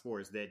Lifetime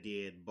Sports that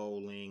did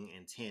bowling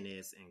and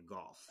tennis and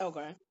golf.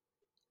 Okay.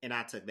 And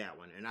I took that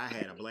one, and I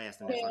had a blast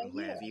in that fucking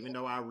class. Even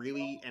though I'm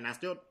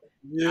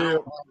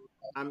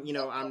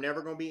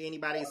never gonna be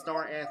anybody's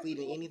star athlete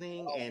in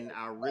anything, and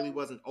I really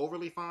wasn't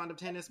overly fond of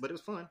tennis, but it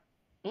was fun.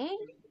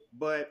 Mm-hmm.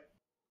 But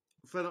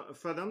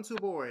for them two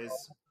boys,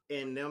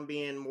 and them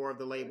being more of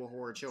the label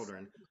horror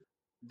children,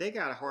 they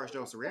got a harsh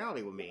dose of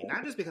reality with me.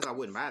 Not just because I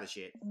wouldn't buy the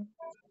shit.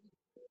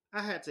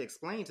 I had to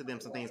explain to them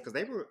some things because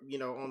they were,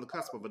 on the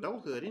cusp of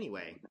adulthood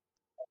anyway.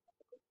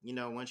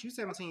 Once you're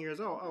 17 years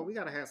old, we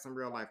got to have some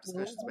real life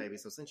discussions, baby.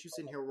 So since you're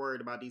sitting here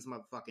worried about these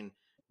motherfucking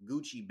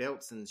Gucci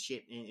belts and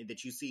shit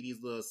that you see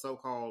these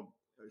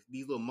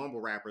little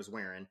mumble rappers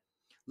wearing,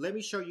 let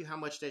me show you how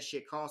much that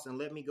shit costs, and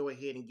let me go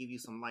ahead and give you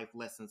some life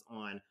lessons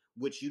on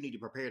which you need to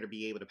prepare to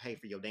be able to pay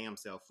for your damn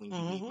self when you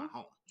leave my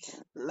home.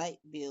 Light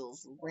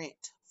bills, rent,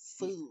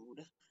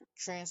 food,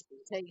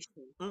 transportation.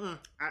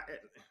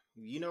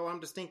 I'm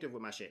distinctive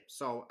with my shit.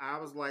 So I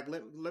was like,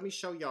 let me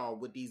show y'all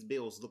what these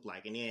bills look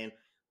like. And then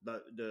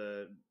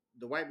the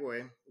white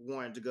boy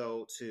wanted to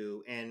go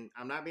to, and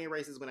I'm not being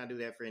racist when I do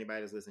that for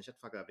anybody that's listening. Shut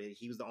the fuck up.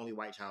 He was the only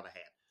white child I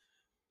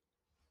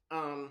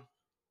had.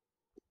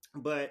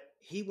 But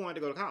he wanted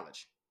to go to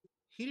college.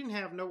 He didn't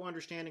have no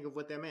understanding of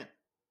what that meant.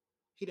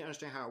 He didn't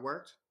understand how it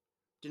worked.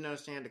 Didn't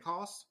understand the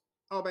cost.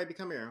 Oh, baby,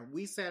 come here.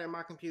 We sat at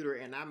my computer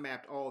and I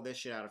mapped all this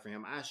shit out for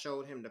him. I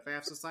showed him the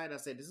FAFSA site. I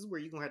said, this is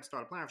where you're going to have to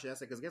start applying for shit. I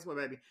said, because guess what,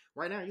 baby?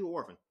 Right now, you're an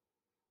orphan.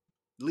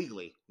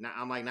 Legally. Now,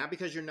 I'm like, not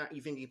because you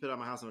think you put up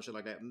my house and shit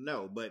like that.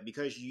 No, but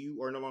because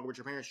you are no longer with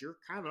your parents, you're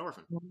kind of an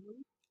orphan.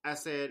 Mm-hmm. I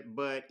said,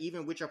 but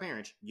even with your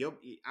parents, I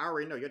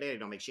already know your daddy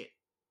don't make shit.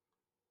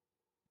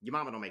 Your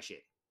mama don't make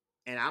shit.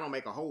 And I don't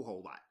make a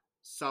whole lot.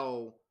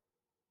 So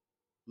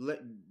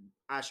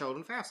I showed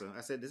him FAFSA.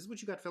 I said, this is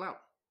what you got to fill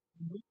out.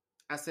 Mm-hmm.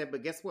 I said,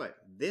 but guess what?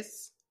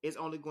 This is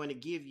only going to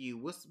give you,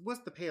 what's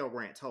the Pell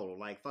Grant total?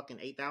 Like fucking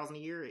 $8,000 a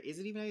year? Is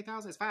it even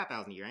 $8,000? It's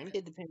 $5,000 a year, ain't it?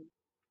 It depends.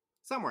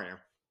 Somewhere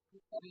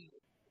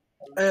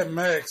there. At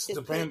max,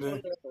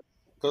 depending.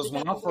 Because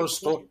when I first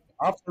started,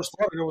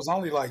 it was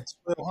only like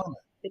 $1,200.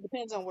 It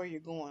depends on where you're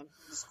going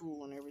to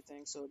school and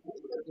everything, so it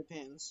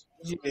depends.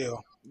 Yeah.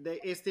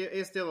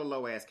 It's still a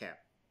low ass cap.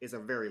 It's a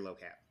very low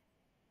cap.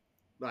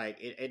 Like,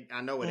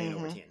 I know it ain't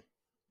over 10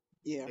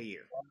 a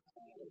year.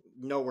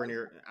 Nowhere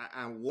near.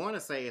 I want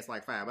to say it's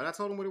like 5, but I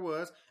told him what it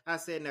was. I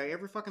said, now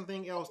every fucking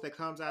thing else that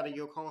comes out of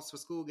your cost for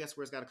school, guess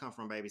where it's got to come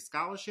from, baby?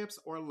 Scholarships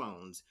or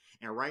loans.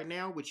 And right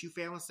now, with you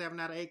failing 7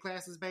 out of 8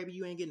 classes, baby,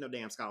 you ain't getting no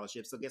damn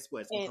scholarships. So guess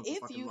what? And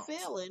if you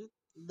failing,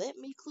 let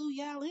me clue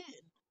y'all in.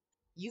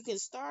 You can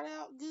start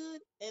out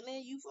good, and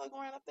then you fuck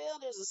around and fail.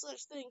 There's a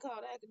such thing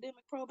called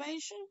academic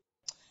probation.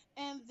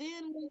 And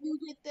then when you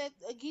get that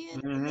again,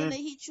 and then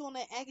they hit you on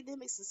that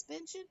academic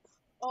suspension,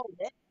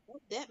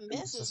 that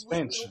messes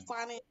with your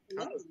financial.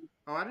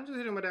 I didn't just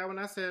hit him with that one.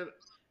 I said,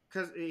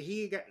 because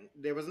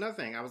there was another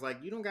thing. I was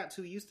like, you don't got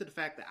too used to the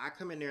fact that I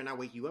come in there and I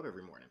wake you up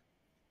every morning.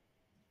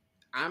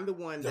 I'm the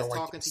one that's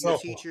talking to your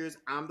teachers.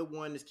 I'm the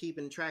one that's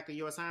keeping track of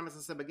your assignments.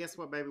 I said, but guess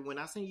what, baby? When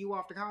I send you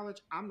off to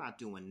college, I'm not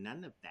doing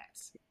none of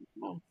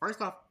that.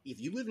 First off,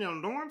 if you living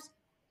in the dorms,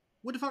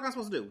 what the fuck am I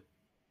supposed to do?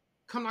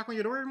 Come knock on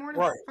your door every morning?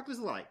 Right. Fuck this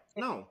is like.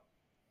 No.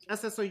 I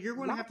said, so you're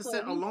going to have to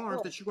set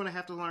alarms that you're going to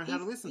have to learn how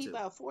to listen to.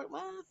 About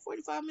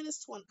 45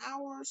 minutes to an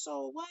hour or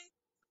so away.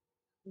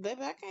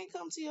 Baby, I can't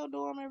come to your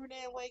dorm every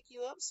day and wake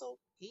you up, so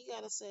he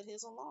got to set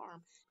his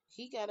alarm.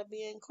 He got to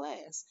be in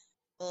class.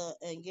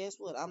 And guess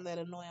what? I'm that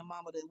annoying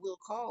mama that will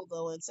call,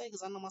 though, and say,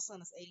 because I know my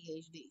son is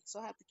ADHD, so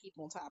I have to keep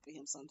on top of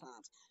him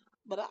sometimes.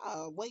 But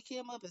I wake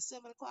him up at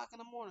 7 o'clock in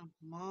the morning.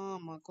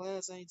 Mom, my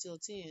class ain't till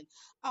 10.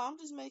 Oh, I'm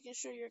just making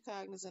sure you're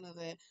cognizant of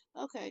that.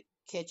 Okay,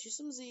 catch you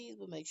some Z's,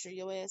 but make sure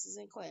your ass is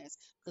in class.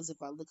 Because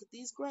if I look at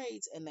these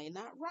grades and they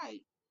not right,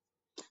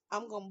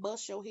 I'm going to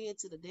bust your head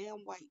to the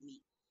damn white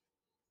meat.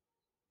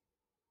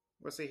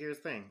 Well, see, here's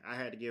the thing. I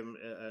had to give him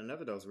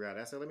another dose of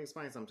reality. I said, let me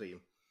explain something to you.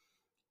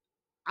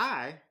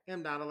 I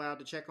am not allowed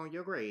to check on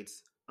your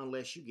grades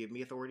unless you give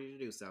me authority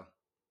to do so.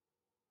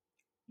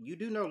 You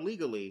do know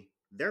legally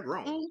they're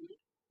grown. Mm-hmm.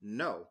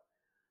 No.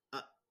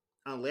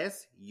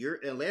 Unless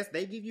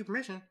they give you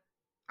permission,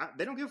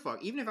 they don't give a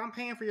fuck. Even if I'm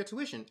paying for your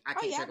tuition, I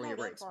can't check on your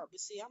grades. But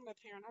see, I'm a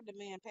parent. I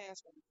demand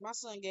passwords. My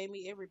son gave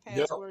me every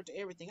password to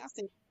everything. I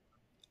said,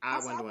 I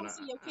want to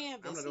see your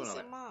Canvas. He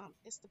said, Mom,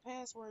 it's the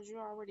passwords you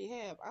already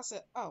have. I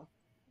said, oh,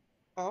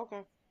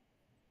 okay.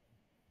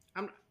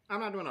 I'm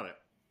not doing all that.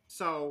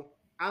 So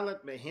I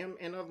let him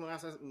and other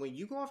ones. I said, when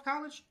you go off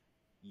college,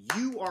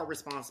 you are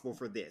responsible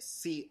for this.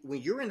 See,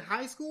 when you're in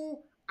high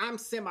school, I'm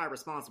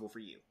semi-responsible for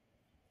you.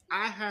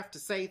 I have to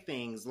say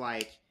things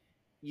like,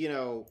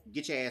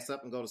 get your ass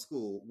up and go to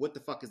school. What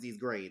the fuck is these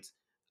grades?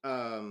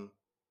 All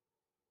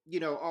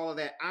of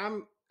that.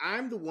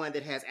 I'm the one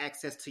that has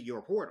access to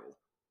your portal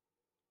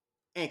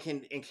and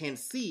can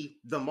see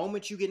the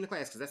moment you get into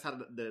class, because that's how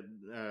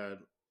the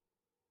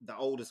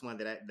oldest one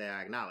that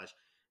I acknowledge.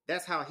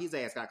 That's how his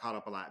ass got caught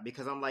up a lot,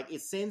 because I'm like,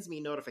 it sends me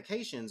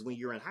notifications when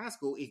you're in high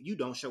school if you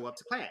don't show up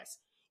to class.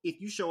 If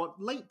you show up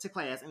late to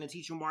class and the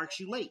teacher marks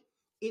you late,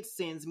 it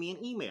sends me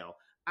an email.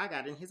 I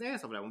got in his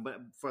ass over that one. But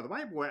for the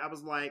white boy, I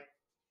was like,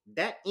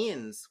 that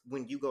ends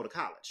when you go to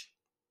college.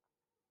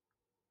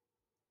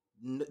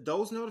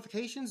 Those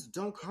notifications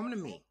don't come to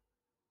me,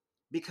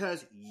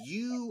 because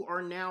you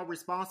are now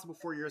responsible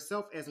for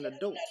yourself as an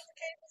adult.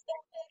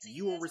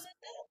 You are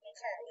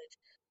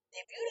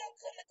If you don't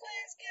come to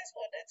class, guess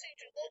what? That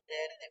teacher looked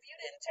at it. If you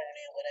didn't turn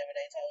in whatever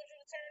they told you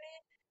to turn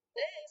in,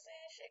 they ain't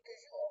saying shit because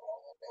you a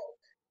wrong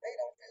adult. They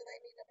don't feel they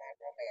need to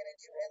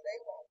micromanage you, and they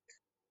won't.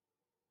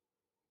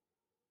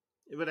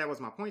 But that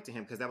was my point to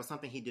him, because that was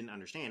something he didn't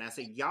understand. I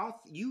said, y'all,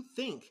 you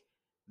think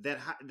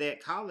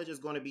that college is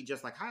going to be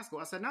just like high school?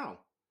 I said, no.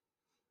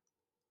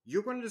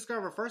 You're going to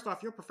discover, first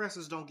off, your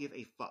professors don't give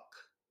a fuck.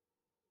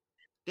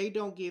 They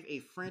don't give a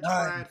French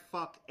fried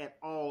fuck at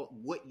all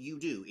what you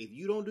do. If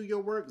you don't do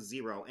your work,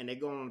 zero, and they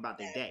go on about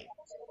their day.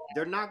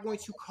 They're not going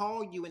to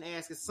call you and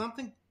ask, is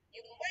something?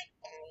 You might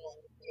find one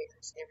who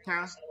cares. Every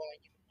once in a while,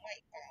 you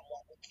might find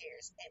one who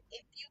cares, and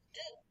if you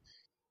do,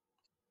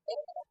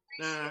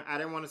 I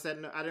didn't want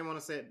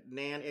to set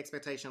Nan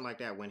expectation like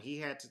that. When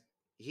he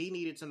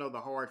needed to know the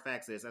hard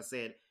facts. I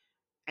said,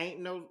 ain't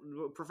no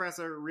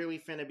professor really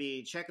finna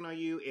be checking on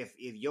you if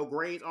your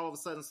grades all of a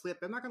sudden slip.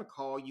 They're not gonna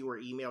call you or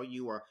email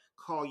you or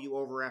call you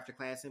over after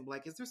class and be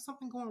like, is there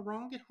something going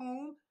wrong at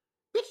home?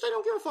 Bitch, they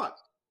don't give a fuck,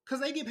 because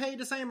they get paid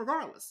the same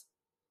regardless.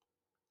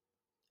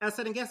 I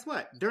said, and guess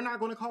what? They're not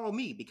gonna call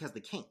me because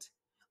they can't.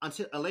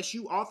 Unless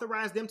you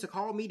authorize them to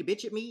call me to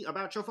bitch at me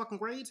about your fucking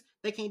grades,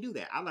 they can't do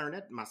that. I learned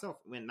that myself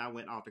when I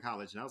went off to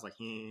college, and I was like,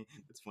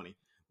 that's funny.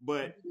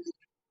 But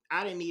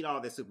I didn't need all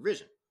this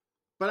supervision.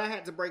 But I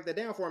had to break that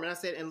down for him, and I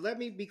said, and let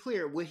me be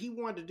clear, what he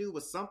wanted to do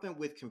was something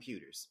with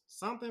computers,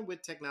 something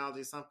with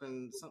technology,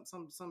 some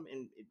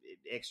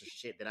extra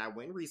shit that I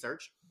went and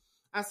researched.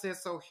 I said,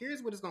 so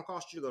here's what it's going to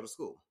cost you to go to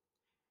school.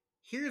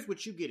 Here's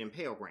what you get in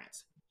Pell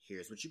Grants.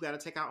 Here's what you got to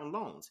take out on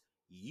loans.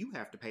 You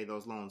have to pay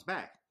those loans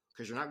back,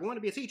 because you're not going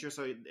to be a teacher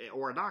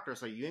or a doctor,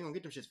 so you ain't going to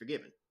get them shits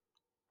forgiven.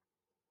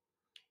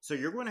 So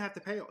you're going to have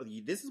to pay.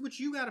 This is what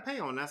you got to pay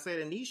on. And I said,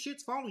 and these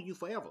shits follow you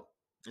forever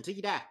until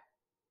you die.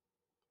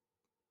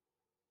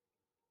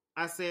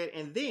 I said,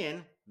 and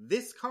then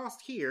this cost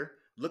here,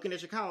 looking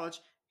at your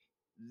college,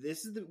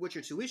 this is what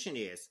your tuition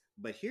is,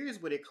 but here's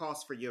what it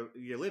costs for your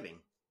living.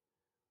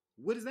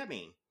 What does that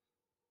mean?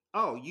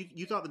 Oh,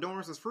 you thought the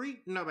dorms was free?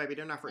 No, baby,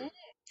 they're not free.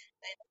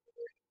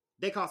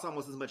 They cost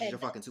almost as much as your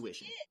fucking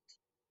tuition.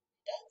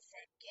 Don't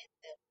forget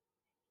the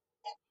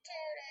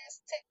fucktard ass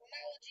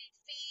technology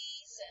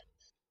fees and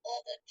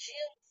other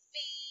gym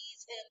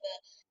fees and the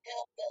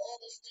help the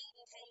other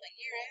student from the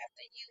year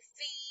after you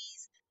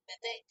fees that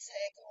they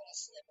tag on and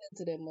slip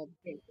into that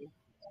motherfucker.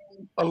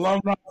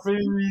 Alumni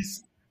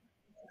fees,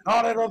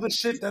 all that other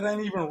shit that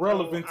ain't even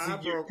relevant to you.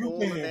 I broke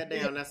all of that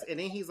down. And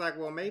then he's like,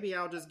 well, maybe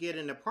I'll just get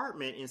an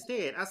apartment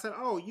instead. I said,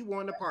 oh, you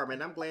want an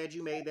apartment. I'm glad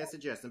you made that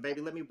suggestion.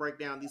 Baby, let me break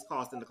down these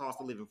costs and the cost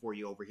of living for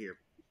you over here.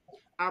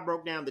 I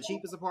broke down the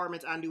cheapest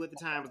apartments I knew at the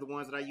time was the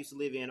ones that I used to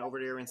live in over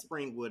there in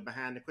Springwood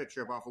behind the Quick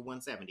Trip off of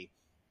 170.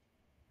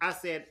 I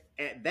said,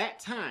 at that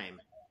time,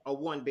 a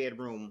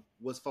one-bedroom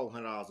was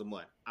 $400 a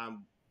month.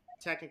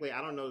 Technically,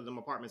 I don't know that them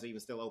apartments are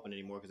even still open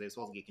anymore because they're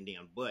supposed to get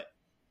condemned. But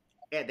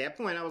at that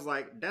point, I was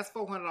like, that's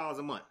 $400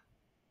 a month.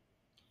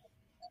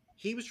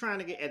 He was trying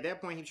to get, at that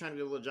point, he was trying to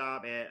get a little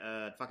job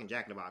at fucking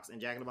Jack in the Box.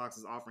 And Jack in the Box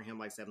is offering him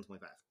like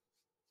 $7.25 up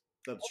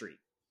the street.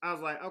 I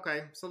was like,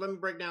 okay, so let me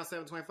break down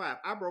 $7.25.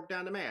 I broke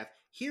down the math.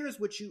 Here's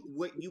what you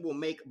will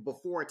make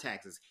before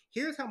taxes.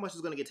 Here's how much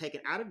is going to get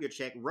taken out of your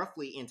check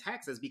roughly in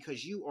taxes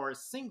because you are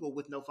single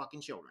with no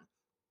fucking children.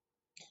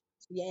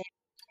 Yeah.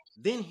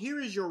 Then here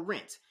is your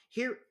rent.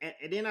 Here,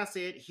 and then I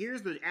said,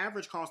 here's the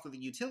average cost of the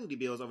utility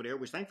bills over there,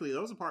 which thankfully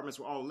those apartments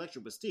were all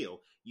electric, but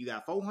still, you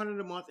got $400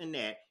 a month in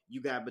that.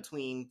 You got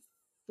between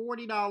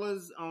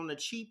 $40 on the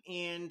cheap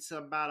end to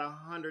about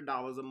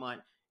 $100 a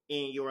month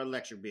in your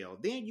electric bill.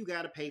 Then you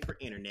got to pay for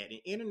internet, and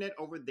internet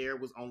over there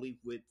was only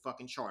with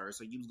fucking Charter,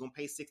 so you was going to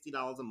pay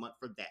 $60 a month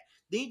for that.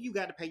 Then you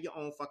got to pay your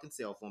own fucking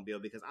cell phone bill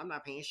because I'm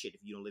not paying shit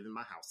if you don't live in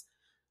my house.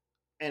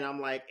 And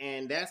I'm like,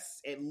 and that's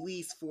at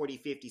least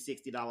 $40, $50,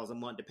 $60 a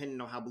month, depending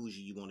on how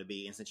bougie you want to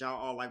be. And since y'all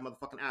all like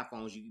motherfucking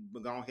iPhones, you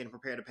go ahead and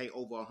prepare to pay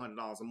over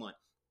 $100 a month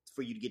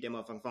for you to get that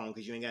motherfucking phone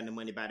because you ain't got no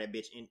money to buy that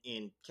bitch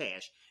in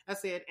cash. I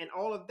said, and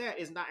all of that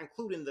is not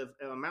including the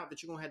amount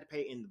that you're going to have to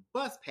pay in the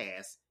bus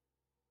pass.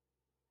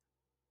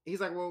 He's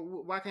like, well,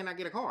 why can't I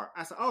get a car?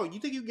 I said, oh, you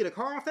think you can get a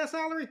car off that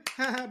salary?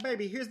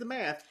 Baby, here's the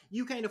math.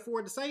 You can't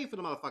afford to save for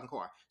the motherfucking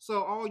car.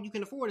 So all you can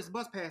afford is a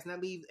bus pass. And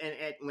that leaves, and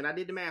when I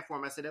did the math for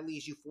him, I said, that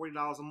leaves you $40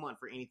 a month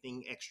for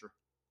anything extra.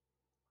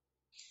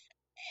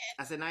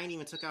 I said, I ain't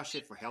even took out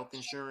shit for health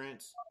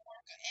insurance.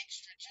 Work an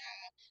extra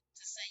job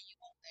to say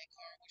you want that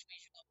car, which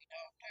means you're going to be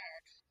dog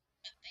tired.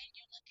 But then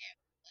you look at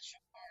what's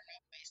your car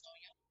enough based on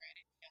your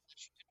credit and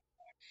what you can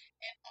afford.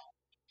 And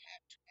you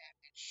have to have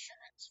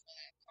insurance for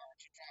that car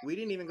to drive. We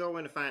didn't even go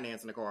into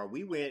financing the car.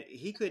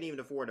 He couldn't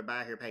even afford to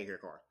buy here, pay here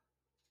car.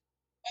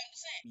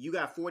 You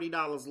got $40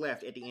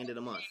 left at the end of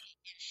the month.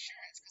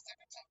 Insurance, because I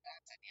could talk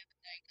about that the other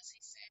day because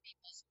he said he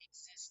was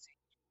existing.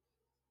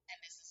 And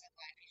this isn't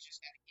like he just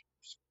got to get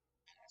through school.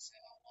 And I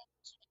said, oh, welcome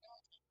to the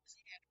dog because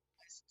he had to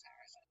replace the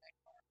tires on that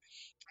car.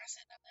 I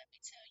said, now let me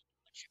tell you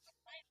what you're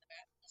complaining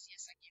about because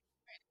yes, I give you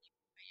credit. You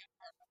can pay your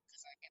car note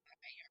because I cannot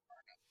pay your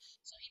car note.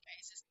 So he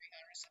pays his $300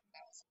 a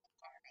month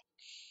car note.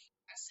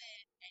 I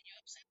said, and you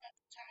upset about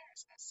the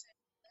tires? I said,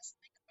 let's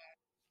think about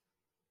it.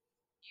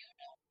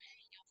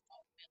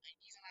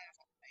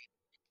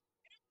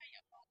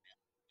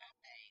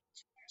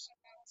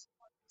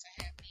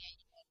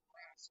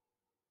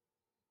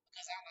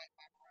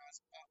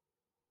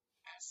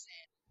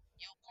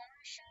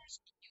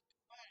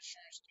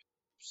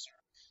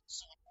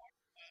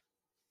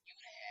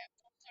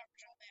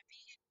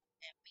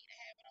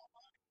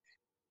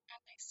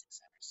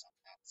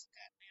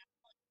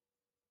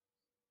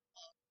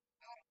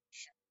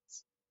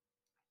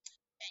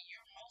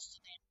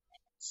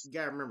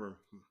 gotta remember.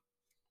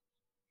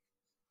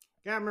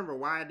 Gotta remember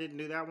why I didn't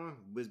do that one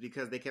was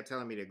because they kept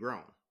telling me they're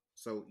grown.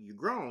 So you're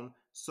grown,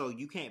 so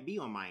you can't be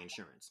on my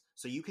insurance.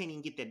 So you can't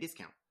even get that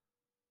discount.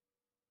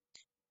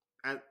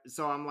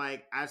 So I'm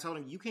like, I told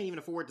him you can't even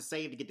afford to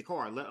save to get the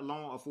car, let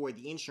alone afford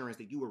the insurance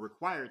that you were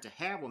required to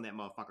have on that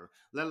motherfucker,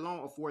 let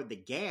alone afford the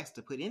gas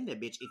to put in that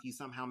bitch if you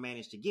somehow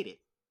manage to get it.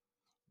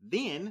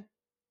 Then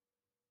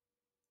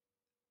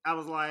I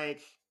was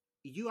like,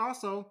 you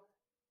also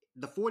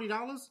the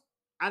 $40.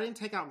 I didn't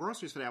take out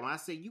groceries for that one. I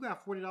said you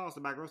got $40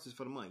 to buy groceries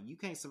for the month. You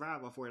can't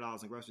survive on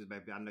 $40 in groceries,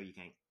 baby. I know you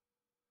can't.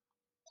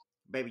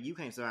 Baby, you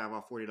can't survive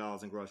off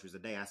 $40 in groceries a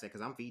day. I said because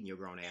I'm feeding your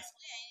grown ass.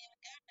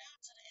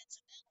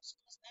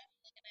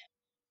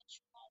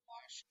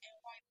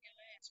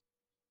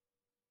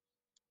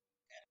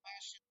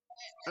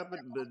 But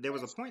there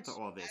was a point to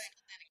all this.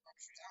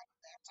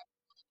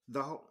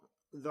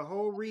 The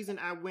whole reason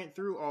I went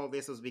through all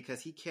this was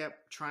because he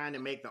kept trying to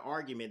make the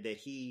argument that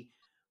he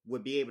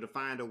would be able to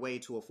find a way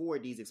to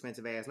afford these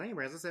expensive ass name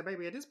brands. I said,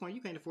 baby, at this point,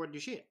 you can't afford to do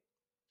shit.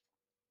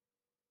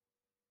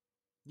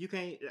 You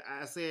can't.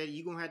 I said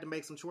you're gonna have to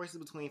make some choices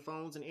between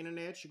phones and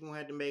internet. You're gonna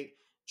have to make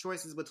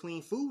choices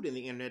between food and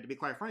the internet. To be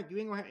quite frank, you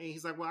ain't gonna.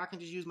 He's like, well, I can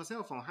just use my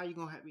cell phone. How you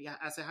gonna?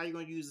 I said, how you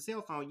gonna use a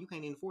cell phone? You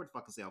can't even afford a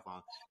fucking cell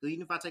phone. Because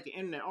even if I take the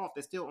internet off,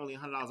 that's still only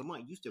 $100 a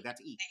month. You still got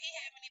to eat. Did he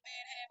have any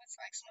bad habits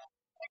like smoking?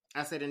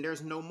 I said, and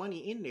there's no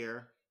money in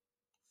there.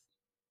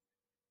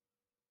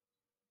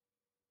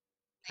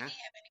 Did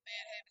he have any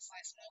bad habits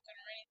like smoking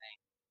or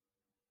anything?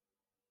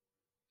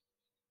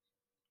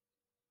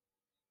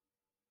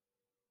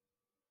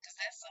 Because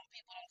that's some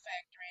people don't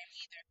factor in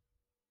either.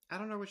 I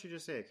don't know what you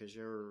just said because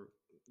you're.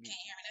 Can you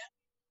hear me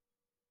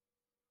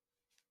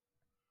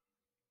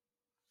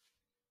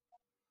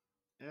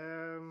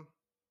now?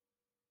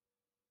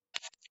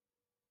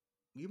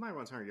 You might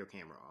want to turn your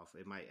camera off.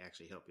 It might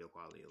actually help your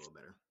quality a little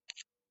better.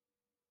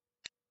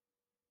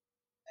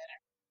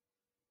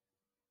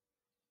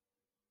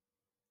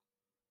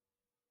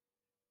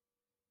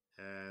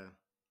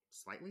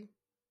 Slightly.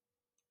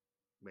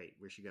 Wait,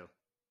 where'd she go?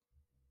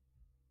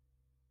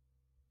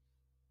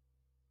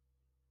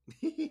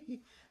 I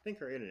think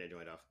her internet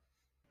joined off.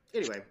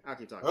 Anyway, I'll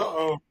keep talking.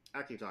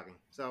 I'll keep talking.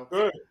 So,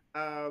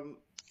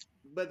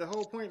 but the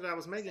whole point that I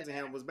was making to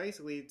him was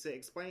basically to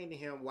explain to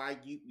him why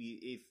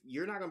if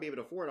you're not going to be able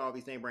to afford all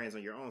these name brands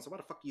on your own, so what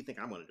the fuck do you think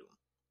I'm going to do?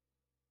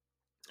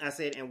 I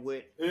said, and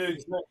what?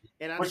 Exactly.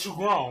 And but you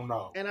grown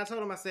though. And I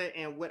told him, I said,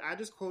 and what I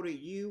just quoted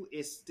you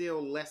is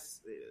still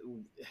less.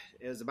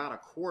 Is about a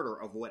quarter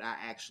of what I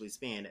actually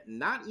spend,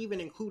 not even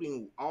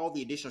including all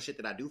the additional shit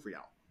that I do for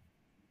y'all.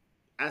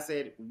 I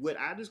said, what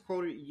I just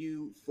quoted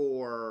you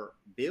for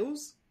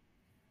bills,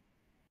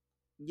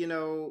 yeah,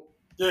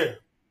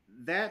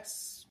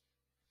 that's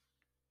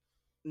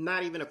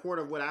not even a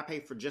quarter of what I pay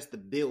for just the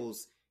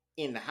bills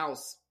in the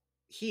house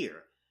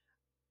here.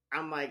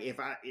 I'm like,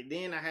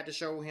 then I had to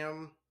show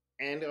him,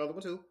 and the other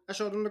one too, I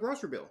showed them the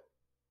grocery bill.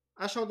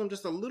 I showed them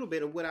just a little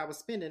bit of what I was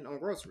spending on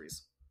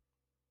groceries.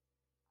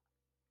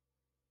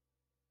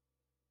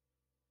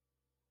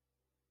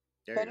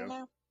 There better you go.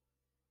 Now?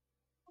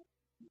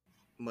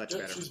 Much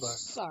better.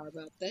 Sorry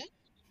about that.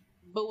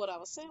 But what I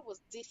was saying was,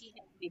 did he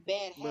have any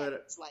bad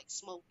habits like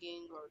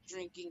smoking or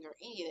drinking or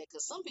any of that?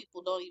 Because some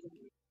people don't even.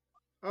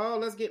 Oh,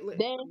 let's get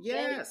lit.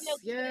 Yes,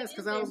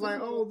 because I was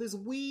like, oh, this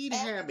weed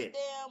habit.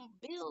 Damn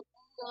bill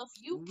stuff.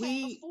 You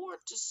can't afford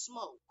to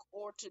smoke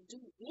or to do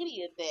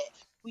any of that.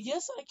 Well,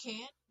 yes, I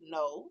can.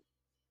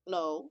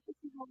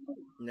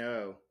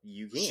 No,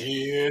 you can't.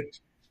 Shit.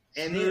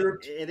 And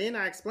then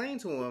I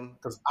explained to him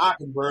because I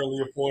can barely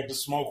afford to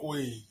smoke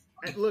weed.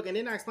 Look, and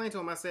then I explained to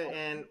him. I said,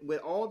 and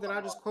with all that I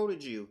just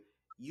quoted you,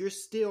 you're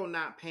still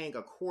not paying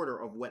a quarter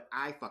of what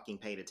I fucking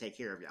pay to take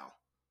care of y'all.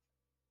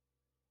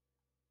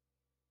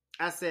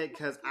 I said,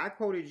 because I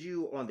quoted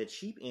you on the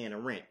cheap end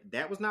of rent.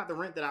 That was not the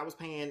rent that I was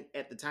paying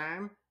at the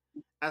time.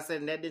 I said,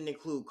 and that didn't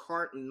include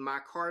my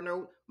car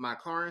note, my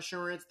car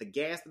insurance, the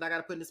gas that I got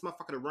to put in this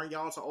motherfucker to run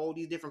y'all to all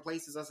these different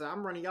places. I said,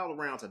 I'm running y'all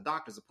around to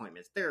doctor's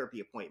appointments, therapy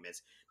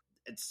appointments,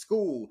 at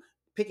school,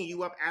 picking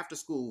you up after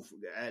school,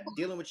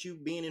 dealing with you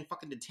being in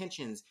fucking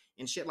detentions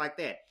and shit like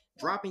that.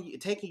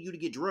 Taking you to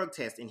get drug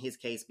tests in his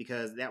case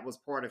because that was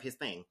part of his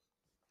thing.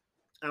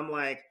 I'm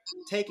like,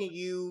 taking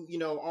you,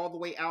 all the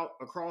way out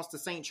across to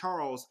St.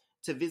 Charles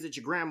to visit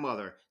your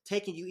grandmother,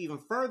 taking you even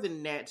further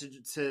than that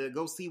to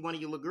go see one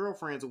of your little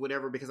girlfriends or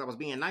whatever because I was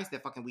being nice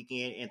that fucking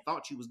weekend and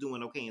thought you was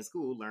doing okay in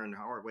school. Learned the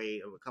hard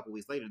way a couple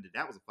weeks later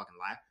that was a fucking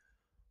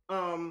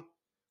lie.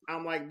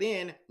 I'm like,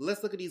 then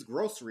let's look at these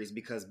groceries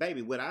because,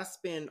 baby, what I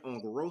spend on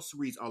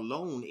groceries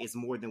alone is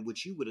more than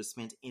what you would have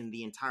spent in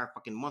the entire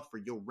fucking month for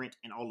your rent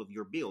and all of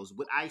your bills.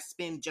 What I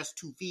spend just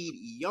to feed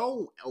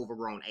your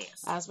overgrown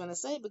ass. I was going to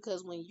say,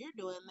 because when you're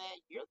doing that,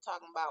 you're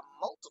talking about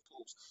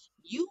multiples.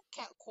 You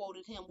can't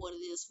quoted him what it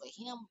is for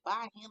him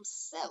by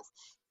himself.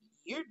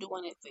 You're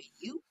doing it for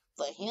you,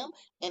 for him,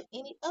 and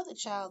any other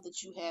child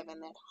that you have in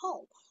that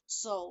home.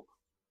 So,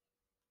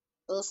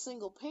 us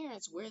single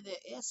parents wear their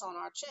S on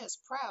our chest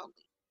proudly.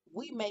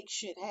 We make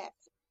shit happen.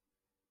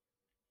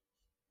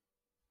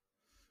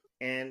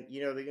 And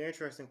the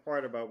interesting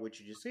part about what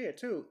you just said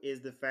too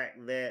is the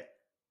fact that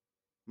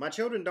my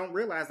children don't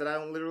realize that I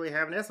don't literally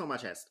have an S on my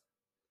chest.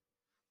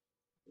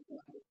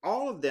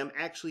 All of them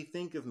actually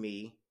think of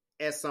me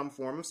as some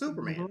form of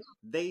Superman.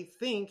 Mm-hmm. They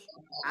think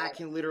I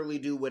can literally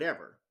do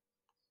whatever.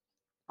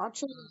 Our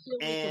children feel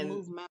they can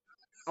move mountains.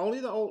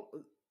 Only the old,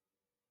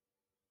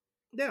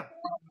 yeah.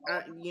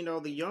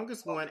 The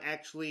youngest one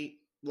actually,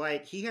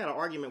 like, he had an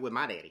argument with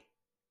my daddy.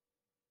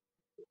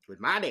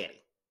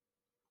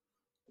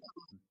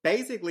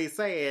 Basically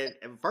said,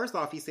 first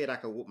off, he said I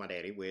could whoop my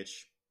daddy,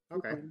 which,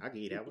 okay, I can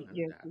eat that one.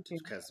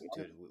 Because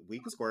we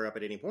could square up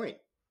at any point.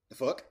 The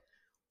fuck?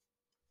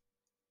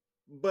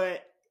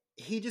 But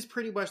he just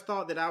pretty much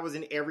thought that I was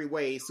in every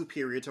way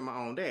superior to my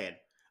own dad.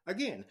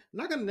 Again,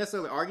 not going to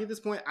necessarily argue this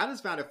point. I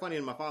just found it funny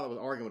that my father was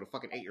arguing with a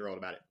fucking 8-year-old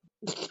about it.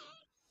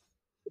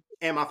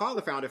 And my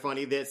father found it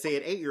funny that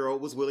said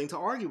 8-year-old was willing to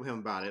argue with him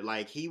about it.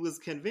 Like, he was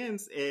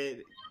convinced.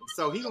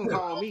 So he gonna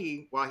call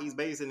me while he's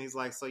basing. He's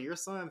like, so your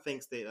son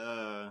thinks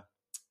that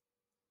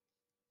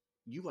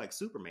you like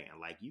Superman.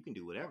 Like, you can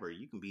do whatever.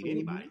 You can beat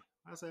anybody.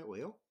 I said,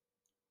 well.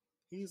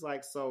 He's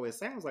like, so it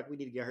sounds like we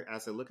need to get her. I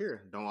said, look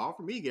here, don't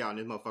offer me to get out in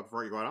this motherfucker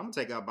before you go out. I'm going to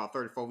take out about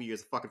 34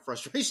 years of fucking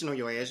frustration on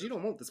your ass. You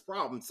don't want this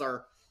problem,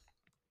 sir.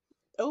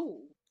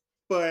 Oh.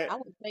 But I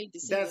would hate to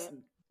see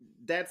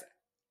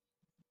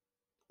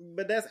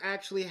that's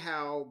actually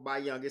how my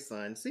youngest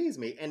son sees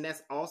me. And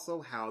that's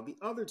also how the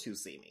other two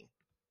see me.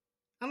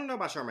 I don't know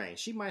about Charmaine.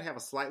 She might have a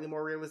slightly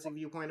more realistic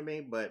viewpoint of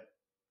me, but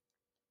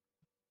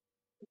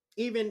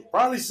even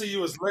probably see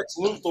you as Lex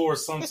Luthor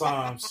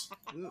sometimes.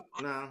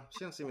 No, she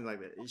don't see me like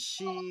that.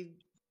 She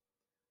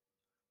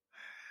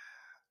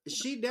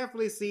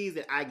definitely sees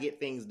that I get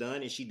things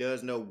done, and she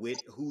does know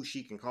who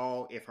she can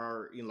call if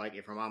her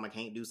mama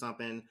can't do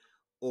something,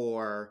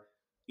 or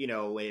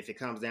if it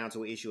comes down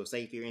to an issue of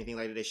safety or anything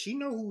like that. She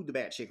know who the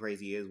batshit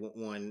crazy is.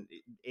 One,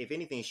 if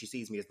anything, she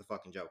sees me as the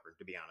fucking Joker,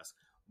 to be honest.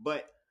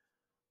 But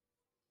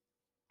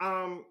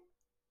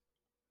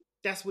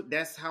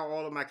that's how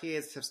all of my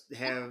kids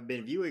have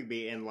been viewing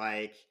me, and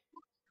like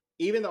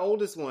even the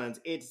oldest ones,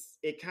 it's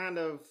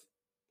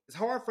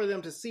hard for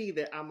them to see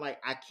that I'm like,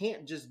 I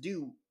can't just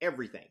do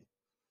everything.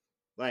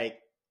 Like,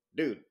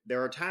 dude,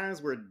 there are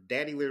times where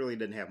daddy literally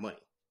doesn't have money.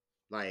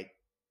 Like,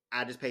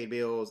 I just paid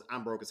bills,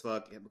 I'm broke as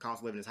fuck, the cost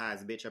of living is high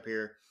as a bitch up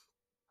here,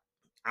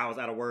 I was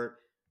out of work.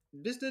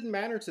 This didn't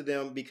matter to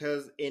them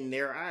because in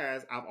their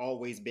eyes, I've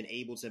always been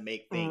able to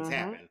make things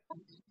happen.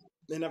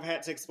 And I've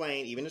had to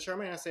explain, even to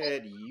Charmaine, I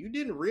said, you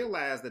didn't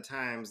realize the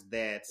times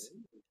that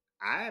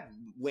I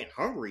went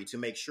hungry to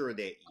make sure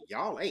that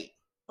y'all ate.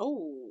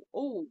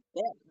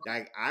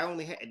 Like,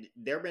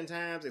 there have been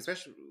times,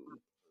 especially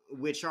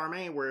with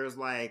Charmaine, where it was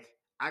like,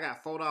 I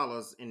got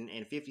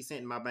 $4.50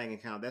 in my bank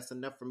account. That's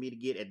enough for me to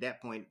get, at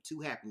that point, 2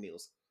 Happy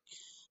Meals.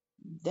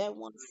 That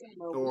one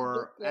summer.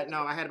 Or,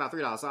 no, I had about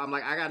 $3. So I'm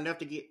like, I got enough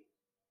to get.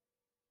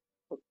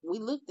 We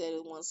looked at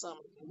it one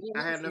summer.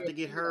 I had enough to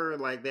get her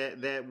like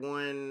that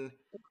one,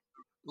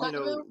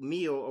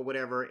 meal or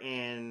whatever,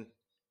 and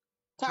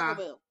Taco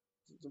Bell.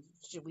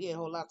 We had a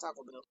whole lot of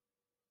Taco Bell.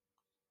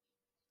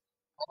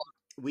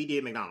 We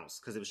did McDonald's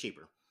because it was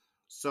cheaper.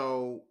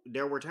 So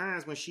there were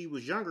times when she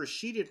was younger,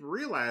 she didn't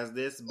realize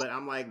this, but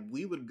I'm like,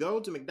 we would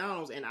go to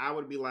McDonald's and I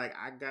would be like,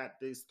 I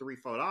got this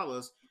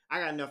 $3-4. I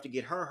got enough to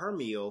get her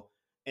meal,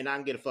 and I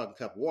can get a fucking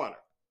cup of water.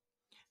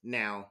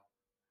 Now,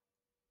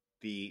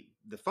 the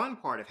fun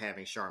part of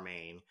having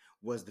Charmaine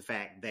was the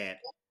fact that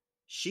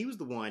she was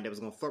the one that was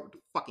going to flirt with the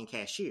fucking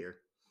cashier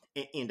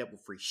and end up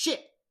with free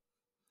shit.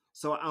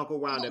 So Uncle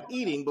wound up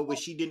eating, but what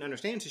she didn't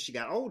understand until she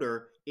got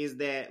older is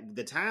that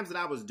the times that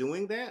I was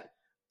doing that,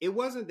 it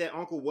wasn't that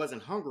Uncle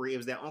wasn't hungry, it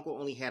was that Uncle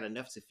only had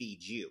enough to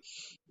feed you.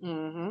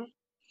 Mm-hmm.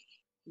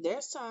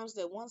 There's times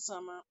that one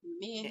summer,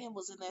 me and him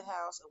was in that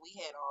house, and we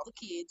had all the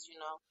kids,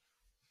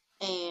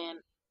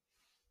 and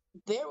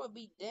there would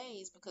be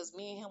days, because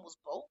me and him was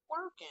both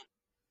working,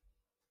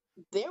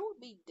 there would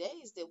be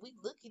days that we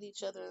look at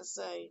each other and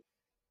say,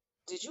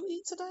 did you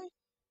eat today?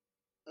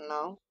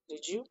 No.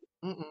 Did you?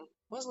 Mm-mm.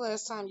 When's the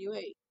last time you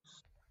ate?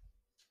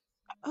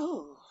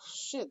 Oh,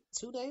 shit,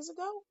 2 days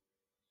ago?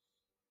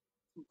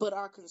 But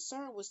our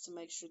concern was to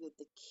make sure that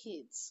the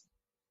kids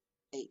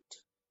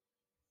ate.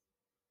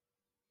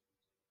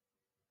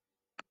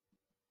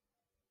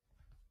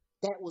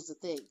 That was the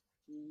thing.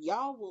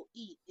 Y'all will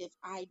eat if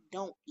I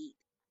don't eat.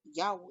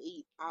 Y'all will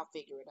eat. I'll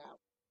figure it out.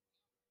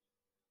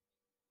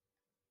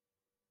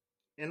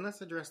 And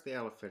let's address the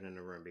elephant in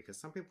the room, because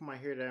some people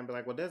might hear that and be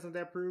like, well, doesn't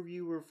that prove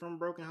you were from a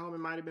broken home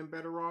and might have been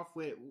better off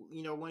with,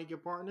 one of your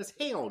partners?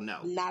 Hell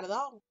no. Not at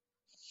all.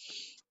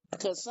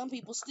 Because some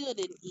people still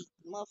didn't eat.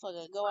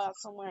 Motherfucker go out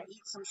somewhere and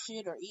eat some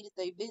shit, or eat at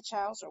their bitch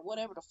house, or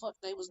whatever the fuck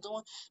they was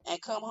doing,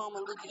 and come home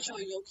and look at you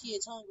and your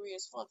kids hungry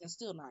as fuck and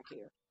still not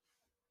care.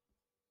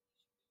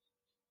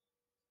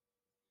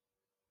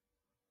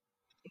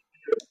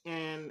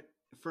 And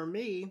for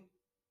me,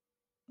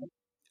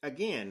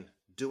 again,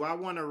 do I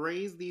want to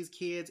raise these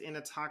kids in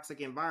a toxic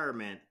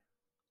environment?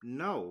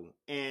 No.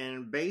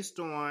 And based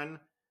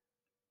on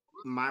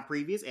my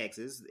previous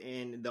exes,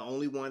 and the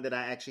only one that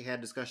I actually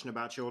had discussion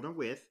about children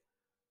with,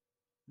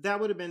 that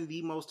would have been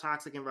the most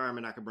toxic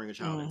environment I could bring a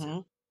child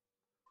into.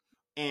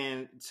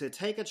 And to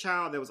take a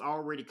child that was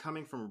already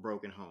coming from a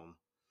broken home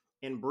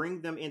and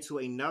bring them into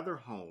another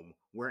home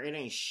where it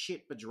ain't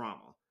shit but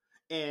drama.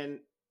 And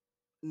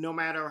no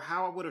matter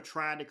how I would have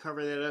tried to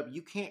cover that up,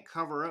 you can't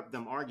cover up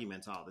them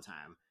arguments all the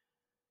time.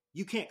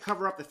 You can't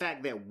cover up the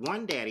fact that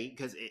one daddy,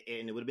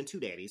 and it would have been two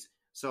daddies.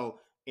 So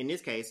in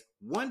this case,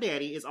 one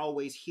daddy is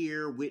always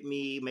here with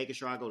me, making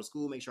sure I go to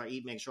school, make sure I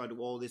eat, make sure I do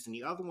all this. And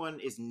the other one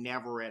is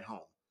never at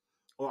home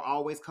or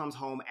always comes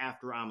home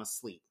after I'm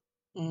asleep.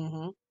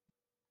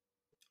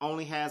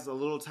 Only has a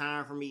little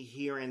time for me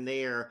here and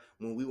there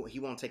when he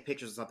won't take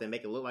pictures or something,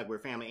 make it look like we're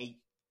family. And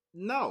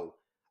no,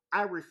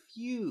 I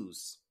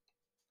refuse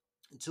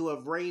to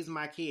have raised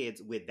my kids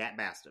with that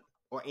bastard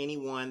or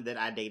anyone that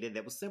I dated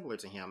that was similar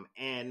to him.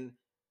 And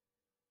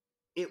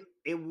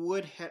they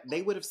would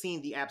have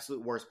seen the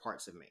absolute worst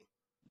parts of me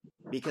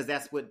because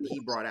that's what he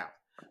brought out.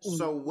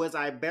 So would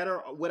I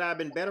have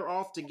been better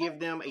off to give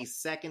them a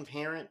second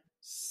parent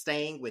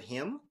staying with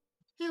him?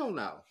 Hell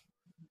no.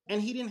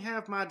 And he didn't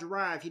have my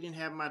drive. He didn't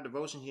have my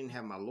devotion. He didn't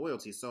have my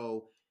loyalty.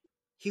 So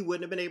he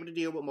wouldn't have been able to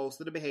deal with most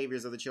of the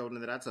behaviors of the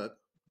children that I took.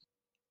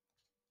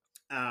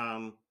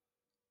 I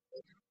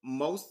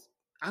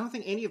don't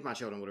think any of my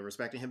children would have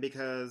respected him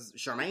because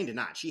Charmaine did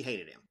not. She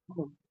hated him.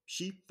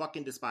 She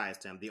fucking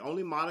despised him. The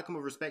only modicum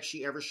of respect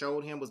she ever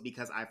showed him was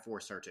because I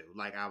forced her to.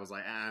 Like, I was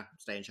like,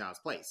 stay in child's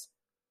place.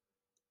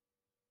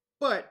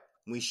 But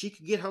when she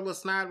could get her little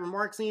snide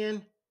remarks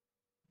in,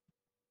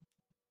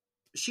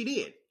 she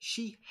did.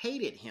 She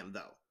hated him,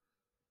 though.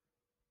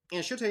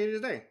 And she'll tell you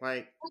today,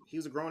 like, he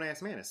was a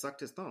grown-ass man and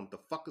sucked his thumb. The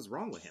fuck is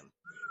wrong with him?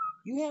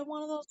 You had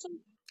one of those too?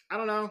 I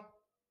don't know.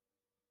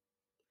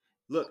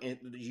 Look, and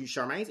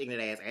Charmaine's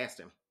ignorant ass asked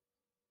him.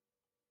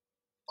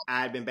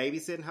 I had been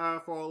babysitting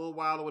her for a little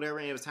while or whatever,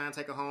 and it was time to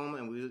take her home,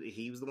 and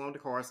he was the one with the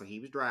car, so he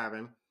was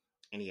driving,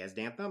 and he has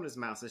damn thumb in his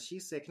mouth. So she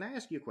said, "Can I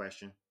ask you a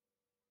question?"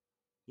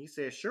 He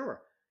said,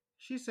 "Sure."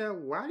 She said,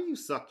 "Why do you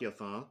suck your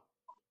thumb?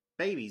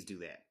 Babies do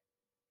that."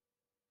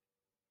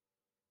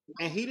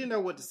 And he didn't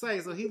know what to say,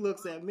 so he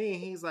looks at me,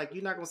 and he's like,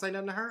 "You're not going to say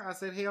nothing to her?" I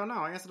said, "Hell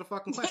no, answer the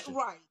fucking question."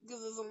 Right,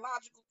 because it's a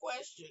logical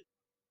question.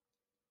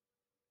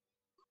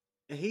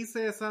 And he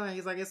said something,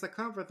 he's like, "It's a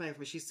comfort thing for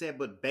me." She said,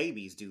 "But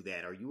babies do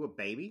that. Are you a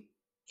baby?"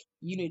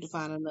 You need to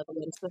find another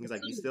way to say it. He's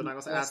like, "You still not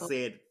going to say?" I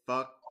said,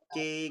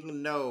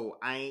 "Fucking no,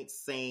 I ain't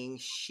saying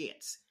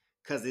shit.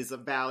 Because it's a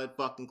valid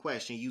fucking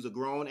question. You's a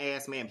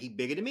grown-ass man. He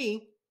bigger than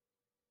me.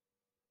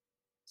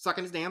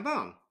 Sucking his damn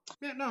thumb."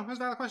 Yeah, no, that's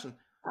a valid question.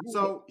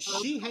 So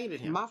she hated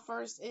him. My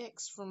first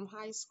ex from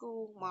high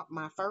school,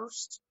 my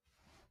first,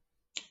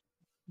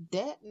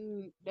 that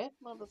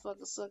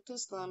motherfucker sucked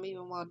his thumb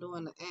even while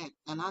doing the act,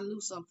 and I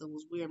knew something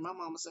was weird. My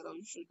mama said, "Oh,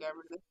 you should have got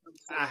rid of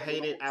that." I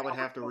hated. I would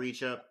have to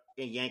reach up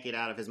and yank it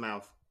out of his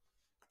mouth.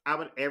 I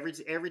would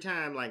every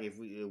time, like if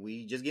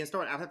we just getting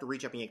started, I'd have to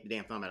reach up and yank the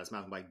damn thumb out of his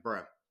mouth. I'm like,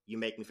 "Bruh, you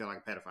make me feel like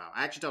a pedophile."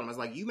 I actually told him, I was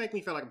like, "You make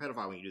me feel like a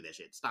pedophile when you do that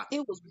shit. Stop it."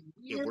 It was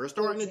weird. If we're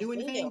starting to do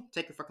anything,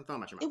 take your fucking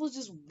thumb out your mouth. It was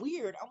just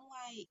weird. I'm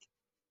like,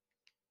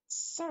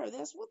 "Sir,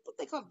 that's what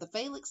they call it, the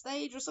phallic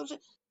stage or some shit.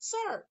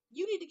 Sir,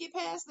 you need to get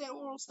past that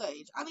oral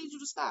stage. I need you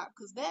to stop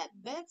because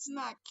that's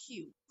not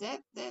cute.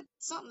 That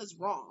something is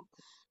wrong."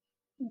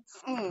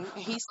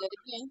 He said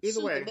again.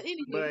 Either way, but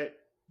anyway,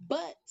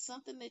 but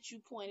something that you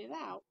pointed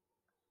out,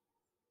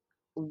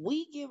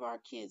 we give our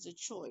kids a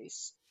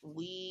choice.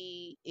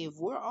 If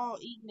we're all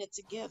eating it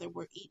together,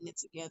 we're eating it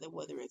together,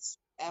 whether it's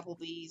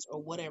Applebee's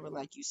or whatever,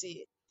 like you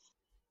said.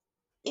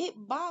 It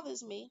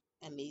bothers me,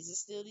 and these are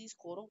still these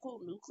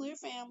quote-unquote nuclear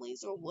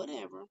families or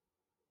whatever.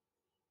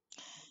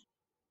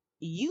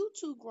 You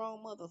two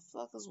grown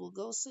motherfuckers will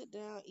go sit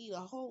down, eat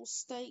a whole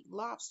steak,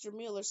 lobster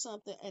meal or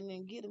something, and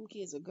then get them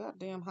kids a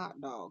goddamn hot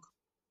dog.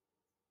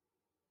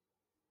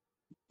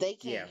 They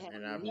can't have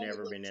and I've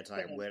never been that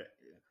type.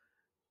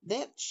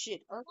 That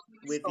shit irks me.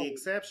 With the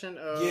exception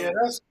of... Yeah,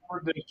 that's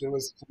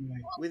ridiculous to me.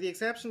 With the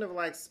exception of,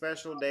 like,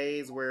 special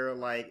days where,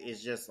 like,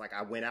 it's just, like,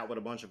 I went out with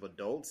a bunch of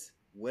adults.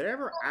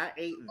 Whatever I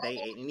ate, they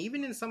ate. And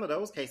even in some of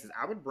those cases,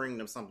 I would bring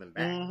them something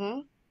back. Mm-hmm.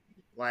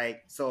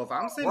 Like, so if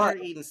I'm sitting here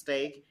eating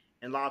steak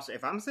and lobster,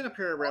 if I'm sitting up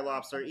here at Red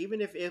Lobster,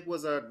 even if it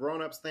was a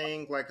grown-ups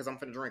thing, like, because I'm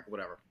finna drink or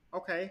whatever,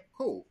 okay,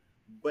 cool.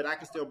 But I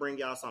can still bring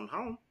y'all something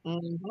home.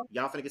 Mm-hmm.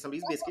 Y'all finna get some of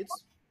these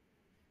biscuits.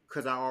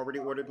 Because I already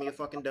ordered me a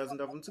fucking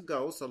dozen of them to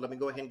go, so let me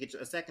go ahead and get you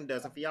a second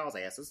dozen for y'all's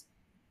asses.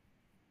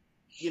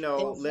 You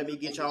know, let me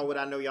get y'all what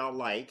I know y'all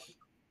like.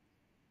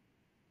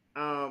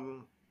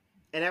 And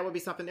that would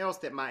be something else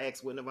that my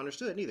ex wouldn't have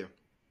understood neither.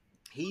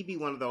 He'd be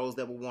one of those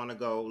that would want to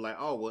go like,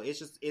 "Oh, well,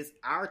 it's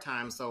our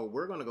time, so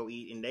we're going to go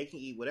eat, and they can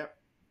eat whatever."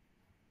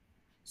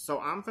 So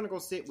I'm finna go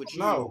sit with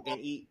you and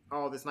eat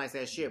all this nice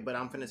ass shit, but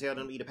I'm finna tell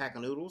them to eat a pack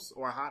of noodles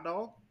or a hot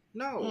dog?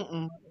 No.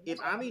 Mm-mm. If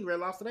I'm eating Red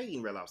Lobster, they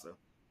eating Red Lobster.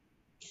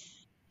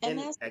 And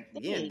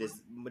again,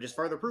 this just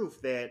further proof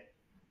that,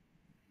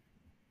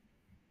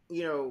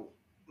 you know,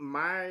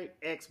 my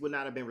ex would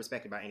not have been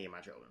respected by any of my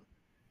children.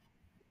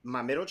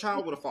 My middle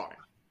child would have fought him.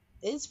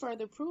 it's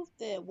further proof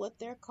that what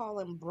they're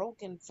calling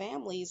broken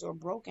families or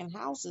broken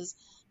houses,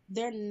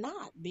 they're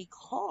not,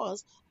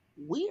 because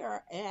we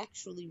are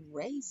actually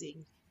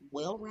raising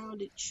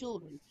well-rounded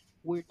children.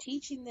 We're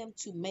teaching them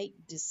to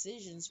make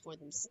decisions for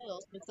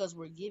themselves because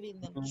we're giving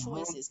them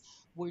choices.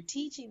 We're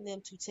teaching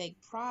them to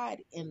take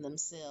pride in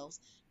themselves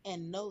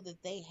and know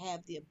that they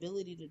have the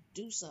ability to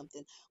do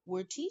something.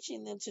 We're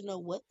teaching them to know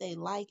what they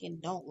like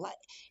and don't like.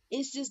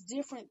 It's just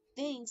different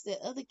things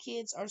that other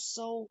kids are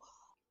so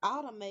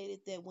automated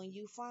that when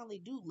you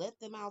finally do let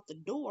them out the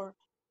door,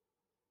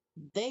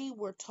 they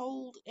were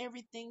told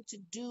everything to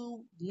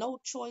do, no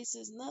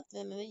choices, nothing.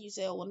 And then you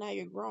say, oh, well, now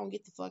you're grown,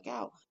 get the fuck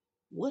out.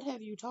 What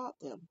have you taught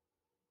them?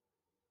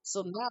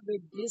 So now they're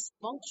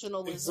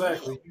dysfunctional as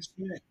hell.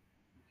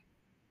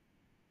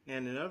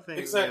 And another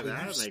thing that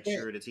I make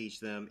sure to teach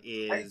them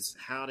is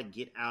how to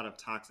get out of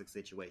toxic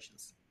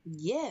situations.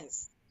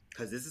 Yes.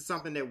 Because this is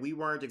something that we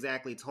weren't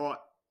exactly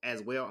taught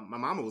as well. My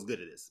mama was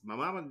good at this. My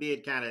mama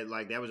did kind of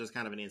like, that was just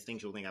kind of an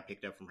instinctual thing I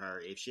picked up from her.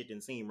 If shit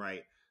didn't seem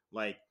right,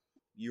 like,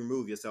 you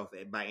remove yourself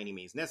by any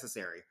means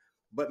necessary.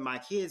 But my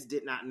kids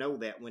did not know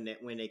that when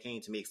they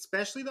came to me,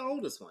 especially the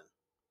oldest one,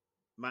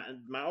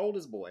 my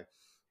oldest boy.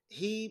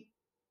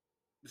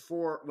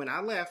 When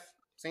I left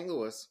St.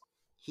 Louis,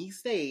 he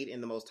stayed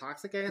in the most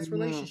toxic ass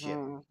relationship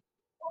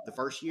the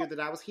first year that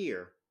I was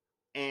here.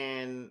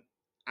 And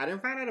I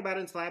didn't find out about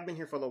it until I'd been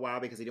here for a little while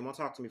because he didn't want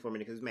to talk to me for a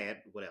minute because he was mad,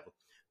 whatever.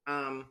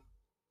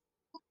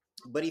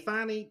 But he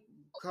finally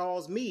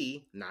calls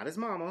me, not his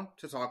mama,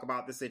 to talk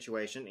about the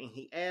situation. And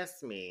he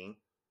asked me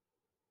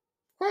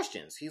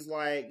questions. He's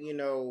like,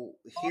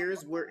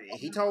 here's where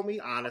he told me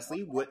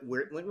honestly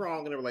where it went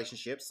wrong in the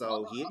relationship.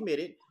 So he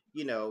admitted,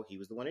 he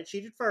was the one that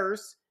cheated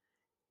first.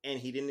 And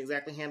he didn't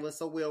exactly handle it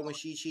so well when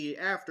she cheated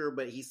after,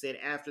 but he said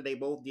after they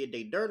both did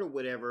their dirt or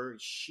whatever,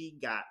 she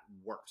got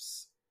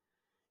worse.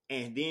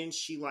 And then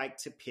she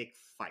liked to pick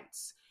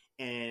fights.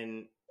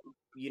 And,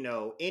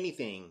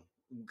 anything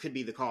could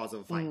be the cause of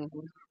a fight. Mm-hmm.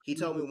 He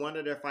told me one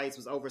of their fights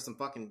was over some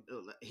fucking,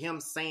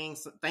 him saying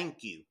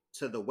thank you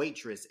to the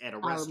waitress at a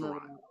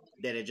restaurant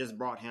that had just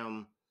brought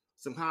him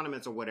some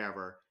condiments or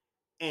whatever.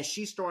 And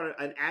she started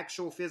an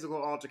actual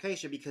physical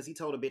altercation because he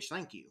told a bitch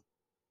thank you.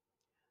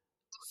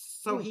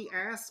 So he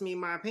asked me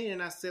my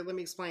opinion. I said, let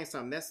me explain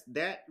something.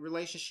 That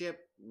relationship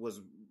was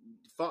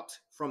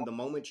fucked from the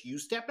moment you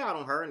stepped out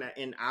on her,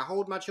 and I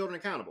hold my children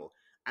accountable.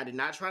 I did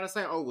not try to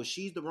say, oh, well,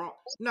 she's the wrong.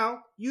 No,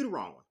 you the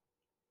wrong one.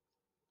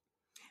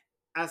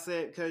 I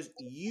said, because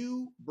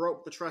you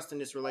broke the trust in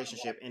this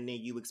relationship, and then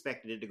you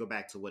expected it to go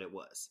back to what it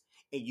was.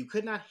 And you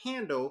could not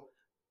handle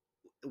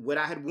what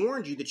I had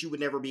warned you that you would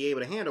never be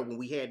able to handle when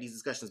we had these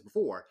discussions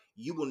before.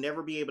 You will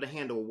never be able to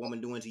handle a woman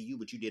doing to you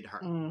what you did to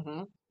her.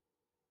 Mm-hmm.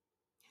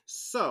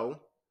 So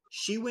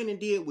she went and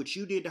did what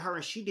you did to her,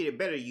 and she did it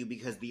better to you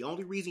because the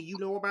only reason you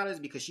know about it is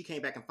because she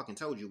came back and fucking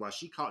told you while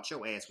she caught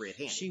your ass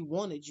red-handed. She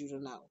wanted you to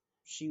know.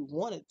 She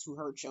wanted to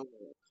hurt your ass.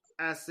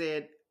 I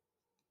said,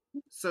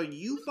 so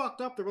you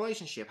fucked up the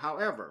relationship.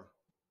 However,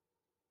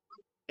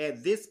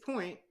 at this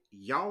point,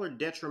 y'all are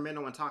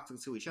detrimental and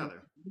toxic to each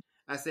other.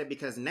 I said,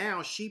 because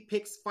now she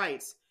picks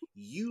fights.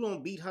 You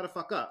don't beat her the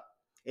fuck up.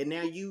 And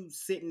now you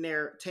sitting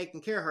there taking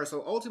care of her.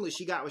 So ultimately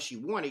she got what she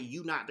wanted.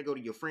 You not to go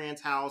to your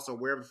friend's house or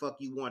wherever the fuck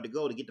you wanted to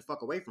go to get the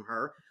fuck away from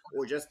her.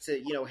 Or just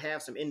to,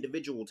 have some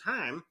individual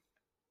time.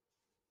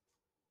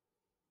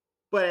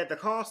 But at the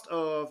cost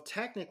of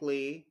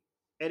technically,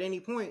 at any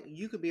point,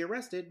 you could be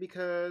arrested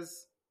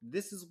because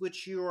this is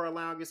what you are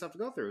allowing yourself to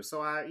go through.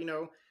 So I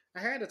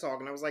had to talk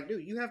and I was like,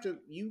 dude, you're going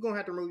to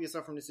have to remove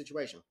yourself from this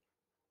situation.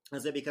 I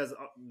said, because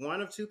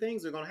one of two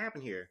things are going to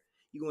happen here.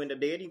 You're going to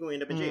end up dead, you're going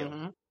to end up in jail.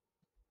 Mm-hmm.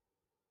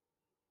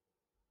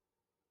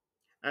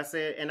 I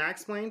said, and I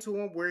explained to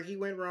him where he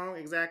went wrong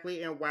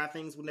exactly and why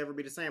things will never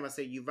be the same. I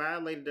said, you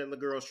violated the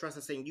girl's trust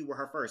and saying you were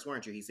her first,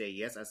 weren't you? He said,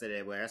 yes. I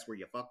said, well, that's where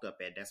you fucked up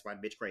at. That's why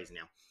the bitch crazy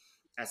now.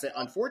 I said,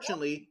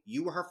 unfortunately,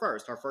 you were her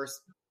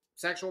first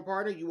sexual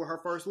partner. You were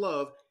her first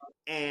love.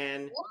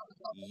 And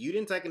you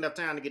didn't take enough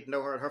time to get to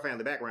know her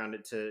family background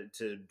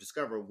to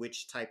discover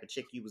which type of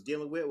chick you was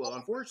dealing with. Well,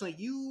 unfortunately,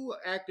 you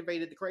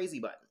activated the crazy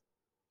button.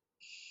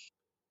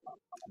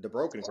 The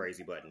broken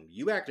crazy button.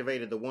 You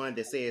activated the one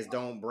that says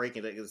don't break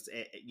it.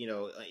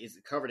 It's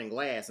covered in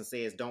glass and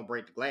says don't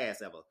break the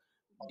glass ever.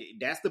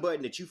 That's the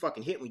button that you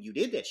fucking hit when you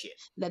did that shit.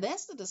 Now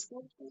that's the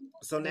discussion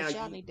that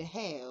y'all need to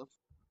have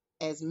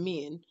as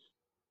men,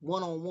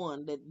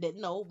 one-on-one. That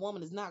no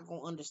woman is not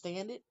going to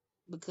understand it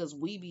because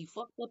we be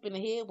fucked up in the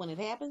head when it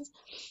happens.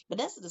 But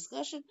that's the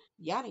discussion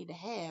y'all need to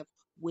have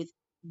with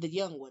the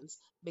young ones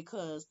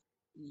because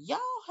y'all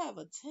have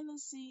a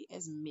tendency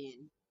as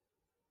men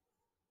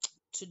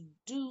to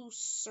do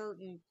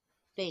certain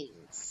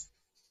things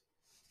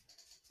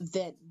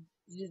that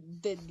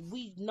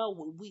we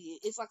know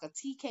it's like a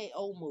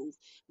TKO move.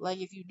 Like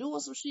if you're doing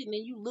some shit and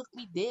then you look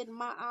me dead in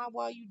my eye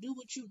while you do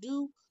what you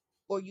do,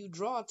 or you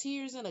draw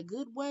tears in a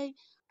good way,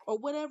 or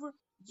whatever,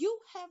 You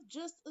have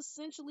just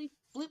essentially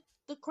flipped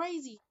the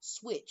crazy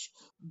switch.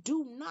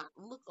 Do not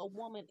look a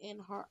woman in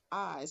her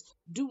eyes.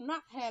 Do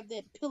not have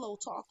that pillow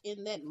talk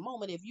in that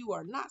moment if you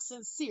are not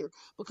sincere.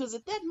 Because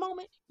at that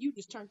moment, you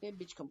just turned that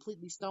bitch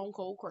completely stone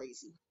cold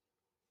crazy.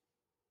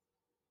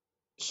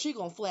 She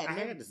gonna flatten. I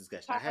had this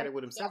discussion. I had it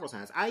with him several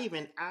times. I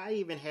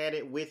even had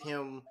it with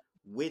him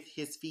with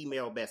his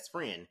female best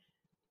friend,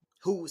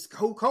 who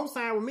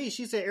co-signed with me.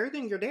 She said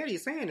everything your daddy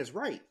is saying is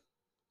right.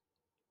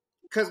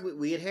 Because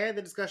we had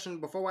the discussion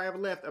before I ever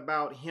left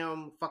about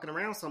him fucking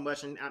around so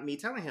much, and me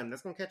telling him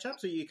that's gonna catch up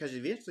to you because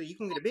eventually you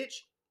can get a bitch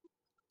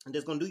and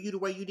that's gonna do you the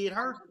way you did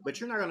her, but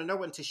you're not gonna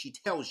know it until she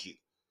tells you.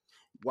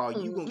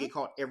 While you gonna get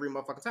caught every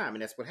motherfucking time,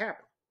 and that's what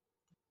happened.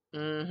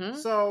 Mm-hmm.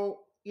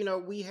 So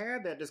we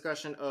had that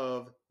discussion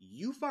of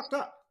you fucked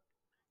up.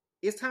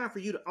 It's time for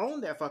you to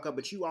own that fuck up,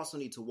 but you also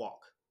need to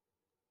walk.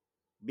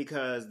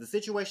 Because the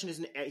situation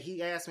is,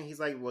 he asked me,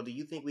 he's like, well, do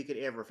you think we could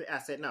ever I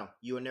said, no,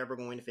 you are never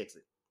going to fix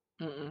it.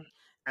 Mm-mm.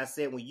 I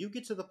said, when you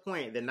get to the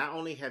point that not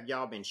only have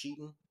y'all been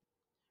cheating,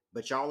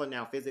 but y'all are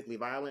now physically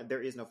violent,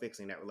 there is no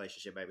fixing that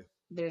relationship, baby.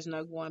 There's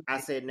no going. I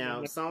said,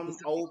 now, some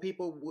old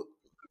people would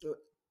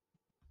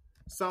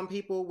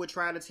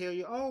try to tell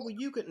you, oh, well,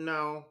 you could.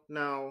 No.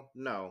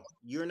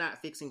 You're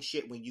not fixing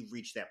shit when you've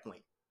reached that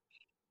point.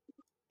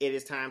 It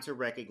is time to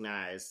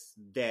recognize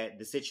that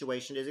the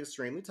situation is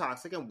extremely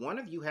toxic and one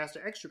of you has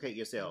to extricate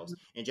yourselves.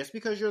 Mm-hmm. And just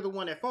because you're the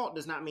one at fault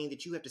does not mean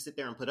that you have to sit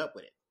there and put up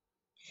with it.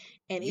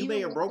 And you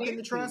may have broken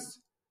the trust.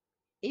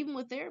 Even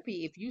with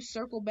therapy, if you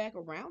circle back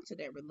around to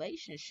that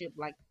relationship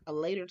like a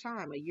later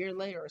time, a year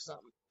later or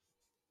something,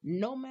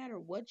 no matter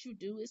what you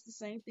do, it's the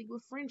same thing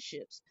with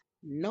friendships.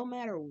 No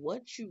matter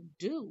what you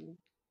do,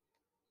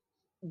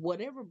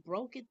 whatever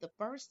broke it the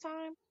first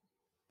time,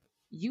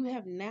 you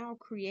have now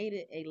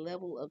created a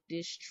level of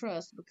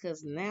distrust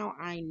because now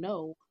I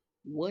know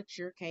what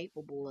you're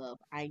capable of.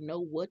 I know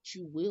what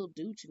you will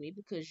do to me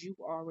because you've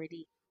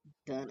already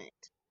done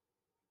it.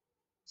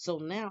 So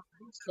now,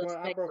 well,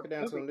 I broke it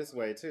down to him this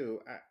way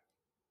too.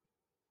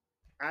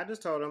 I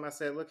just told him, I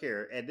said, look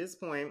here, at this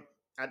point,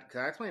 I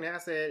explained it. I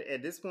said,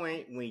 at this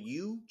point, when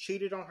you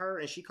cheated on her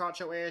and she caught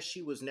your ass,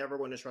 she was never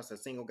going to trust a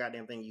single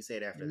goddamn thing you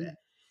said after that.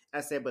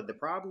 I said, but the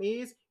problem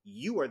is,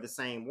 you are the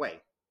same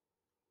way.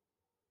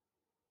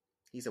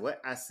 He said,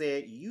 what? I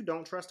said, you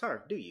don't trust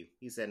her, do you?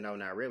 He said, no,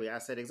 not really. I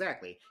said,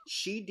 exactly.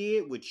 She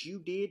did what you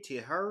did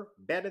to her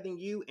better than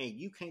you, and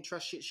you can't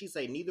trust shit. She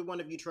said, neither one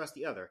of you trust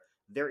the other.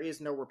 There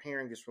is no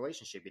repairing this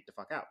relationship. Get the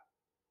fuck out.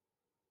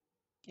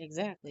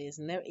 Exactly. It's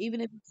never, even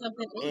if it's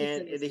something.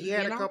 And he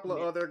had a couple of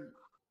other.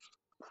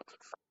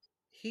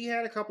 He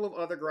had a couple of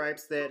other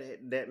gripes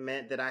that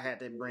meant that I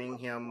had to bring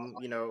him.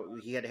 You know,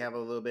 he had to have a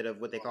little bit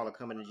of what they call a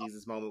coming to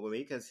Jesus moment with me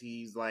because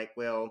he's like,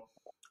 well,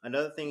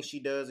 another thing she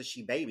does is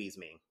she babies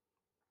me.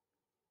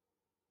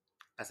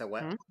 I said,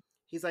 what? Mm-hmm.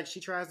 He's like, she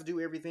tries to do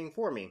everything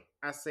for me.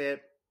 I said,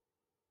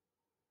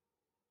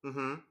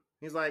 mm-hmm.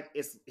 He's like,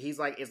 it's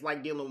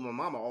like dealing with my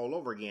mama all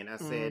over again. I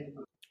said,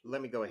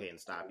 let me go ahead and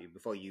stop you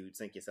before you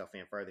sink yourself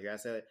in further here. I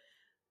said,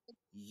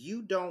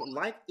 you don't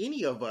like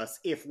any of us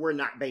if we're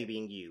not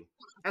babying you.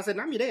 I said,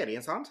 I'm your daddy,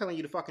 and so I'm telling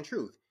you the fucking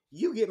truth.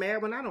 You get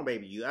mad when I don't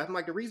baby you. I'm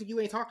like, the reason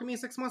you ain't talked to me in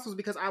 6 months was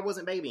because I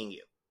wasn't babying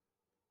you.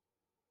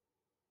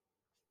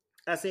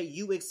 I said,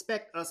 you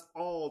expect us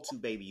all to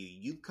baby you.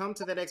 You come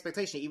to that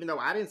expectation, even though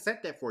I didn't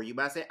set that for you,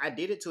 but I said, I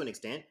did it to an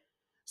extent.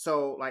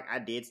 So, like, I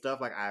did stuff,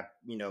 like, I,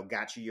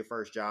 got you your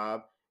first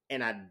job,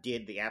 and I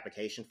did the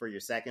application for your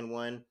second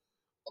one,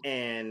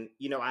 and,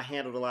 I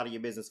handled a lot of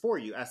your business for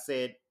you. I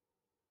said,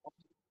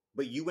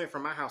 but you went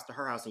from my house to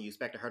her house, and you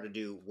expected her to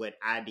do what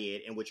I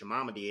did and what your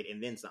mama did,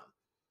 and then some.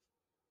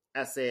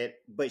 I said,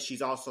 but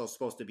she's also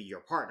supposed to be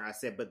your partner. I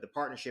said, but the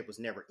partnership was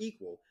never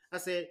equal. I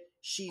said,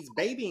 she's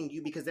babying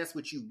you because that's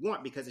what you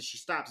want, because if she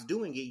stops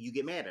doing it, you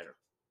get mad at her.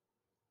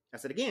 I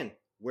said, again,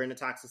 we're in a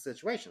toxic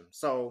situation.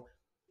 So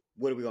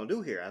what are we going to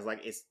do here? I was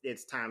like,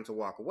 it's time to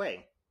walk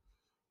away.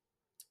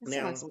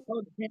 Now,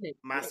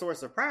 my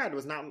source of pride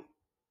was not,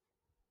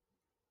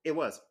 it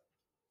was.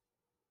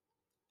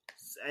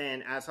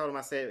 And I told him,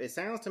 I said, it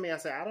sounds to me, I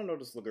said, I don't know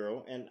this little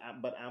girl,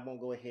 but I won't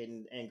go ahead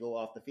and go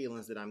off the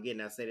feelings that I'm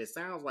getting. I said, it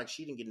sounds like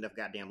she didn't get enough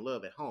goddamn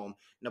love at home.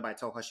 Nobody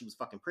told her she was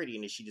fucking pretty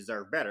and that she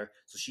deserved better.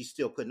 So she's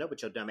still putting up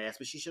with your dumb ass,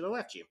 but she should have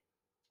left you.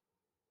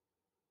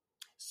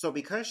 So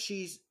because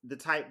she's the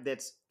type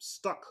that's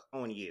stuck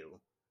on you,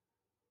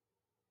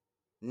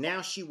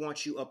 now she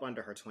wants you up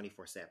under her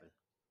 24/7.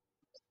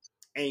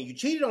 And you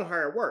cheated on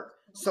her at work.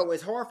 So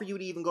it's hard for you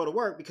to even go to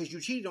work because you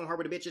cheated on her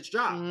with a bitch at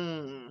your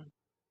job.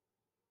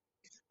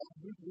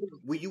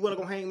 When you want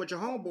to go hang with your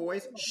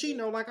homeboys, she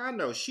know like I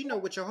know. She know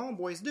what your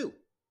homeboys do.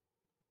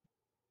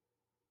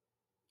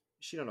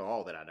 She don't know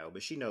all that I know,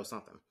 but she knows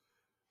something.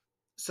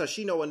 So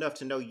she know enough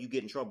to know you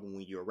get in trouble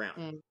when you're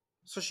around.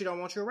 So she don't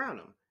want you around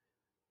them.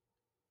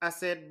 I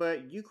said,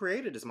 but you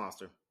created this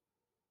monster.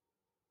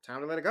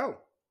 Time to let it go.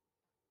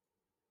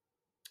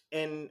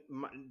 And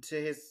to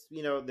his,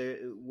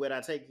 what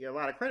I take a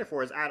lot of credit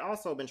for is I'd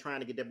also been trying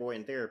to get that boy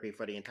in therapy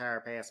for the entire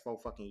past 4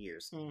 fucking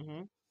years.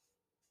 Mm-hmm.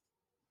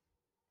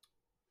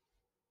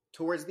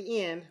 towards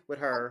the end with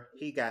her,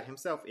 he got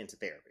himself into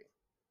therapy.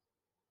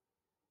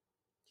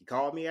 He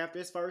called me after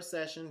his first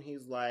session.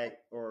 He's like,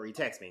 or he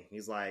texted me.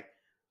 He's like,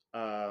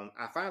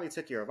 I finally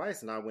took your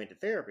advice and I went to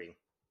therapy.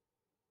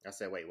 I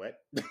said, wait, what?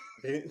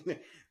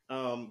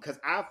 Because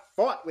I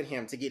fought with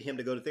him to get him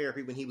to go to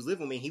therapy when he was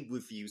living with me. He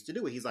refused to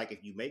do it. He's like,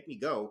 if you make me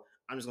go,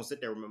 I'm just going to sit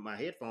there with my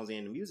headphones in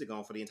and the music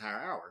on for the entire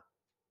hour.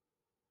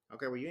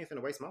 Okay, well, you ain't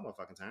finna waste my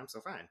motherfucking time,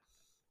 so fine.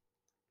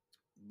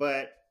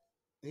 But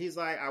he's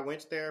like, I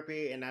went to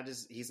therapy and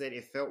he said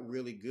it felt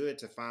really good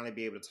to finally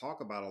be able to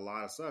talk about a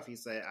lot of stuff. He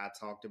said, I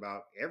talked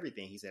about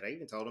everything. He said, I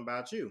even told him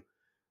about you.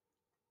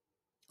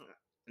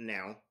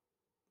 Now,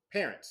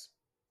 parents.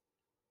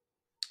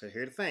 Because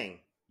here's the thing.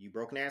 You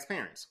broken ass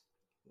parents.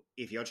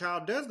 If your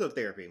child does go to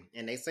therapy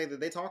and they say that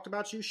they talked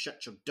about you,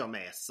 shut your dumb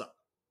ass up.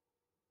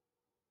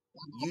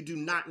 You do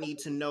not need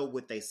to know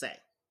what they say.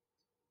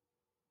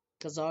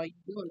 Because all you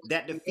do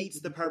that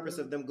defeats the purpose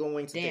of them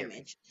going to damage.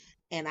 Therapy.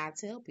 And I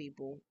tell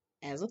people,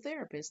 as a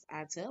therapist,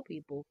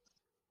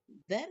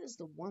 that is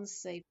the one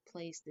safe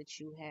place that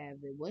you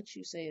have, that what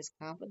you say is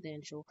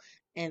confidential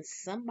and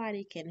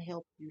somebody can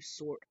help you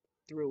sort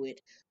through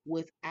it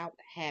without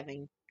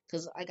having,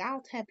 because like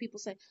I'll have people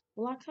say,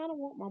 well, I kind of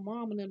want my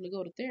mom and them to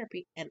go to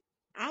therapy, and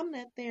I'm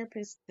that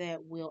therapist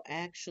that will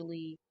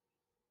actually,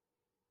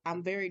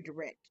 I'm very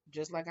direct,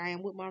 just like I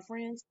am with my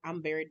friends.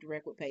 I'm very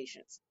direct with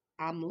patients.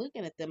 I'm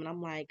looking at them and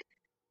I'm like,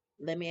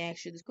 let me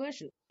ask you this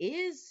question.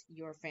 Is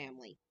your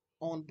family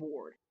on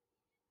board?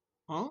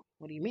 Huh?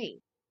 What do you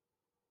mean?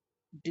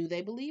 Do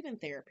they believe in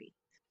therapy?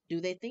 Do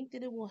they think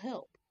that it will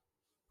help?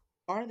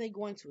 Are they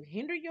going to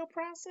hinder your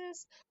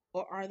process,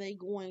 or are they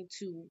going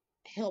to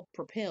help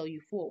propel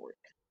you forward?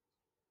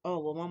 Oh,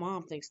 well, my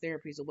mom thinks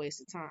therapy is a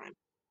waste of time.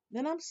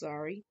 Then I'm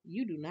sorry,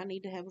 you do not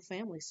need to have a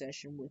family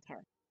session with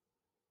her.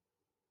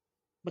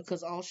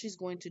 Because all she's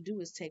going to do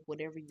is take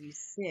whatever you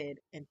said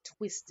and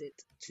twist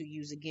it to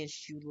use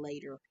against you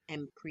later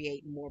and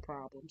create more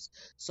problems.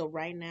 So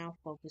right now,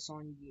 focus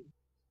on you.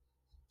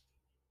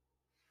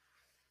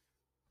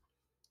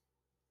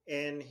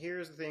 And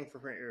here's the thing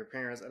for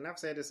parents, and I've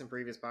said this in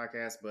previous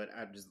podcasts, but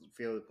I just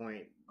feel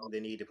the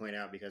need to point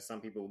out because some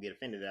people will get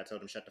offended that I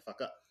told them shut the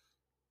fuck up.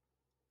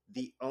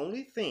 The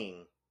only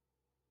thing,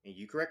 and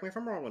you correct me if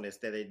I'm wrong on this,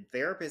 that a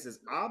therapist is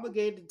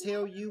obligated to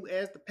tell you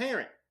as the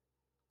parent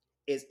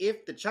is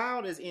if the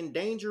child is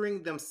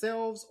endangering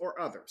themselves or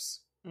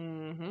others.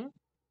 Mm-hmm.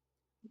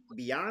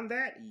 Beyond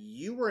that,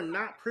 you are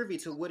not privy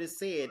to what is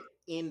said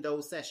in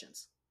those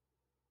sessions.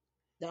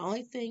 The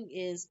only thing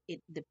is,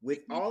 it depends with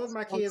all of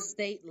my kids, on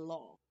state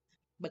law,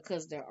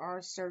 because there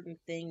are certain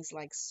things,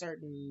 like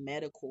certain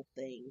medical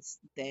things,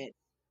 that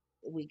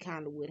we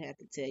kind of would have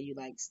to tell you,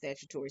 like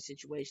statutory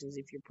situations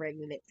if you're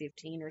pregnant at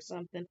 15 or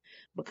something,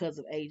 because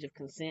of age of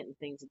consent and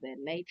things of that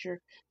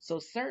nature. So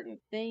certain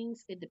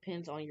things, it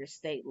depends on your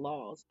state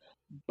laws.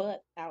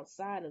 But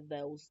outside of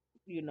those,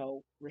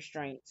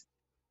 restraints,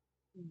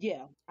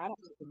 yeah, I don't.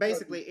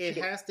 Basically, it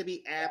has to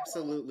be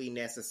absolutely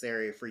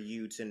necessary for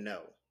you to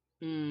know.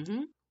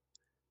 Mm-hmm.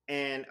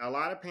 And a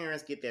lot of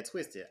parents get that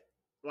twisted.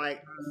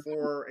 Like,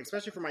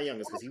 especially for my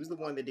youngest, because he was the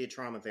one that did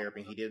trauma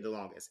therapy and he did it the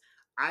longest.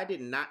 I did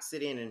not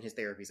sit in his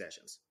therapy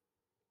sessions.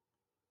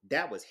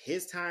 That was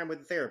his time with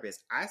the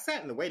therapist. I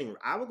sat in the waiting room.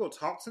 I would go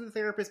talk to the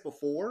therapist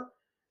before,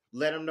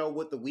 let him know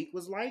what the week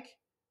was like.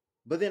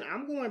 But then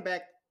I'm going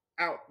back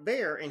out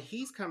there and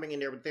he's coming in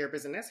there with the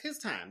therapist, and that's his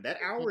time. That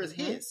hour is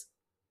his.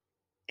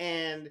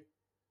 And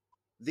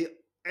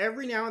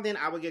every now and then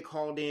I would get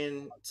called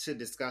in to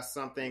discuss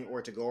something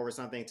or to go over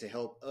something to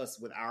help us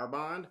with our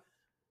bond.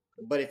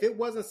 But if it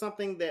wasn't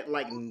something that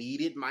like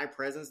needed my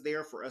presence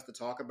there for us to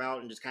talk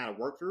about and just kind of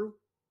work through,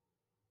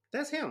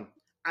 that's him.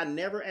 I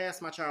never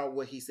asked my child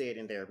what he said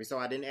in therapy. So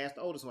I didn't ask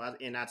the oldest one.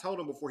 And I told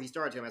him before he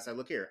started to him, I said,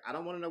 look here, I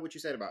don't want to know what you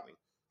said about me.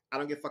 I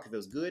don't give a fuck if it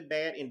was good,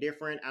 bad,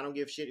 indifferent. I don't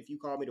give a shit if you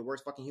call me the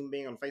worst fucking human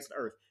being on the face of the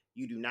earth.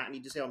 You do not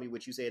need to tell me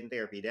what you said in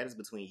therapy. That is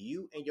between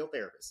you and your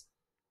therapist.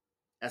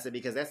 I said,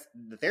 because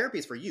the therapy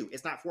is for you.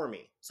 It's not for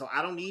me. So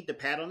I don't need the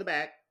pat on the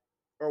back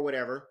or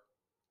whatever.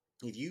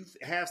 If you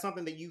have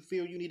something that you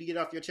feel you need to get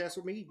off your chest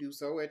with me, do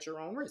so at your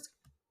own risk.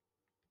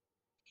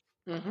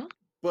 Mm-hmm.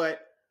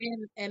 But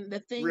and the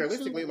thing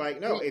realistically,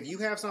 no, if you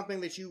have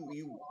something that you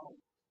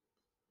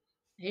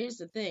here's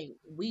the thing,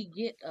 we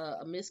get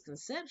a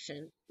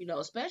misconception,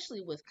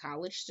 especially with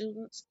college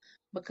students,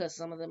 because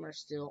some of them are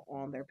still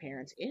on their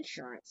parents'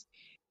 insurance.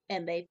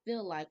 And they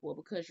feel like, well,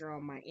 because you're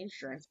on my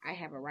insurance, I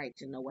have a right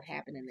to know what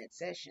happened in that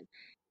session.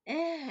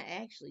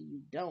 Actually, you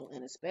don't.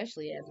 And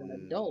especially as an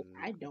adult,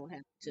 I don't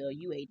have to tell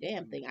you a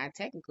damn thing. I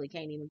technically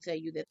can't even tell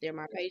you that they're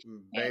my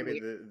patient. Baby,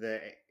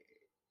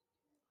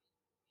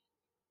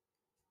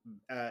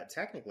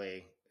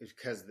 technically,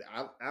 because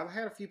I've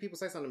had a few people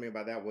say something to me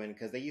about that one,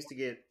 because they used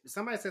to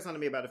somebody said something to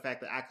me about the fact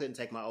that I couldn't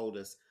take my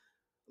oldest.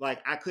 Like,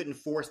 I couldn't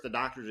force the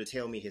doctor to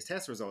tell me his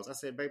test results. I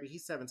said, baby,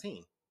 he's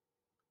 17.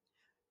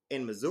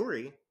 In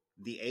Missouri,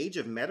 the age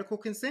of medical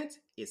consent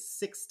is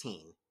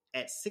 16.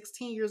 At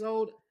 16 years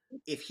old,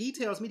 if he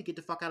tells me to get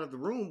the fuck out of the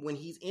room when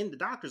he's in the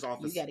doctor's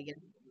office, you gotta get.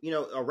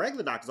 a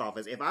regular doctor's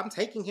office, if I'm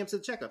taking him to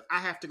the checkup, I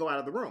have to go out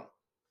of the room.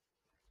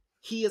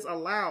 He is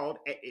allowed,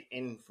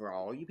 and for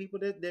all you people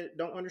that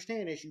don't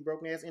understand this, you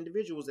broken ass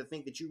individuals that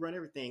think that you run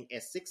everything,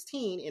 at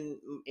 16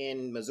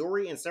 in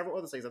Missouri and several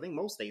other states, I think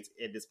most states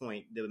at this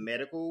point, the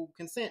medical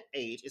consent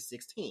age is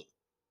 16.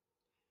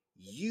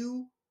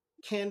 You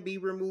can be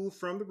removed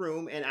from the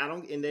room,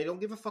 and they don't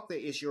give a fuck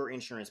that it's your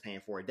insurance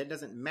paying for it. That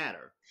doesn't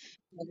matter.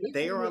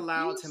 They are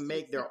allowed to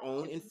make their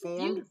own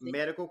informed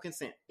medical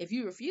consent. If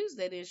you refuse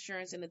that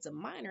insurance and it's a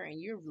minor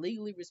and you're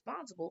legally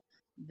responsible,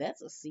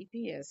 that's a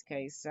CPS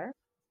case, sir.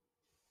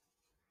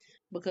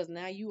 Because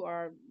now you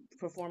are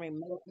performing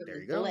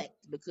medical neglect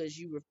because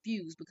you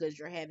refuse, because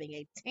you're having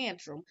a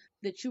tantrum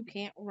that you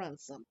can't run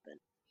something.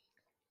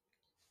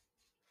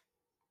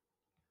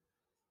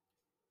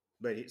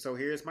 But so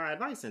here's my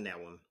advice in that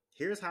one.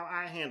 Here's how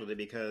I handled it,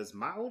 because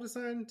my oldest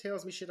son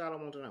tells me shit I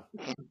don't want to know.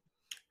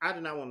 I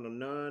did not want to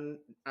know none.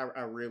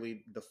 I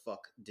really the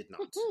fuck did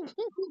not.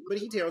 But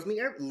he tells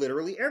me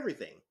literally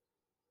everything.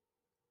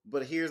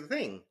 But here's the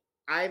thing.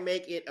 I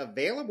make it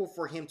available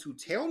for him to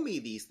tell me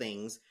these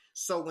things.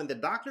 So when the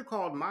doctor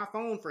called my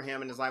phone for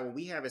him and is like, well,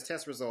 we have his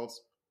test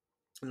results.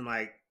 And I'm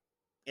like,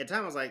 at the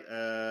time I was like,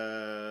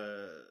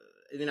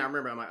 and then I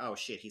remember, I'm like, oh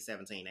shit, he's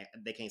 17.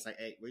 They can't say,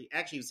 hey,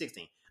 actually he was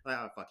 16. I'm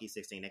like, oh fuck, he's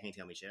 16. They can't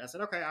tell me shit. I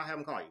said, okay, I'll have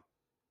him call you.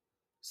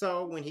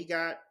 So when he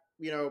got,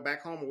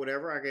 back home or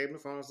whatever, I gave him the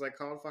phone. I was like,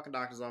 call the fucking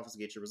doctor's office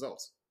and get your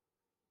results.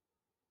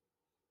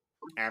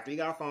 After he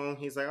got a phone,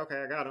 he's like,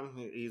 okay, I got him.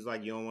 He's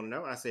like, you don't want to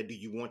know? I said, do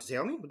you want to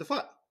tell me? What the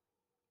fuck?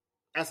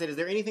 I said, is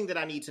there anything that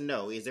I need to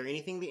know? Is there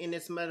anything in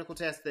this medical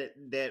test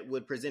that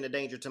would present a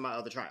danger to my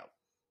other child?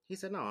 He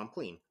said, no, I'm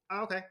clean.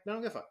 Oh, okay, I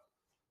don't give a fuck.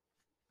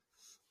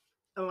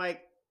 I'm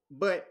like,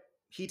 but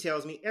he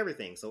tells me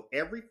everything. So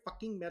every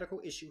fucking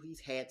medical issue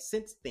he's had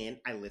since then,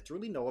 I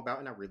literally know about,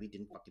 and I really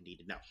didn't fucking need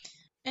to know.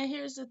 And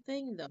here's the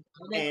thing, though.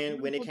 And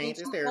when it came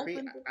to therapy,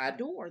 I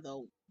door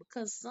though,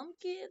 because some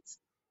kids,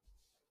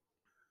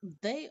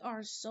 they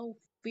are so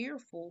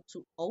fearful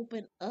to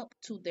open up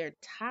to their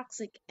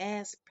toxic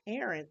ass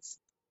parents.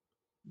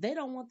 They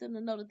don't want them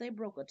to know that they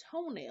broke a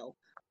toenail,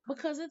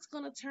 because it's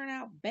going to turn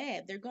out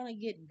bad. They're going to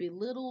get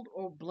belittled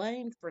or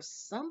blamed for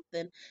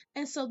something.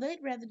 And so they'd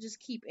rather just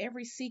keep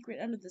every secret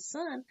under the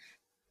sun.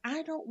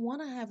 I don't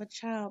want to have a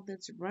child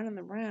that's running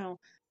around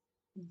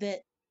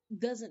that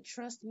doesn't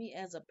trust me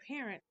as a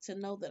parent to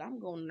know that I'm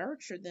going to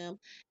nurture them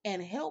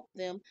and help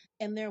them,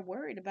 and they're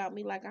worried about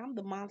me like I'm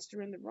the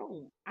monster in the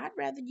room. I'd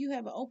rather you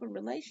have an open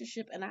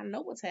relationship and I know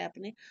what's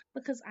happening,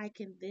 because I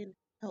can then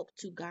help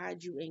to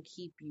guide you and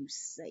keep you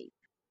safe.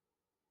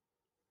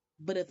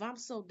 But if I'm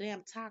so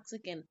damn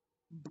toxic and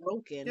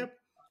broken, yep.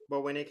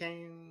 But when it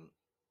came,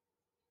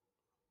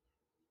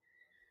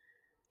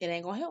 it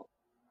ain't gonna help.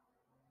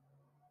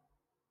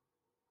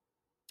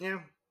 Yeah.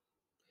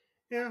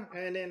 Yeah,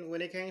 and then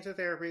when it came to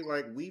therapy,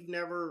 like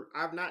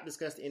I've not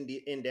discussed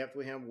in depth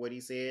with him what he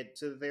said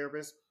to the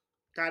therapist.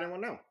 I didn't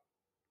want to know.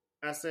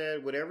 I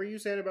said, whatever you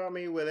said about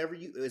me, whatever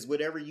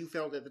you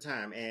felt at the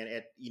time. And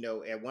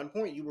at one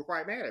point you were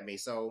quite mad at me.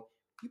 So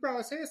you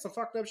probably said some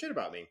fucked up shit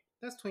about me.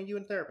 That's between you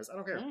and the therapist. I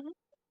don't care. Mm-hmm.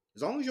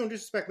 As long as you don't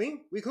disrespect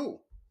me, we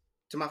cool.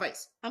 To my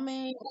face. I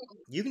mean,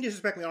 you can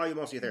disrespect me all you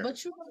want to your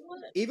therapist. But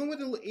you know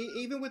what?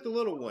 Even with the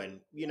little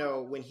one,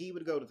 when he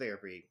would go to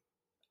therapy.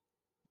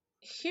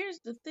 Here's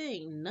the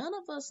thing. None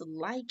of us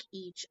like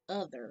each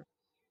other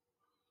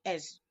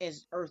as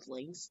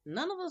earthlings.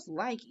 None of us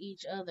like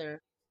each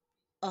other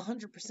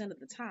 100% of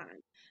the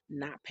time.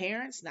 Not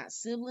parents, not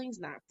siblings,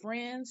 not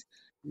friends,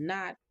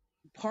 not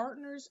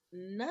partners,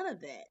 none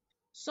of that.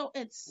 So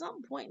at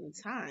some point in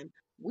time,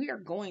 we are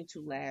going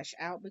to lash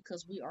out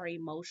because we are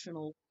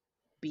emotional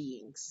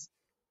beings.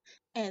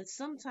 And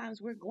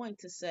sometimes we're going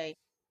to say,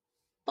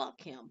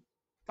 fuck him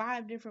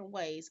 5 different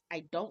ways.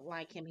 I don't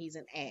like him. He's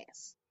an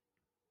ass.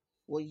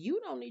 Well, you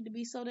don't need to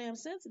be so damn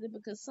sensitive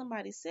because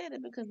somebody said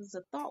it, because it's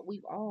a thought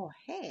we've all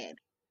had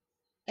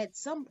at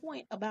some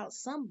point about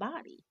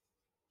somebody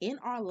in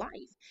our life.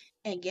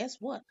 And guess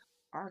what?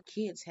 Our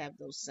kids have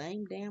those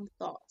same damn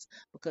thoughts,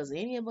 because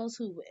any of us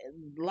who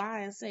lie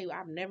and say,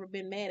 I've never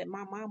been mad at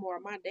my mom or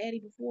my daddy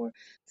before,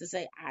 to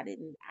say, I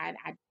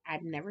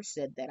never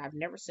said that. I've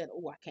never said,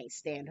 oh, I can't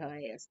stand her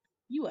ass.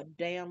 You a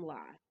damn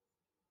lie.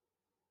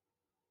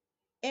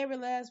 Every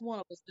last one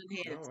of us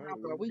had a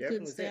time where we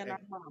couldn't stand our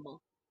mama.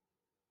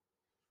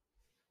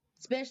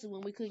 Especially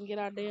when we couldn't get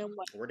our damn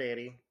way. Or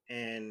daddy.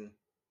 And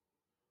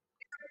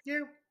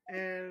yeah,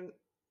 and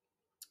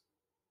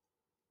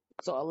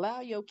so allow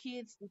your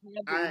kids to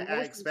have the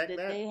emotions that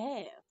they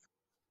have.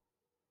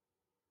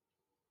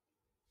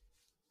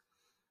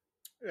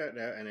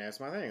 And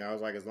that's my thing. I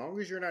was like, as long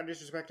as you're not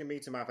disrespecting me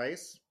to my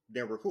face,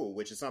 then we're cool,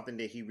 which is something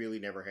that he really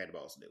never had the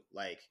balls to do.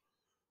 Like,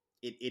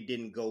 it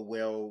didn't go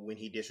well when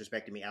he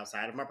disrespected me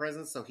outside of my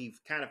presence, so he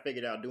kind of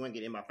figured out doing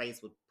it in my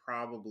face would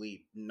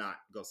probably not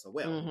go so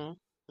well. Mm-hmm.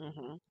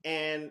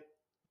 Mm-hmm.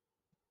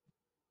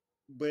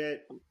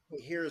 But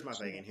here's my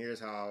thing, and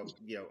here's how,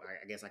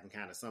 I guess I can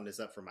kind of sum this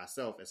up for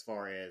myself as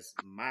far as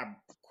my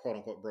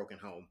quote-unquote broken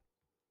home.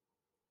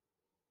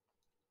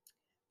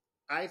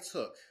 I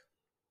took,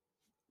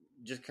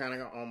 just kind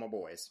of on my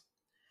boys,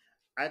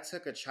 I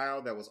took a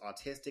child that was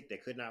autistic,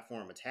 that could not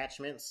form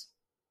attachments,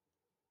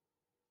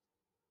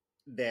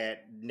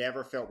 that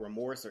never felt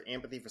remorse or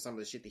empathy for some of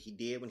the shit that he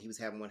did when he was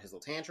having one of his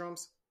little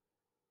tantrums.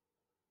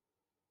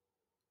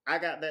 I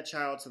got that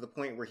child to the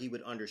point where he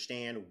would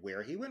understand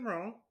where he went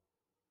wrong,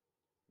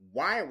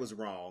 why it was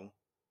wrong,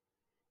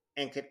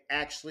 and could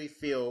actually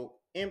feel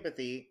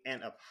empathy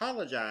and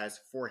apologize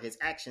for his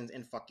actions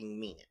and fucking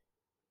mean it.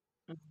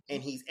 Mm-hmm.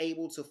 And he's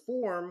able to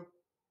form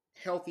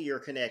healthier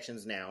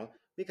connections now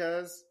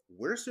because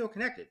we're still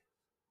connected.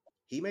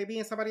 He may be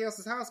in somebody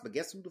else's house, but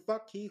guess who the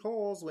fuck he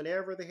calls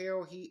whenever the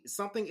hell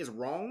something is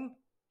wrong?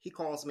 He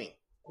calls me.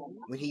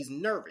 When he's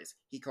nervous,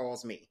 he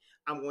calls me.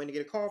 I'm going to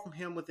get a call from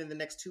him within the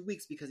next 2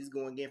 weeks because he's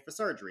going in for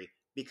surgery,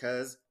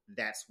 because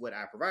that's what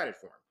I provided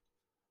for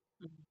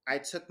him. Mm-hmm. I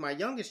took my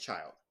youngest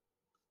child,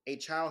 a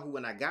child who,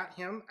 when I got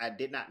him, I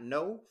did not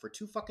know for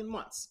 3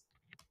 months,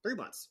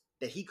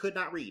 that he could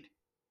not read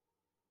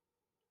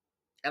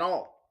at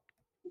all.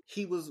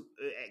 He was,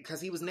 because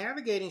he was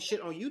navigating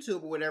shit on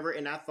YouTube or whatever,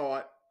 and I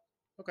thought,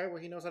 okay,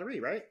 well, he knows how to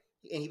read, right?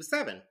 And he was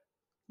 7.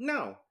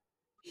 No,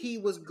 he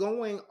was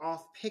going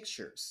off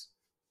pictures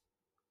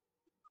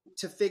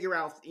to figure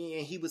out,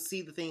 and he would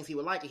see the things he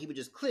would like, and he would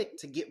just click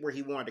to get where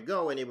he wanted to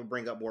go, and it would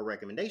bring up more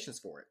recommendations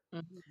for it.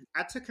 Mm-hmm.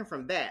 I took him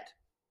from that,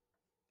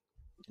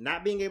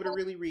 not being able to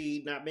really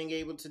read, not being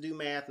able to do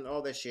math and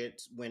all that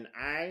shit. When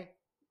I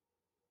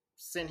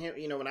sent him,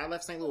 when I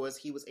left St. Louis,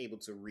 he was able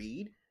to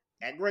read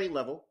at grade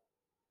level.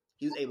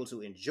 He was able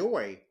to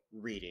enjoy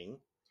reading.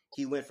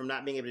 He went from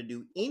not being able to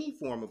do any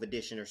form of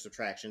addition or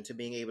subtraction to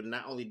being able to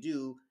not only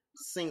do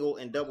single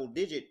and double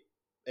digit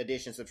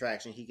addition,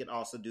 subtraction, he could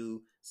also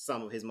do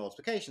some of his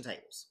multiplication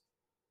tables.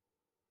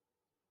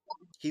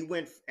 He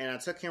went, and I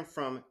took him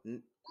from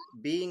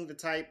being the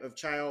type of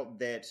child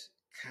that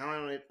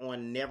counted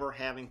on never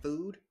having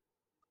food.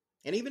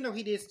 And even though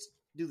he did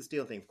do the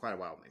steal thing for quite a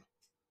while with me,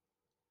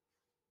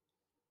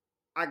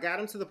 I got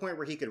him to the point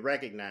where he could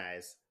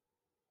recognize,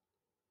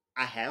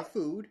 I have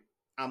food.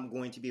 I'm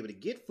going to be able to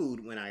get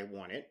food when I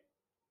want it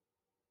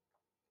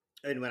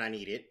and when I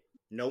need it.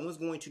 No one's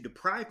going to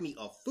deprive me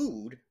of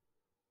food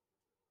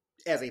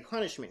as a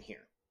punishment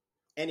here.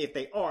 And if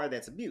they are,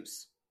 that's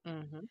abuse.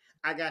 Mm-hmm.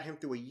 I got him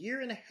through 1.5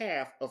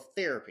 years of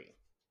therapy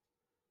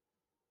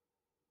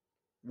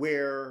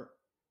where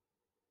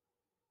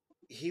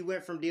he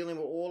went from dealing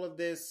with all of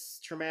this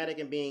traumatic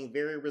and being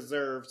very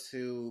reserved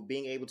to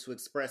being able to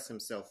express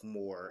himself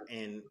more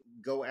and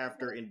go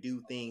after and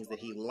do things that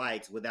he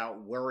likes without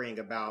worrying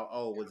about,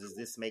 oh, well, does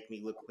this make me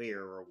look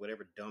queer or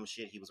whatever dumb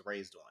shit he was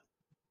raised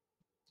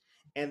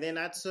on. And then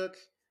I took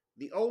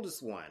the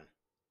oldest one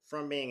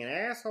from being an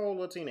asshole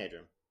little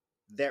teenager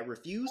that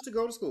refused to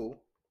go to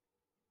school,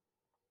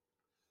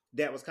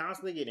 that was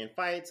constantly getting in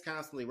fights,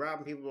 constantly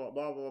robbing people,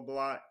 blah, blah, blah,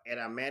 blah. And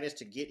I managed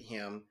to get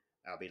him,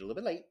 albeit a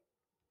little bit late.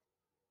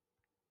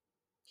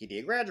 He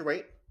did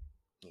graduate.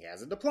 He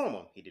has a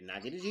diploma. He did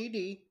not get a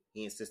GED.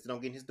 He insisted on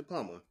getting his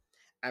diploma.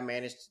 I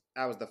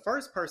was the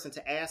first person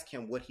to ask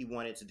him what he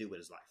wanted to do with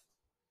his life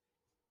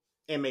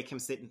and make him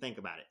sit and think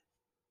about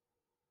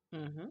it.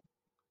 Mm-hmm.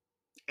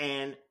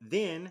 And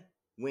then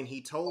when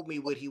he told me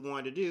what he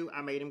wanted to do,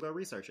 I made him go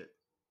research it.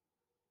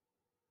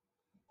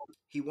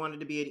 He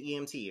wanted to be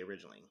an EMT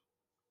originally.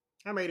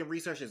 I made him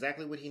research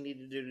exactly what he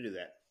needed to do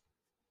that.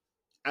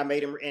 I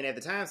made him, and at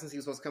the time, since he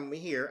was supposed to come with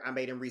me here, I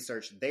made him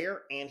research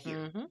there and here.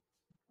 Mm-hmm.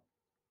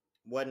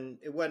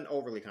 It wasn't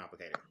overly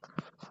complicated.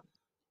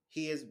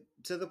 He is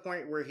to the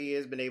point where he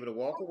has been able to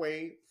walk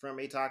away from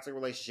a toxic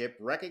relationship,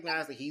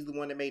 recognize that he's the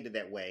one that made it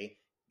that way,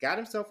 got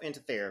himself into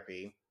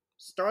therapy,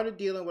 started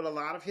dealing with a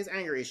lot of his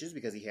anger issues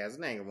because he has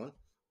an anger one.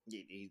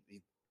 He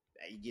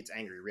gets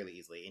angry really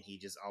easily, and he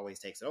just always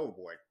takes it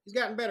overboard. He's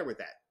gotten better with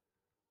that.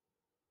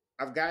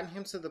 I've gotten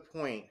him to the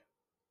point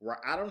where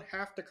I don't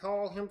have to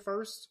call him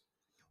first,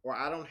 or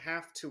I don't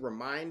have to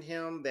remind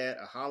him that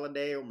a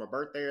holiday or my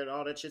birthday and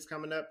all that shit's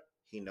coming up.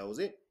 He knows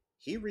it.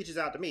 He reaches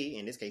out to me,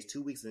 in this case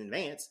 2 weeks in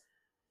advance,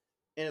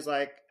 and is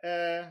like,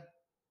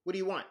 what do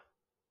you want?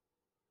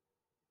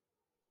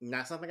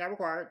 Not something I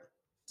required,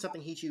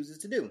 something he chooses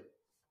to do.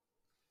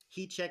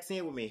 He checks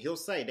in with me. He'll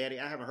say, Daddy,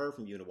 I haven't heard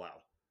from you in a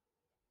while.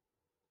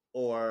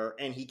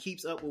 And he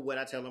keeps up with what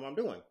I tell him I'm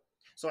doing.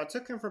 So I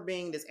took him from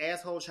being this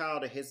asshole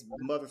child that his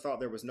mother thought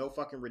there was no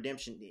fucking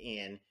redemption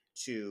in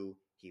to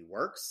he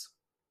works.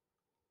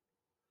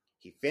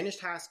 He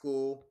finished high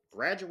school,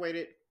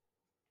 graduated,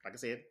 like I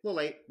said, a little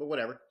late, but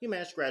whatever. He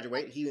managed to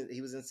graduate.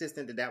 He was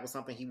insistent that was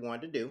something he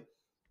wanted to do.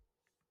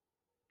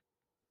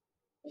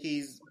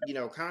 He's,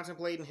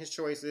 contemplating his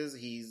choices.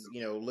 He's,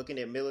 looking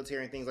at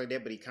military and things like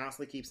that, but he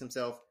constantly keeps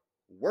himself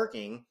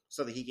working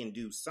so that he can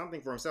do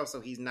something for himself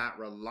so he's not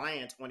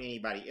reliant on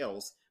anybody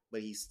else, but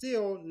he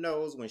still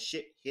knows when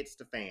shit hits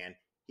the fan,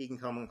 he can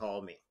come and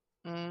call me.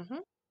 Mm-hmm.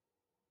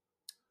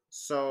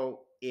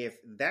 So if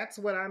that's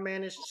what I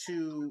managed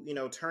to,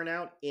 turn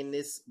out in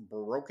this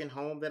broken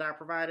home that I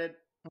provided,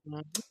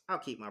 mm-hmm. I'll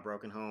keep my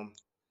broken home.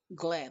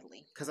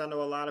 Gladly. Because I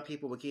know a lot of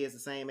people with kids the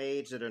same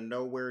age that are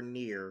nowhere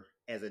near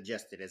as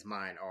adjusted as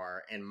mine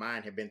are, and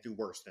mine have been through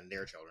worse than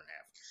their children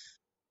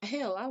have.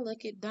 Hell, I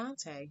look at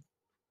Dante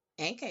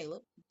and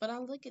Caleb, but I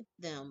look at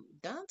them.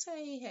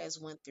 Dante has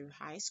went through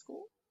high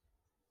school.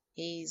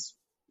 He's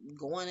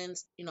going in,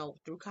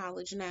 through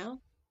college now.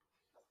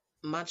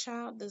 My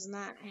child does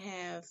not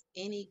have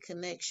any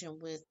connection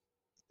with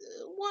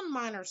one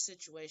minor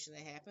situation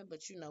that happened, but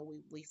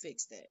we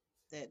fixed that.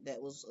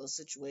 That was a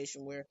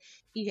situation where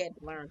he had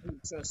to learn who to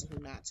trust and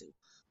who not to.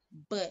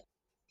 But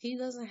he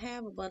doesn't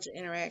have a bunch of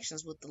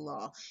interactions with the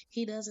law.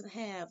 He doesn't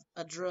have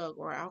a drug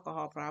or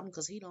alcohol problem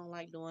because he don't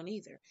like doing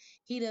either.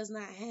 He does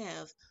not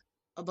have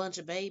a bunch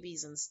of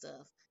babies and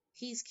stuff.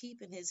 He's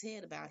keeping his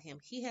head about him.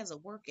 He has a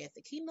work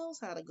ethic. He knows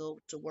how to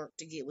go to work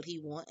to get what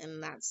he wants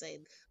and not say,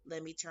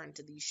 let me turn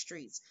to these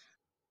streets.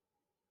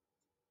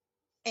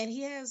 And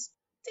he has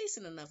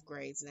decent enough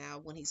grades now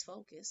when he's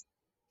focused.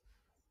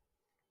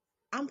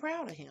 I'm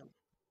proud of him.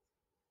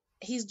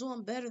 He's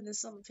doing better than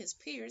some of his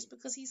peers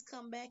because he's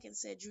come back and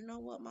said, you know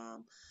what,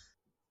 Mom?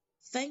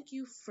 Thank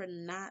you for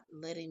not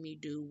letting me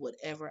do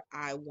whatever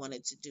I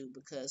wanted to do,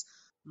 because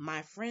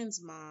my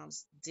friends'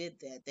 moms did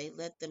that. They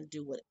let them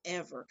do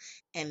whatever,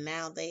 and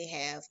now they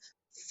have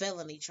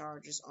felony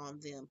charges on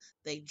them.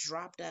 They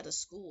dropped out of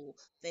school.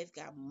 They've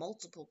got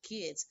multiple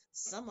kids.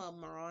 Some of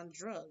them are on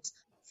drugs.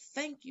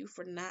 Thank you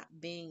for not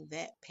being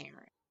that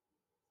parent.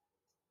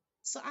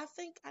 So I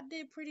think I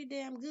did pretty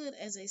damn good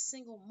as a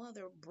single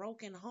mother,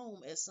 broken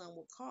home, as some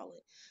would call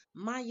it.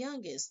 My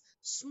youngest,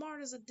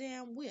 smart as a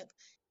damn whip.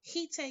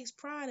 He takes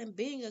pride in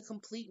being a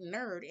complete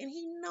nerd, and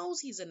he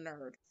knows he's a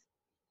nerd.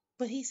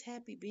 But he's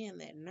happy being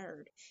that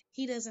nerd.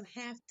 He doesn't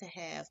have to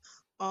have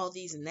all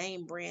these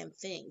name brand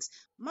things.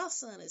 My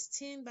son is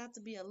 10, about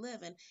to be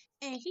 11,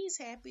 and he's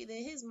happy that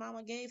his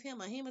mama gave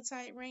him a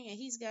hematite ring and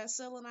he's got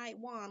selenite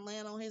wand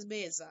laying on his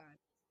bedside.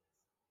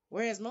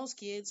 Whereas most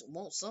kids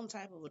want some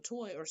type of a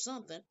toy or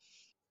something.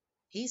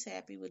 He's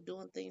happy with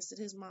doing things that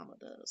his mama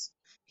does.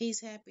 He's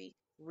happy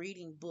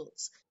reading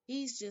books.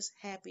 He's just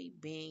happy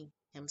being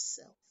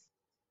himself.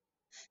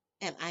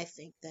 And I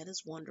think that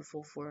is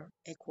wonderful for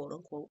a quote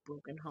unquote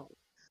broken home.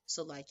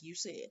 So like you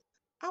said,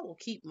 I will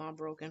keep my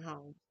broken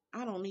home.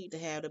 I don't need to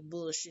have the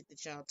bullshit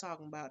that y'all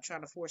talking about,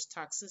 trying to force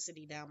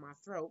toxicity down my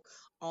throat,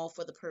 all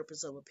for the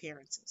purpose of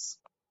appearances.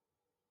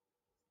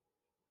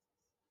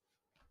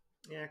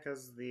 Yeah,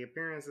 because the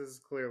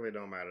appearances clearly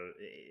don't matter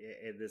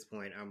at this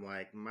point. I'm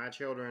like, my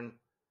children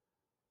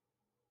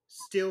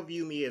still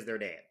view me as their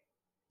dad.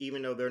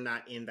 Even though they're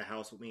not in the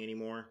house with me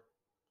anymore,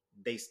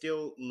 they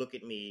still look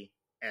at me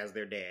as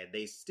their dad.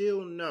 They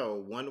still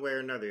know one way or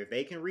another, if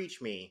they can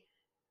reach me,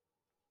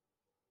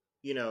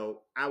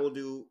 I will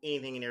do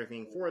anything and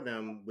everything for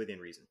them within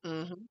reason.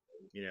 Mm-hmm.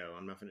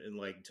 I'm not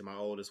like, to my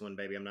oldest one,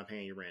 baby, I'm not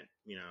paying your rent.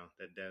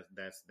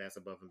 That's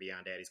above and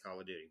beyond daddy's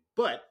Call of Duty.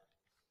 But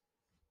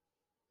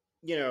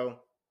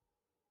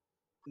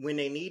when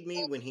they need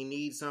me, when he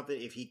needs something,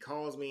 if he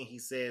calls me and he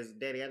says,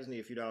 Daddy, I just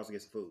need a few dollars to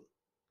get some food.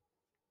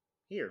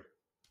 Here.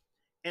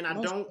 And I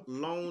don't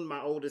loan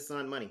my oldest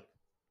son money.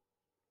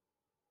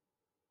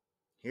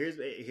 Here's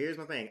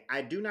my thing.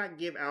 I do not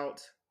give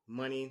out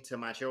money to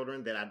my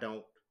children that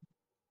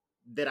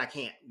I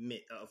can't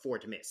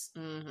afford to miss.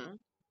 Mm-hmm.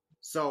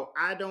 So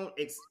I don't,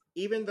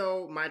 even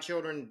though my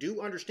children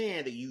do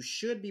understand that you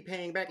should be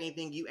paying back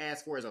anything you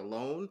ask for as a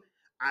loan,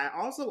 I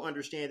also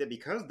understand that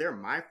because they're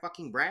my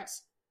fucking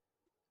brats,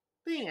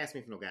 they ain't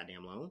asking me for no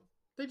goddamn loan.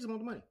 They just want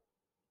the money.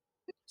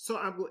 So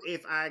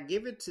if I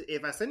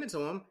send it to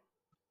them,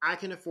 I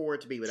can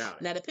afford to be without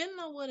it. Now, depending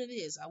on what it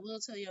is, I will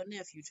tell your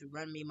nephew to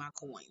run me my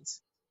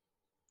coins,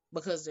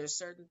 because there's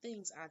certain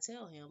things I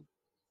tell him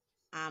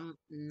I'm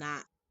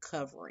not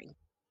covering.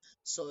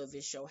 So if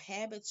it's your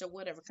habits or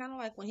whatever, kind of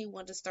like when he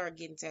wanted to start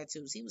getting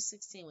tattoos. He was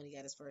 16 when he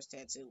got his first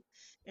tattoo.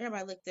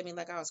 Everybody looked at me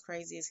like I was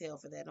crazy as hell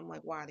for that. I'm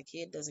like, why? The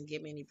kid doesn't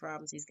give me any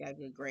problems. He's got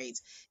good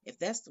grades. If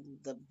that's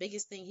the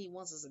biggest thing he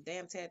wants is a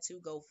damn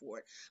tattoo, go for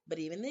it. But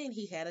even then,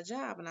 he had a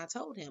job, and I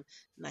told him,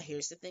 now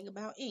here's the thing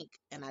about ink,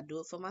 and I do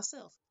it for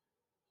myself.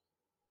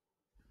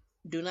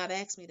 Do not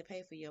ask me to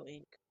pay for your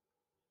ink.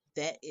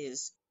 That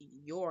is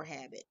your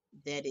habit.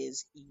 That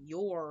is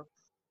your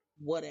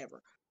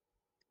whatever.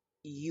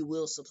 You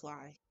will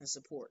supply and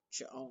support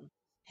your own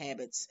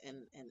habits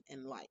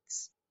and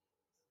likes.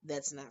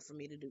 That's not for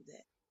me to do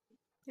that.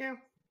 Yeah.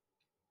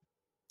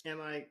 And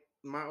like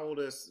my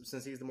oldest,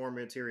 since he's the more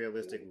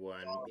materialistic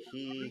one,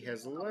 he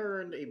has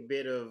learned a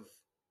bit of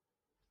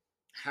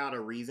how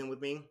to reason with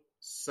me.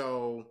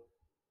 So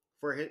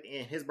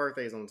his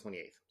birthday is on the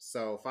 28th.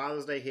 So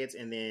Father's Day hits,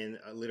 and then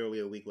literally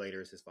a week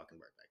later is his fucking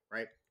birthday,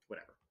 right?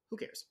 Whatever. Who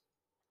cares?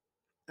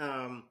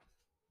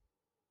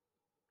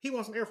 He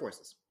wants some Air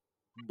Forces.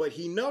 But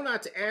he know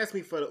not to ask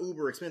me for the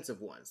uber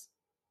expensive ones.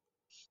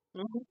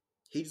 Mm-hmm.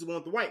 He just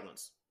wants the white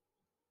ones.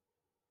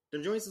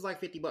 Them joints is like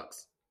 $50.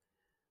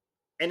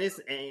 And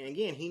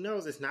again, he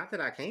knows it's not that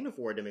I can't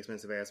afford them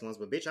expensive ass ones,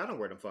 but bitch, I don't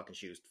wear them fucking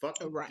shoes. Fuck.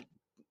 Right.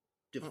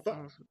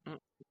 Fuck.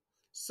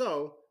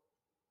 So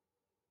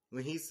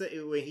when he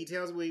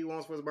tells me what he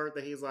wants for his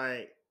birthday, he's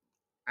like,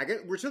 I guess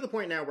we're to the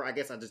point now where I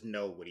guess I just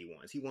know what he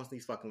wants. He wants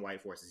these fucking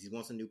white forces. He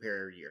wants a new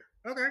pair every year.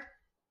 Okay.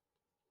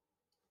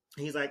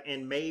 He's like,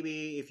 and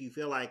maybe if you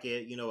feel like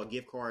it, a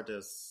gift card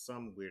to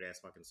some weird ass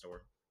fucking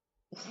store.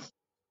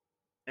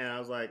 And I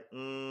was like,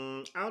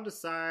 I'll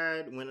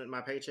decide when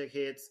my paycheck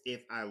hits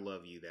if I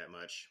love you that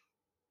much.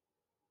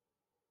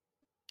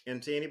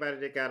 And to anybody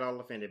that got all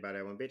offended by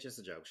that one, bitch, it's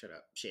a joke. Shut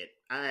up. Shit.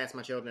 I ask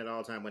my children that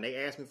all the time. When they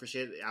ask me for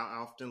shit, I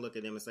often look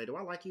at them and say, do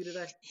I like you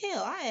today?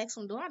 Hell, I ask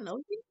them, do I know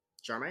you?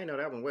 Charmaine know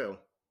that one well.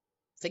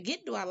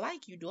 Forget, do I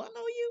like you? Do I know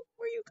you?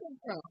 Where you come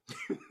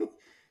from?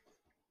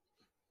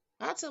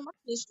 I'll tell my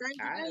kids straight.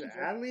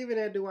 I leave it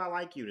at, do I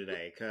like you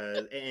today?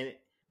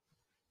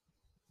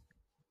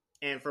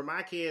 And for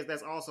my kids,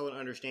 that's also an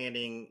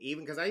understanding,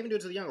 even because I even do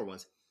it to the younger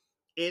ones.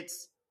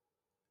 It's,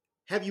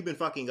 have you been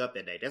fucking up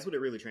that day? That's what it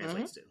really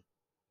translates to.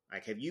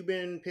 Like, have you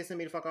been pissing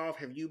me the fuck off?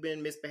 Have you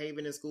been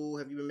misbehaving in school?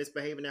 Have you been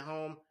misbehaving at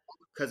home?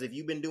 Because if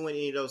you've been doing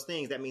any of those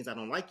things, that means I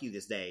don't like you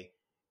this day.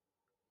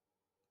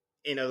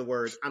 In other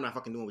words, I'm not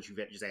fucking doing what you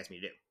just asked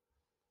me to do.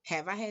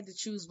 Have I had to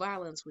choose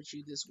violence with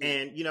you this week?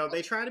 And,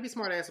 they tried to be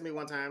smart ass with me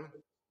one time.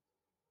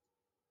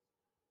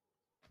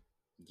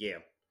 Yeah.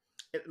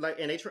 A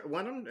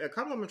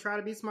couple of them try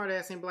to be smart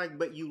ass and be like,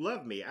 but you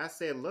love me. I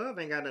said, love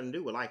ain't got nothing to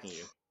do with liking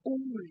you.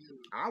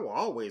 I will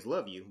always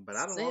love you, but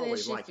I don't always like you.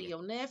 Say that shit for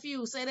your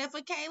nephew. Say that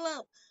for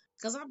Caleb.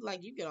 Because I'm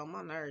like, you get on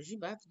my nerves. You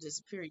about to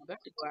disappear. You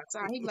about to go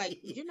outside. He's like,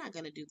 you're not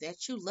going to do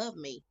that. You love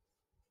me.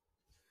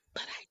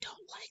 But I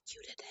don't like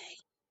you today.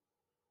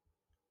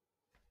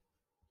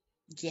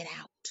 Get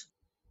out.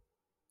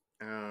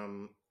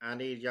 I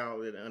need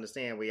y'all to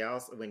understand,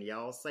 when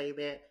y'all say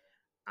that,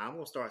 I'm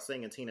going to start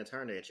singing Tina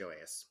Turner at your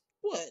ass.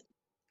 What?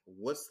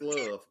 What's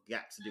love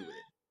got to do with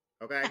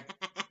it? Okay?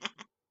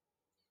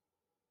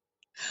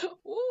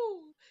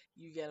 Ooh,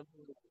 you gotta.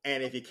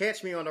 And if you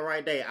catch me on the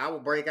right day, I will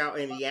break out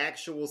in the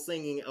actual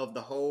singing of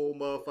the whole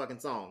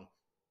motherfucking song.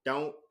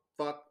 Don't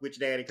fuck with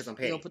your daddy because I'm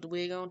petty. You gonna put the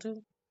wig on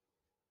too?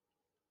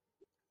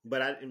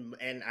 But I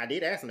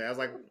did ask him that. I was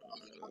like,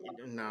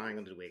 no, I ain't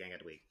gonna do the wig. I ain't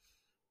got the wig.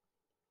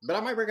 But I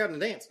might break out in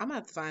the dance. I'm gonna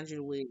have to find you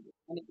the wig.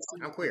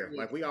 I'm queer.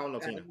 Like, we all know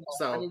Tina.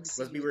 So,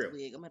 let's be real.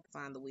 I'm gonna have to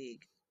find the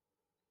wig.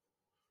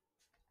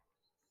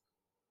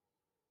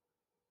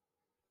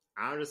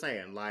 I'm just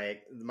saying,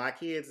 like, my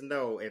kids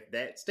know if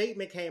that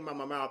statement came out of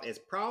my mouth, it's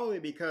probably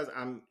because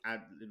I'm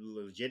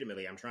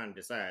trying to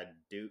decide,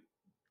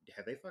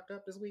 have they fucked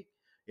up this week?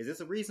 Is this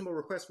a reasonable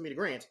request for me to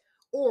grant?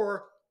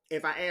 Or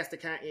if I ask the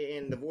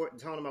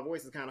tone of my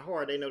voice is kind of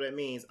hard, they know that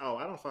means, oh,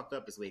 I don't fucked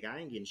up this week. I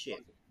ain't getting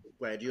shit.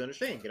 Glad you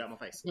understand. Get out my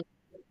face.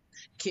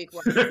 Kick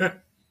right.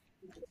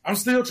 I'm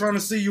still trying to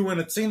see you in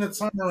a Tina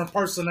Turner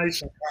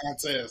impersonation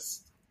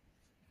contest.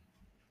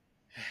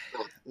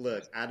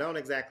 Look, I don't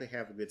exactly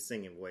have a good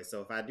singing voice,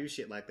 so if I do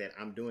shit like that,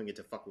 I'm doing it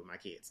to fuck with my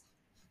kids.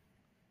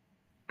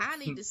 I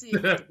need to see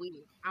it with the wig.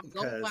 I'm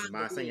going to find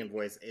my singing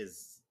voice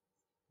is.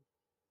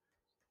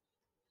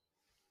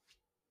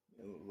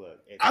 Look,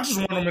 I just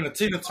want them in a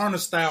Tina Turner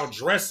style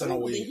dress and a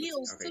wig. The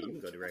heels okay, too. You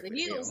can go directly. The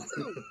heels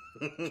too.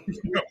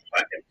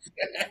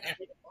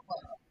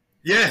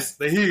 Yes,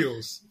 the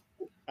heels.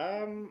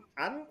 I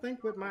don't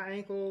think with my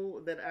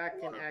ankle that I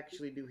can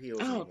actually do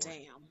heels. Oh anymore.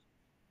 Damn!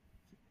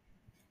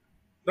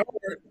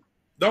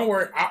 Don't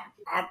worry.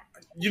 I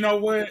you know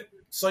what?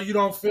 So you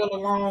don't feel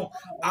alone.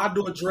 I'll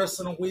do a dress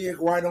and a wig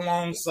right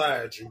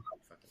alongside you.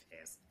 Fucking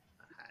ass.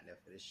 I'm hot enough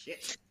for this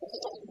shit.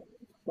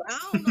 Well, I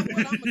don't know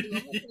what I'm gonna do. I'm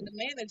gonna play the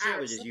manager. I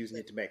was just using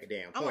it to make a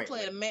damn point. I'm gonna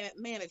play a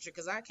manager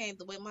because I can't.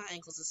 The way my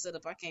ankles are set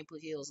up, I can't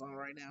put heels on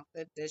right now.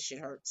 That shit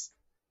hurts.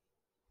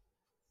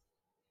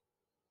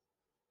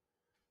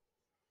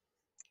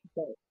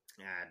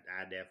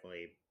 I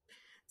definitely,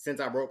 since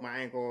I broke my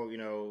ankle,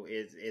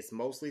 it's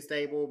mostly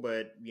stable,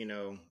 but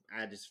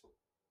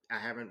I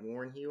haven't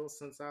worn heels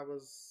since I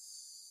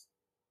was,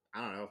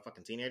 I don't know, a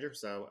fucking teenager.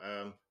 So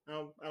I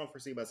don't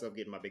foresee myself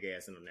getting my big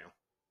ass in them now.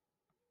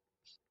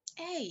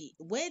 Hey,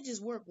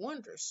 wedges work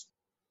wonders.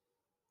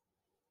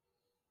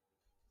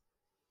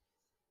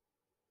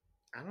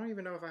 I don't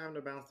even know if I have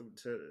the bounce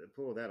to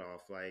pull that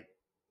off. Like,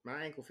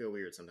 my ankle feel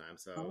weird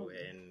sometimes,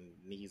 and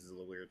knees is a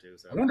little weird too.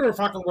 So I wonder if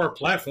I can wear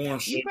platform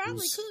shoes. You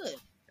probably could.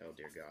 Oh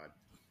dear God.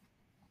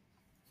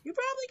 You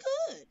probably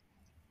could.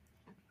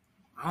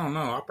 I don't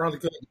know. I probably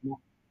could.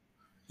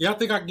 Yeah, I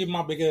think I can give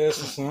my big ass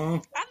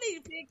some. I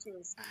need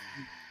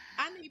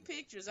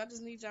pictures. I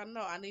just need y'all to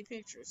know I need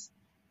pictures.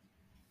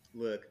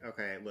 Look,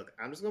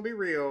 I'm just gonna be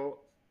real.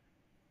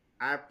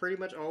 I pretty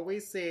much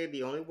always said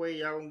the only way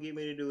y'all gonna get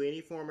me to do any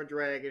form of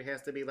drag, it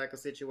has to be like a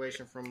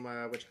situation from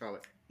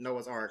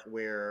Noah's Ark,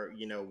 where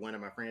one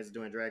of my friends is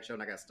doing a drag show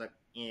and I got stuck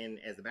in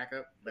as the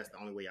backup. That's the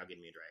only way y'all get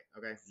me a drag.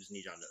 Okay, just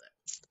need y'all to know that.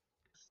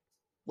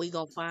 We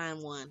gonna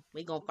find one.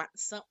 We gonna find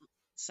something,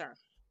 sir.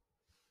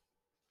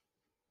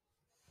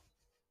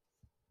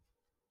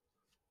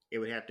 It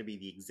would have to be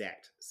the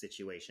exact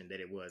situation that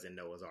it was in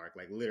Noah's Ark.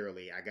 Like,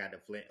 literally, I got a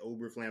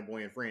uber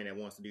flamboyant friend that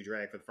wants to do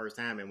drag for the first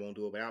time and won't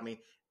do it without me.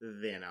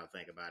 Then I'll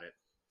think about it.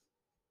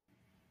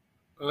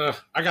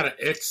 I got an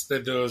ex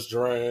that does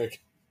drag.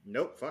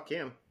 Nope, fuck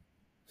him.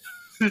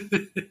 I'm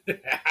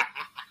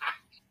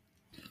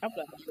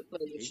not about to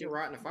play with you.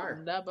 Rot in the fire.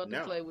 I'm not about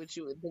to play with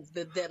you.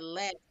 That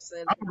laugh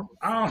said.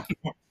 I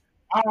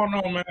don't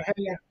know, man.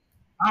 Hey,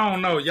 I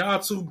don't know. Y'all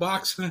two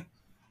boxing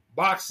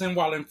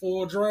while in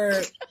full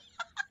drag.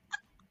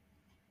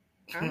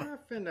 I'm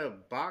not finna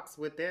box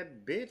with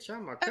that bitch.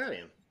 I'ma cut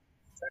him.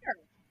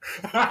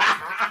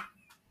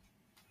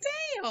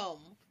 Damn.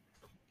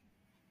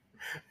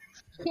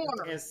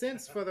 And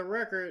since, for the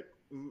record,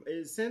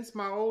 since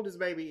my oldest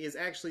baby is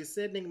actually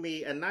sending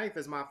me a knife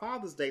as my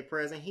Father's Day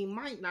present, he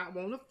might not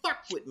want to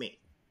fuck with me.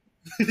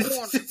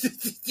 Corner.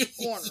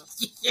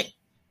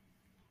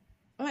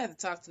 I'm gonna have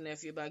to talk to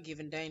nephew about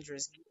giving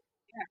dangerous gifts.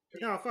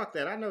 No, fuck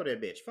that. I know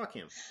that bitch. Fuck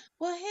him.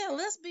 Well, hell,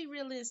 let's be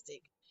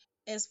realistic.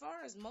 As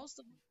far as most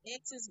of our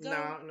exes go,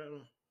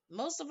 no.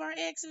 Most of our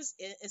exes,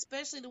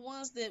 especially the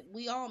ones that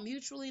we all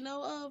mutually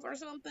know of or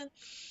something,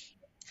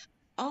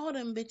 all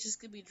them bitches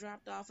could be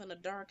dropped off in a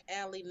dark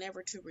alley,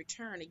 never to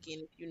return again,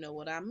 if you know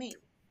what I mean.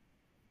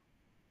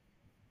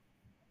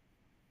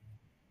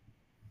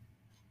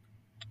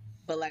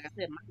 But like I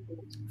said,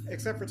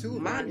 except for two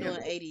of mine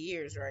doing 80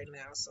 years right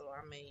now, so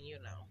I mean, you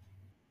know.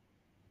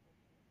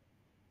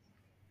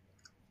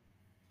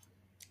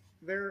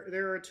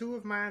 There are two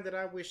of mine that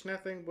I wish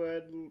nothing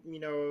but, you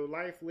know,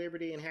 life,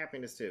 liberty, and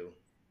happiness to.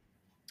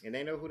 And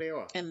they know who they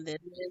are. And then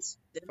there's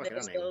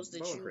those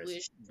that you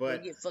wish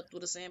would get fucked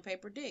with a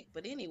sandpaper dick.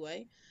 But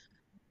anyway.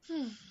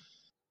 Yeah,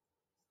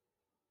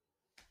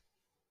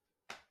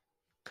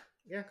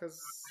 because,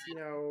 you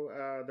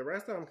know, the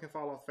rest of them can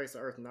fall off the face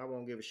of earth and I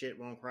won't give a shit,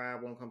 won't cry,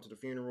 won't come to the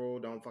funeral,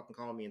 don't fucking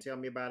call me and tell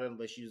me about it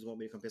unless you just want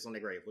me to come piss on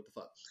their grave. What the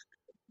fuck?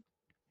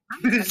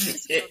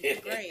 That's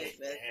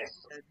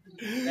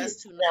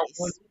too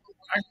nice.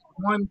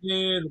 One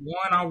did,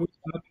 one I wish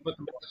nothing but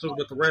the best,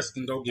 but the rest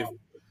can go get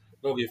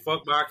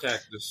fucked by a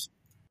cactus.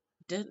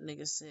 That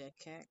nigga said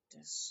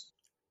cactus.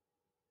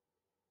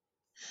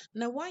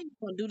 Now, why you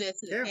gonna do that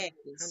to the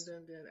cactus?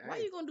 Why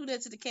you gonna do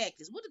that to the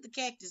cactus? What did the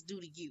cactus do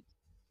to you?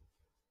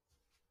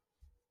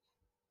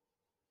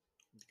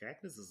 The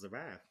cactus will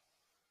survive.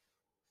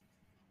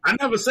 I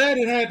never said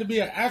it had to be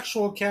an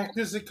actual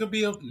cactus. It could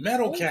be a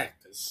metal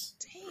cactus.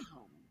 Damn.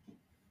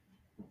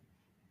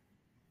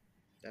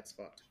 That's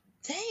fucked.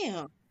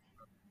 Damn.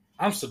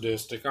 I'm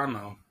sadistic, I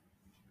know.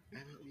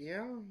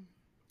 Yeah,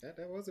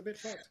 that was a bit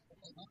fucked.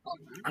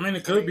 I mean,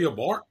 it could be a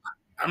bar.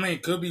 I mean,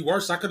 it could be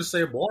worse. I could have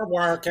said barbed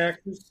wire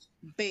cactus.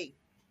 Big.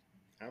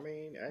 I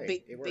mean,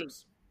 hey, it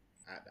works.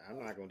 I'm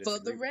not going to disagree.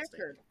 For the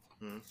record,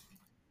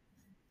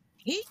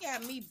 he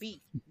got me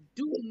beat.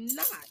 Do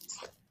not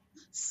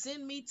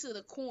send me to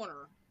the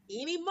corner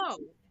anymore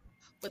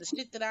for the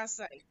shit that I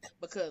say,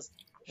 because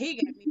he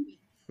got me beat.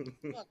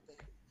 Fuck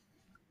that.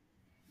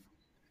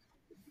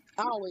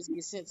 I always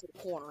get sent to the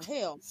corner.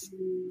 Hell,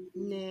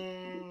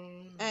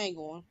 I ain't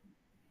going.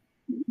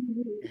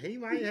 He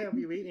might have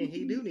you beat, and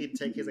he do need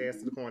to take his ass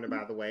to the corner,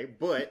 by the way.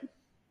 But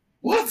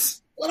what'd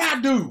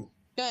I do?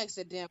 Thanks,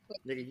 that damn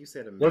nigga. You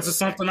said was it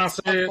something I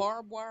said? A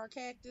barbed wire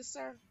cactus,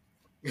 sir.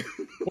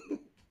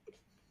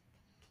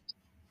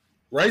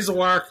 Razor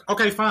wire.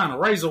 Okay, fine. A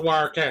razor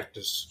wire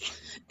cactus.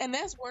 And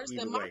that's worse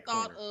than my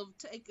thought of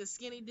taking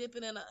skinny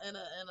dipping in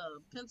a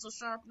pencil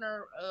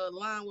sharpener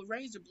line with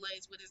razor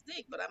blades with his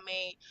dick. But I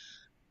mean,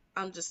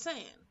 I'm just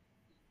saying.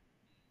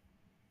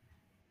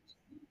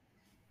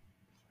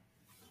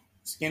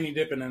 Skinny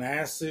dipping in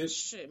acid.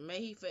 Shit, may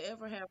he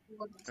forever have.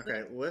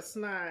 Okay, let's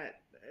not.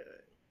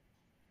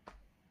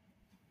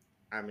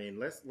 I mean,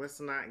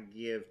 let's not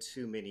give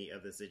too many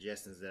of the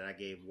suggestions that I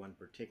gave one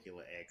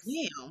particular ex.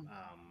 Yeah.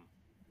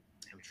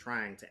 I'm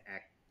trying to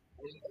act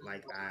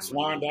like I'm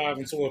swan dive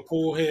into a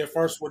pool head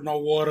first with no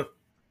water.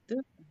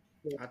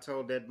 I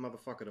told that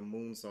motherfucker to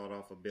moonsault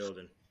off a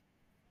building.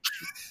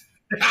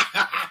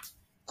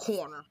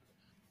 Corner.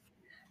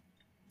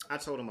 I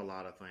told him a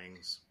lot of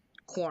things.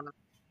 Corner.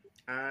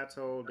 I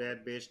told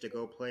that bitch to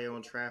go play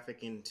on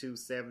traffic in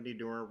 270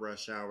 during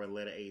rush hour and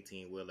let an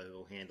 18-wheeler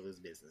go handle his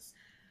business.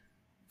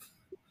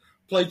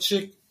 Play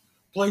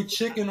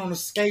chicken on a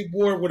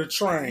skateboard with a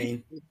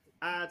train.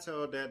 I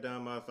told that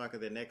dumb motherfucker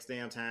the next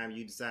damn time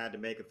you decide to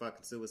make a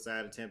fucking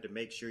suicide attempt to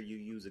make sure you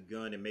use a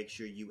gun and make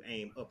sure you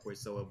aim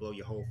upwards so it'll blow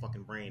your whole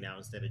fucking brain out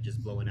instead of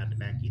just blowing out the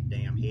back of your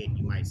damn head and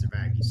you might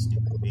survive, you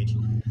stupid bitch.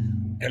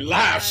 And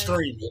live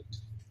stream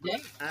it.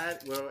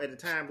 Well, at the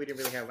time we didn't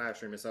really have live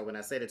streaming, so when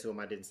I said it to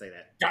him, I didn't say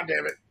that. God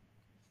damn it.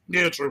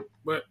 Yeah, true,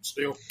 but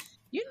still.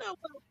 You know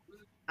what?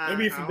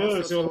 Maybe if he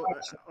does,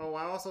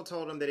 I also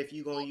told him that if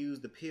you're going to use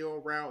the pill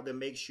route, then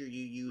make sure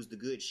you use the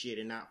good shit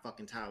and not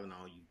fucking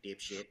Tylenol, you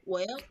dipshit.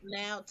 Well,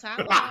 now,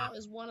 Tylenol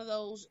is one of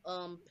those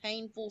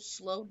painful,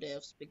 slow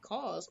deaths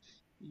because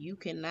you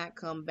cannot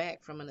come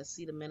back from an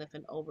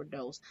acetaminophen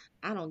overdose.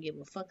 I don't give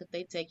a fuck if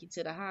they take you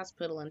to the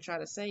hospital and try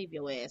to save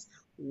your ass.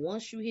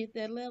 Once you hit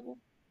that level,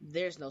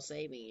 there's no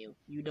saving you.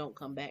 You don't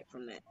come back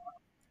from that.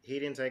 He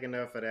didn't take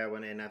enough for that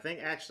one, and I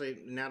think actually,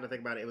 now that I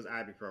think about it, it was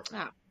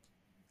ibuprofen.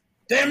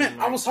 Damn it!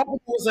 I was hoping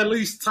it was at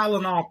least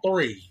Tylenol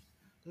 3.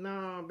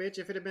 No, bitch,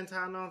 if it had been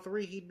Tylenol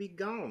 3, he'd be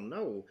gone.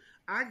 No.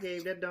 I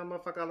gave that dumb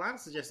motherfucker a lot of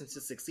suggestions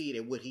to succeed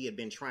at what he had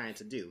been trying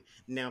to do.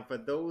 Now, for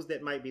those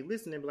that might be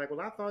listening, be like,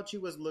 well, I thought you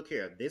was, look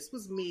here, this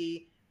was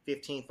me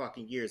 15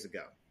 fucking years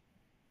ago.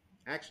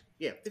 Actually,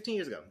 yeah, 15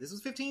 years ago. This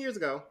was 15 years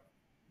ago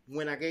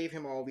when I gave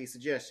him all these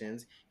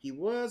suggestions. He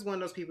was one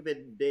of those people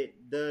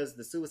that does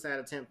the suicide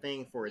attempt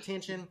thing for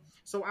attention.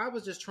 So I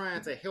was just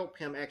trying to help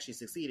him actually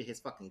succeed at his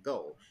fucking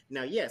goal.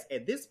 Now, yes,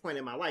 at this point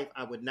in my life,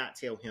 I would not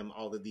tell him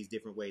all of these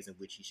different ways in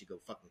which he should go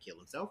fucking kill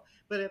himself.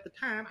 But at the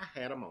time, I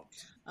had a moment.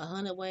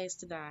 100 Ways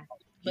to Die.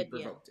 He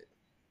provoked it.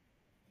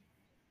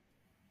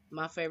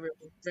 My favorite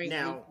drink.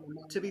 Now,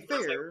 to be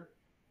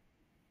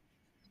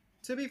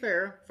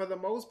fair, for the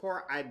most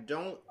part, I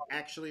don't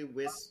actually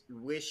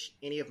wish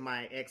any of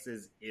my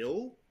exes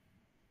ill,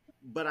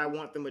 but I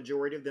want the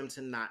majority of them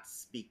to not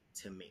speak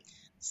to me.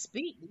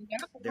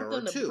 There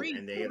are two,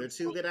 and they are the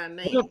two that I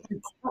named.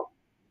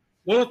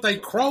 Well, if they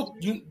croak,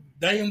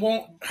 they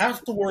won't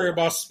have to worry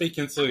about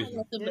speaking to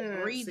you.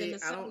 Yeah, see,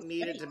 I don't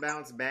need it to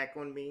bounce back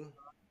on me.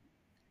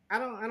 I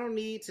don't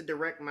need to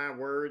direct my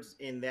words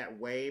in that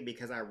way,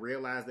 because I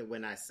realize that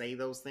when I say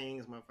those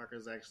things,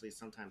 motherfuckers actually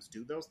sometimes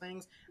do those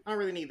things. I don't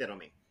really need that on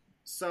me.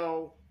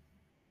 So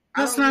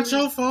that's not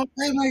your fault.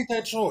 They made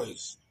that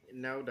choice.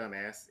 No,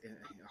 dumbass.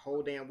 A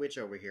whole damn witch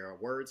over here.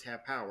 Words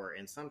have power,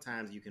 and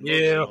sometimes you can work a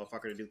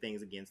motherfucker to do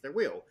things against their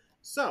will.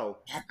 So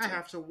I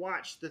have to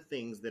watch the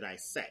things that I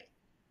say.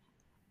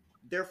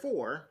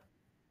 Therefore,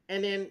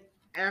 and then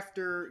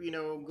after,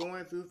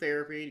 going through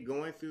therapy,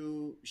 going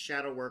through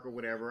shadow work or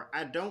whatever,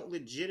 I don't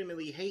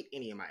legitimately hate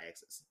any of my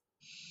exes.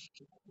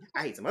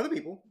 I hate some other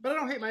people, but I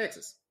don't hate my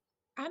exes.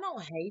 I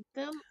don't hate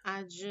them.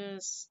 I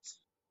just,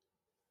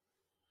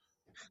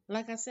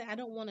 like I said, I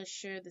don't want to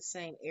share the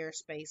same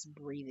airspace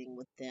breathing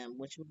with them,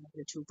 which means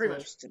they're too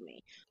close to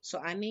me. So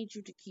I need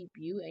you to keep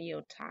you and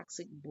your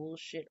toxic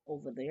bullshit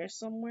over there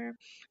somewhere.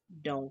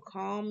 Don't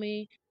call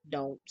me.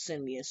 Don't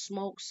send me a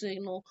smoke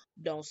signal.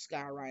 Don't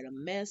skywrite a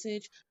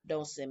message.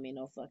 Don't send me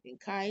no fucking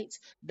kites.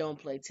 Don't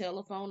play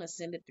telephone and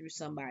send it through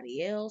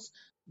somebody else.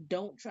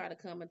 Don't try to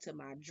come into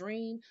my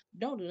dream.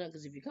 Don't do that,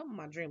 because if you come in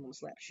my dream, I'm gonna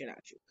slap shit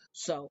out you.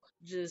 So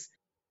just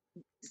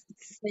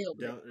stay over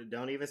there.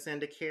 Don't even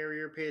send a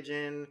carrier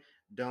pigeon.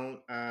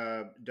 Don't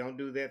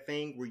do that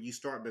thing where you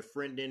start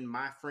befriending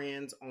my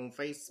friends on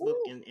Facebook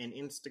and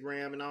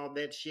Instagram and all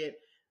that shit.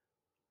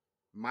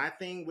 My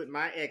thing with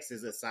my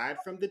exes, aside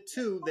from the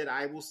two that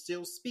I will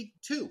still speak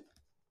to,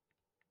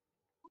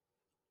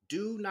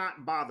 do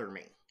not bother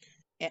me.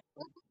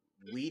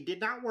 We did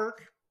not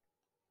work.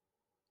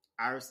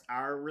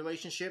 Our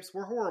relationships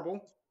were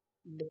horrible.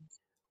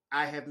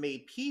 I have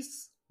made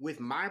peace with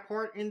my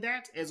part in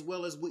that, as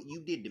well as what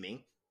you did to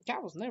me. I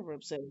was never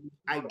upset with you.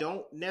 I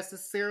don't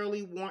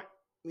necessarily want,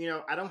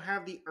 I don't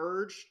have the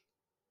urge.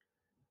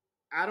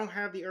 I don't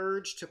have the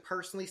urge to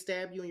personally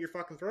stab you in your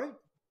fucking throat.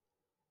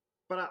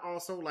 But I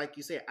also, like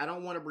you said, I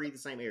don't want to breathe the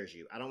same air as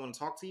you. I don't want to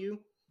talk to you.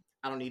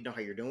 I don't need to know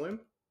how you're doing.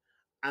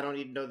 I don't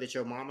need to know that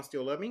your mama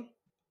still love me.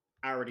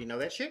 I already know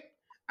that shit.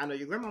 I know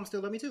your grandmama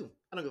still love me too.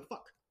 I don't give a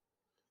fuck.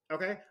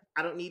 Okay?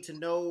 I don't need to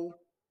know.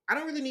 I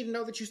don't really need to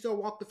know that you still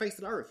walk the face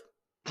of the earth.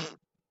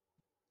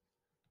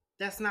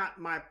 That's not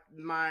my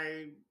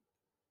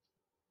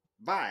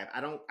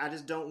vibe. I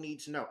just don't need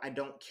to know. I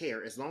don't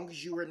care. As long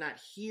as you are not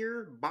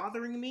here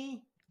bothering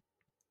me,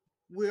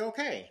 we're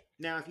okay.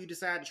 Now, if you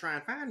decide to try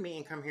and find me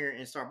and come here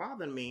and start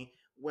bothering me,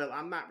 well,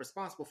 I'm not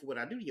responsible for what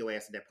I do to your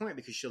ass at that point,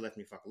 because she'll let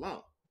me fuck alone.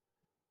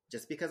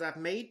 Just because I've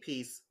made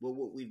peace with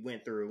what we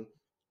went through,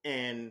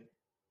 and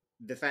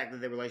the fact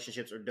that the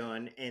relationships are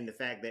done, and the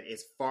fact that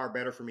it's far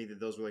better for me that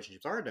those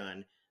relationships are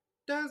done,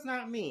 does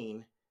not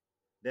mean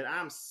that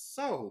I'm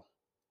so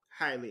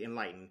highly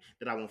enlightened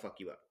that I won't fuck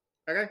you up.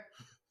 Okay?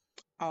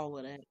 All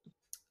of that.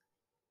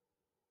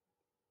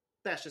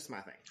 That's just my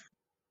thing.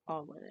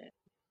 All of that.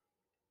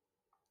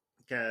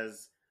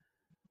 Because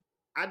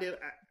I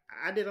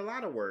did a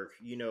lot of work,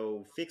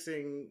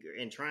 fixing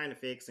and trying to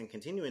fix and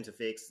continuing to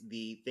fix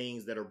the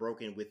things that are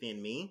broken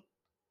within me.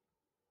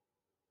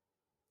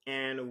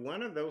 And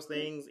one of those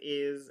things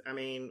is,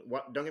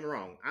 don't get me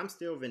wrong, I'm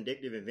still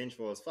vindictive and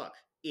vengeful as fuck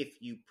if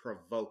you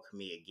provoke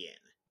me again.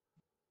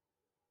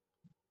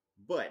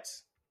 But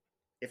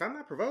if I'm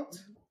not provoked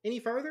any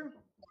further,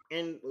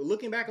 and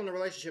looking back on the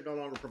relationship no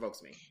longer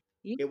provokes me,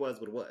 it was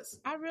what it was.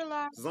 I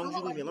realized, as long as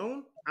you leave me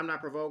alone, I'm not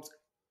provoked.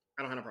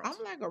 I don't have no problems.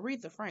 I'm like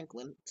Aretha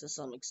Franklin to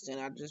some extent.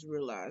 I just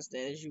realized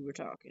that as you were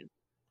talking.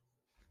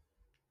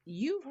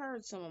 You've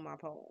heard some of my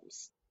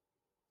poems.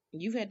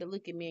 You've had to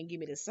look at me and give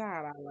me the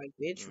side eye like,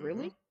 bitch,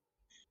 really?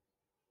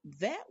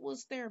 That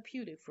was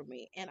therapeutic for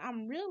me. And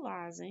I'm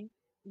realizing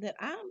that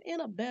I'm in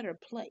a better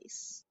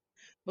place.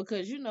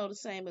 Because the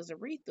same as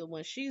Aretha,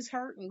 when she's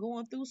hurt and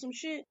going through some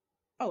shit,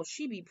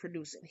 she be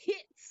producing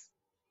hits.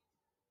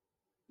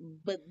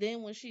 But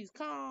then when she's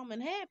calm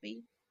and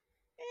happy,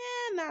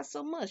 not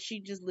so much. She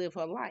just live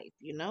her life,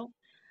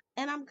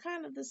 And I'm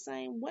kind of the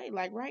same way.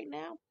 Like right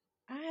now,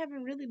 I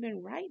haven't really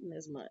been writing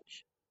as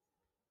much.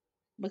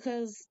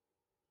 Because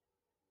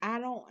I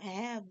don't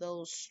have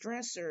those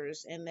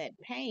stressors and that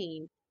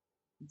pain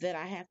that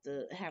I have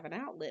to have an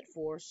outlet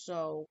for.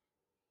 So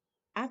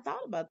I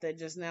thought about that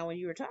just now when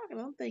you were talking.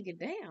 I'm thinking,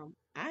 damn,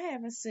 I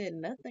haven't said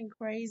nothing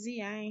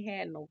crazy. I ain't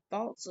had no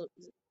thoughts of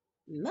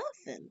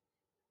nothing.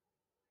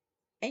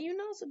 And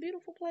it's a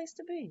beautiful place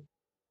to be.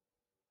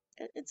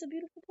 It's a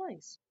beautiful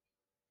place.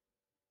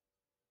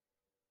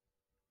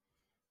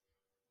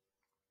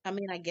 I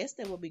mean, I guess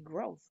there will be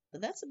growth, but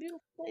that's a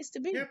beautiful place to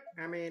be. Yep.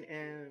 I mean,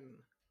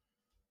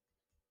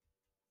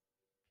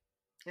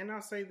 and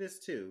I'll say this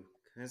too,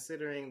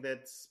 considering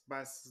that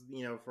by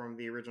from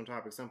the original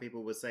topic, some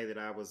people would say that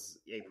I was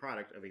a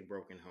product of a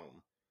broken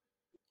home.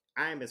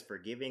 I am as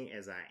forgiving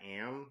as I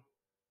am,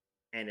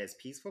 and as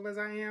peaceful as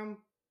I am,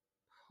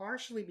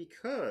 partially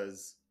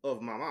because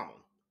of my mama.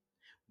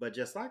 But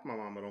just like my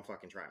mama, don't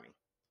fucking try me.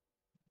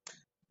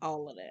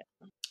 All of that.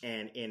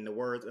 And in the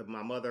words of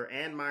my mother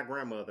and my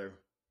grandmother,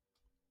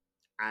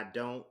 I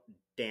don't,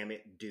 damn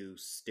it, do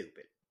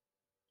stupid.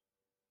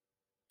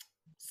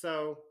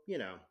 So,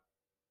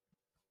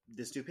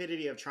 the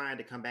stupidity of trying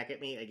to come back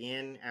at me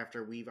again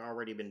after we've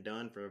already been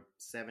done for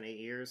 7-8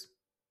 years,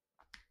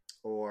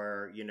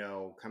 or,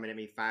 coming at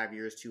me 5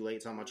 years too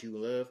late talking about you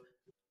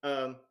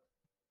love.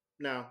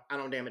 No, I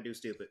don't, damn it, do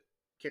stupid.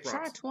 Kick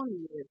rocks. Try 20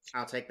 years.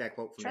 I'll take that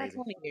quote from Daisy.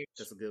 20 years.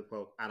 That's a good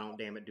quote. I don't,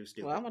 damn it, do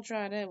stupid. Well, I'm going to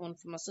try that one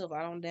for myself.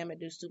 I don't, damn it,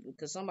 do stupid.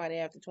 Because somebody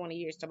after 20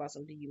 years talk about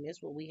something, do you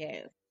miss what we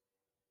have?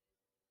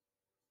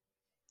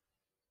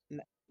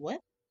 What?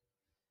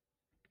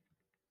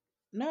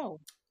 No.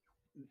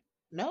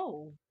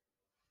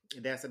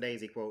 That's a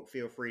Daisy quote.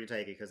 Feel free to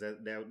take it because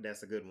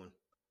that's a good one.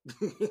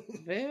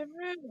 Very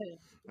good.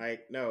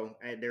 Like, no,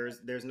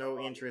 there's no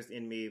interest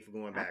in me for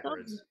going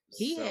backwards.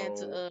 He had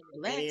to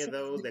relax. Any of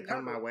those that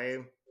come my way,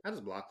 I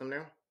just block them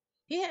now.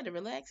 He had to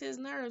relax his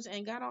nerves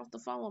and got off the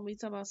phone with me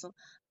talking about some.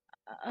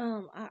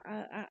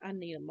 I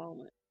need a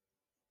moment.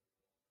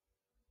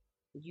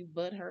 You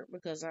butthurt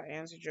because I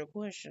answered your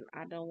question.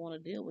 I don't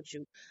want to deal with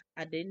you.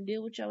 I didn't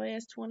deal with your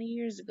ass 20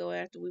 years ago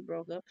after we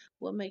broke up.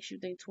 What makes you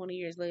think 20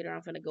 years later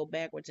I'm finna go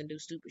backwards and do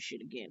stupid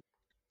shit again?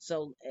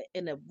 So,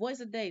 in the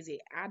voice of Daisy,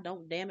 I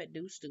don't, damn it,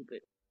 do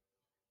stupid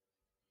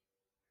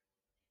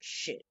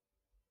shit.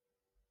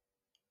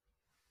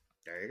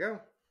 There you go.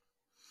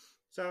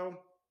 So,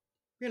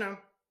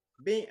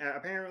 being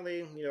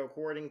apparently,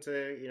 according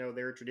to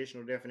their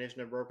traditional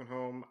definition of broken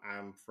home,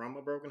 I'm from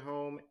a broken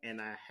home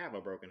and I have a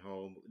broken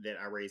home that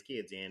I raise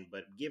kids in.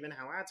 But given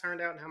how I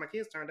turned out and how my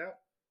kids turned out,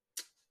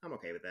 I'm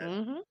okay with that.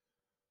 Mm-hmm.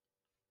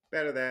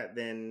 Better that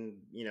than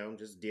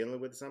just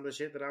dealing with some of the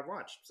shit that I've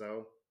watched.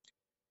 So,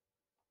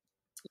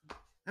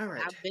 all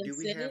right. Do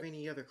we have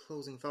any other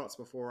closing thoughts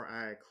before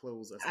I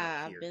close us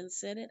out here? I've been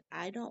said it.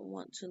 I don't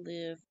want to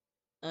live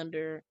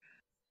under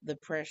the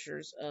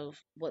pressures of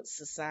what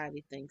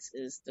society thinks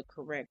is the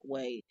correct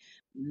way.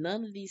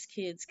 None of these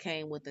kids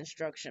came with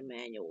instruction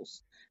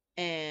manuals,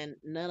 and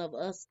none of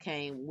us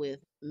came with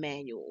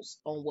manuals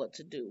on what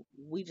to do.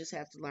 We just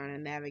have to learn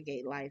and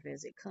navigate life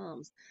as it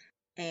comes.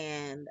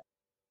 And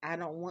I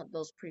don't want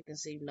those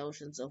preconceived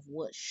notions of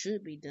what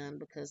should be done,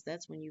 because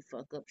that's when you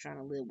fuck up trying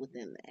to live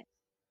within that.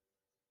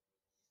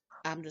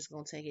 I'm just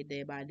going to take it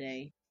day by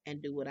day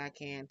and do what I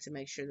can to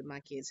make sure that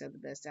my kids have the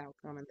best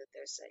outcome and that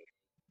they're safe.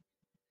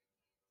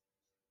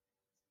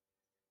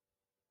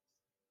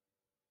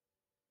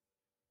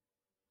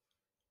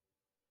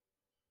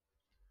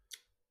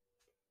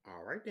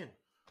 All right, then.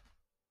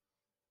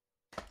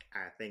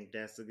 I think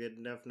that's a good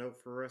enough note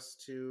for us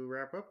to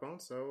wrap up on.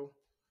 So,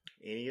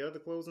 any other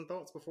closing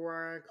thoughts before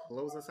I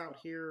close us out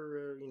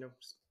here?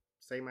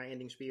 Say my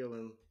ending spiel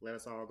and let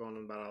us all go on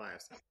about our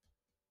lives.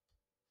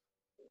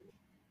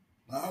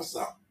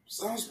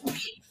 Sounds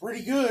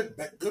pretty good.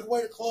 Good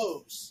way to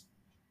close.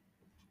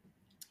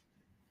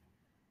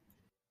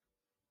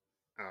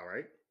 All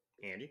right.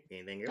 Andy,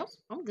 anything else?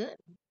 Nope, I'm good.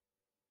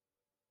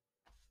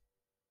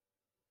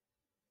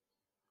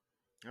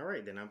 All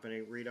right, then I'm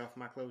going to read off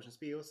my closing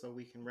spiel so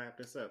we can wrap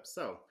this up.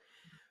 So,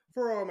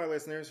 for all my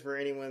listeners, for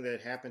anyone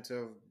that happened to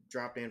have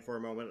dropped in for a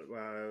moment,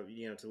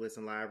 to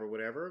listen live or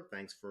whatever,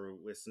 thanks for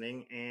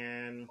listening.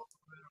 And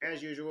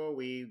as usual,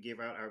 we give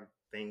out our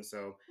things.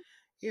 So,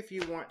 if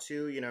you want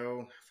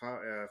to,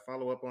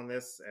 follow up on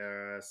this,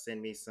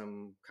 send me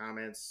some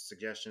comments,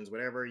 suggestions,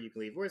 whatever. You can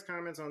leave voice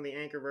comments on the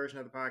Anchor version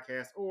of the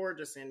podcast, or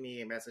just send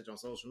me a message on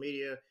social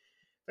media,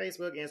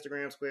 Facebook,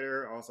 Instagram,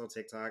 Twitter, also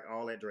TikTok,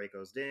 all at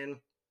Draco's Den.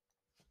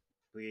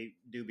 We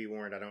do be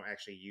warned, I don't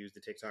actually use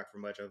the TikTok for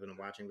much other than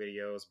watching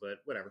videos, but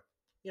whatever.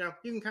 You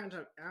can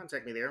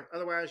contact me there.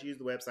 Otherwise, use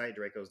the website,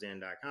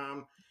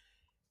 dracosden.com.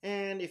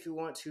 And if you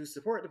want to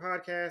support the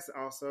podcast,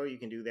 also, you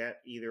can do that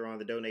either on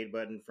the donate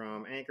button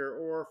from Anchor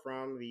or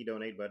from the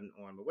donate button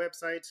on the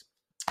website.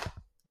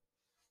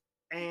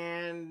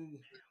 And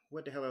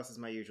what the hell else is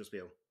my usual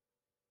spiel?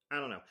 I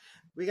don't know.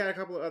 We got a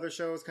couple of other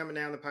shows coming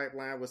down the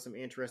pipeline with some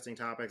interesting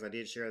topics. I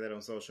did share that on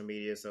social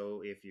media,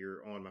 so if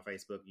you're on my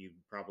Facebook, you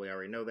probably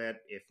already know that.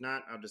 If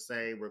not, I'll just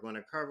say we're going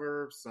to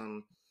cover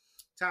some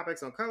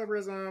topics on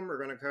colorism. We're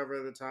going to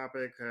cover the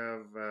topic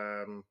of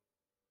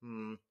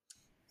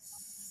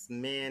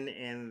men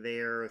and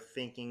their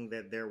thinking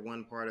that their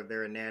one part of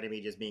their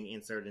anatomy just being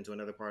inserted into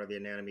another part of the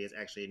anatomy is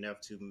actually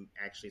enough to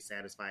actually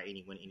satisfy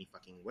anyone any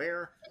fucking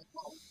where.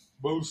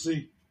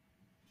 Boosie.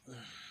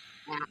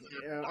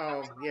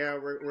 Oh yeah,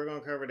 we're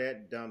gonna cover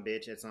that dumb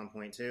bitch at some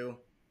point too.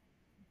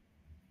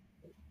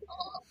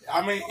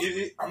 I mean,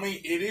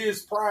 it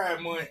is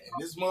Pride Month, and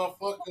this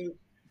motherfucker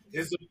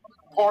is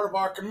a part of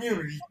our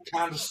community,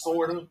 kind of,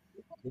 sort of.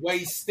 The way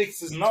he sticks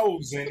his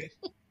nose in it.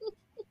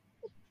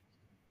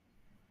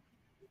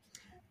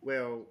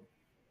 Well,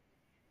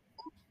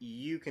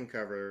 you can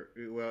cover.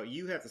 Well,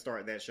 you have to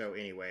start that show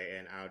anyway,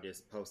 and I'll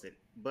just post it.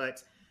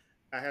 But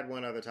I had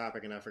one other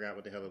topic, and I forgot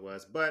what the hell it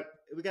was. But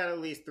we got at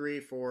least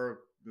 3, 4,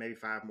 maybe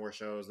 5 more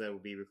shows that will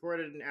be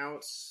recorded and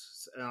out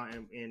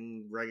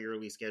in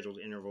regularly scheduled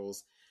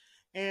intervals.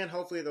 And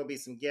hopefully there'll be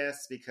some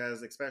guests,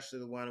 because especially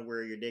the one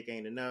where your dick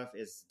ain't enough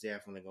is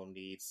definitely going to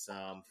need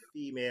some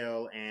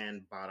female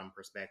and bottom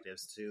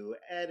perspectives to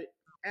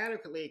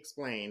adequately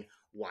explain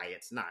why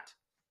it's not.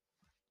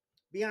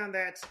 Beyond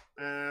that,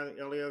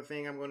 the only other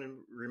thing I'm going to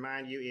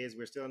remind you is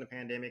we're still in the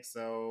pandemic,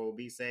 so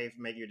be safe,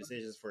 make your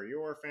decisions for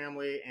your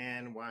family,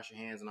 and wash your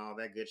hands and all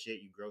that good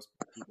shit, you gross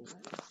people.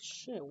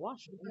 Shit,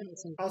 wash your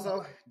hands.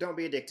 Also, don't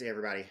be a dick to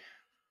everybody.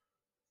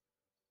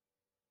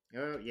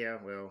 Oh, yeah,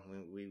 well,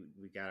 we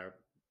got our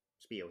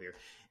spiel here.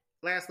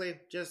 Lastly,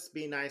 just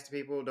be nice to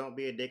people. Don't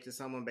be a dick to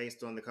someone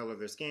based on the color of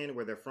their skin,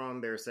 where they're from,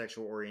 their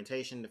sexual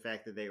orientation, the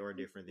fact that they are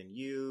different than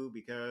you,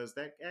 because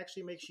that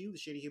actually makes you the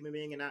shitty human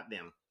being and not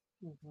them.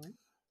 Mm-hmm.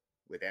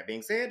 With that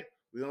being said,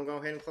 we're going to go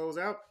ahead and close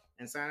out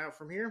and sign out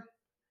from here.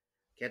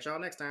 Catch y'all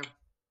next time.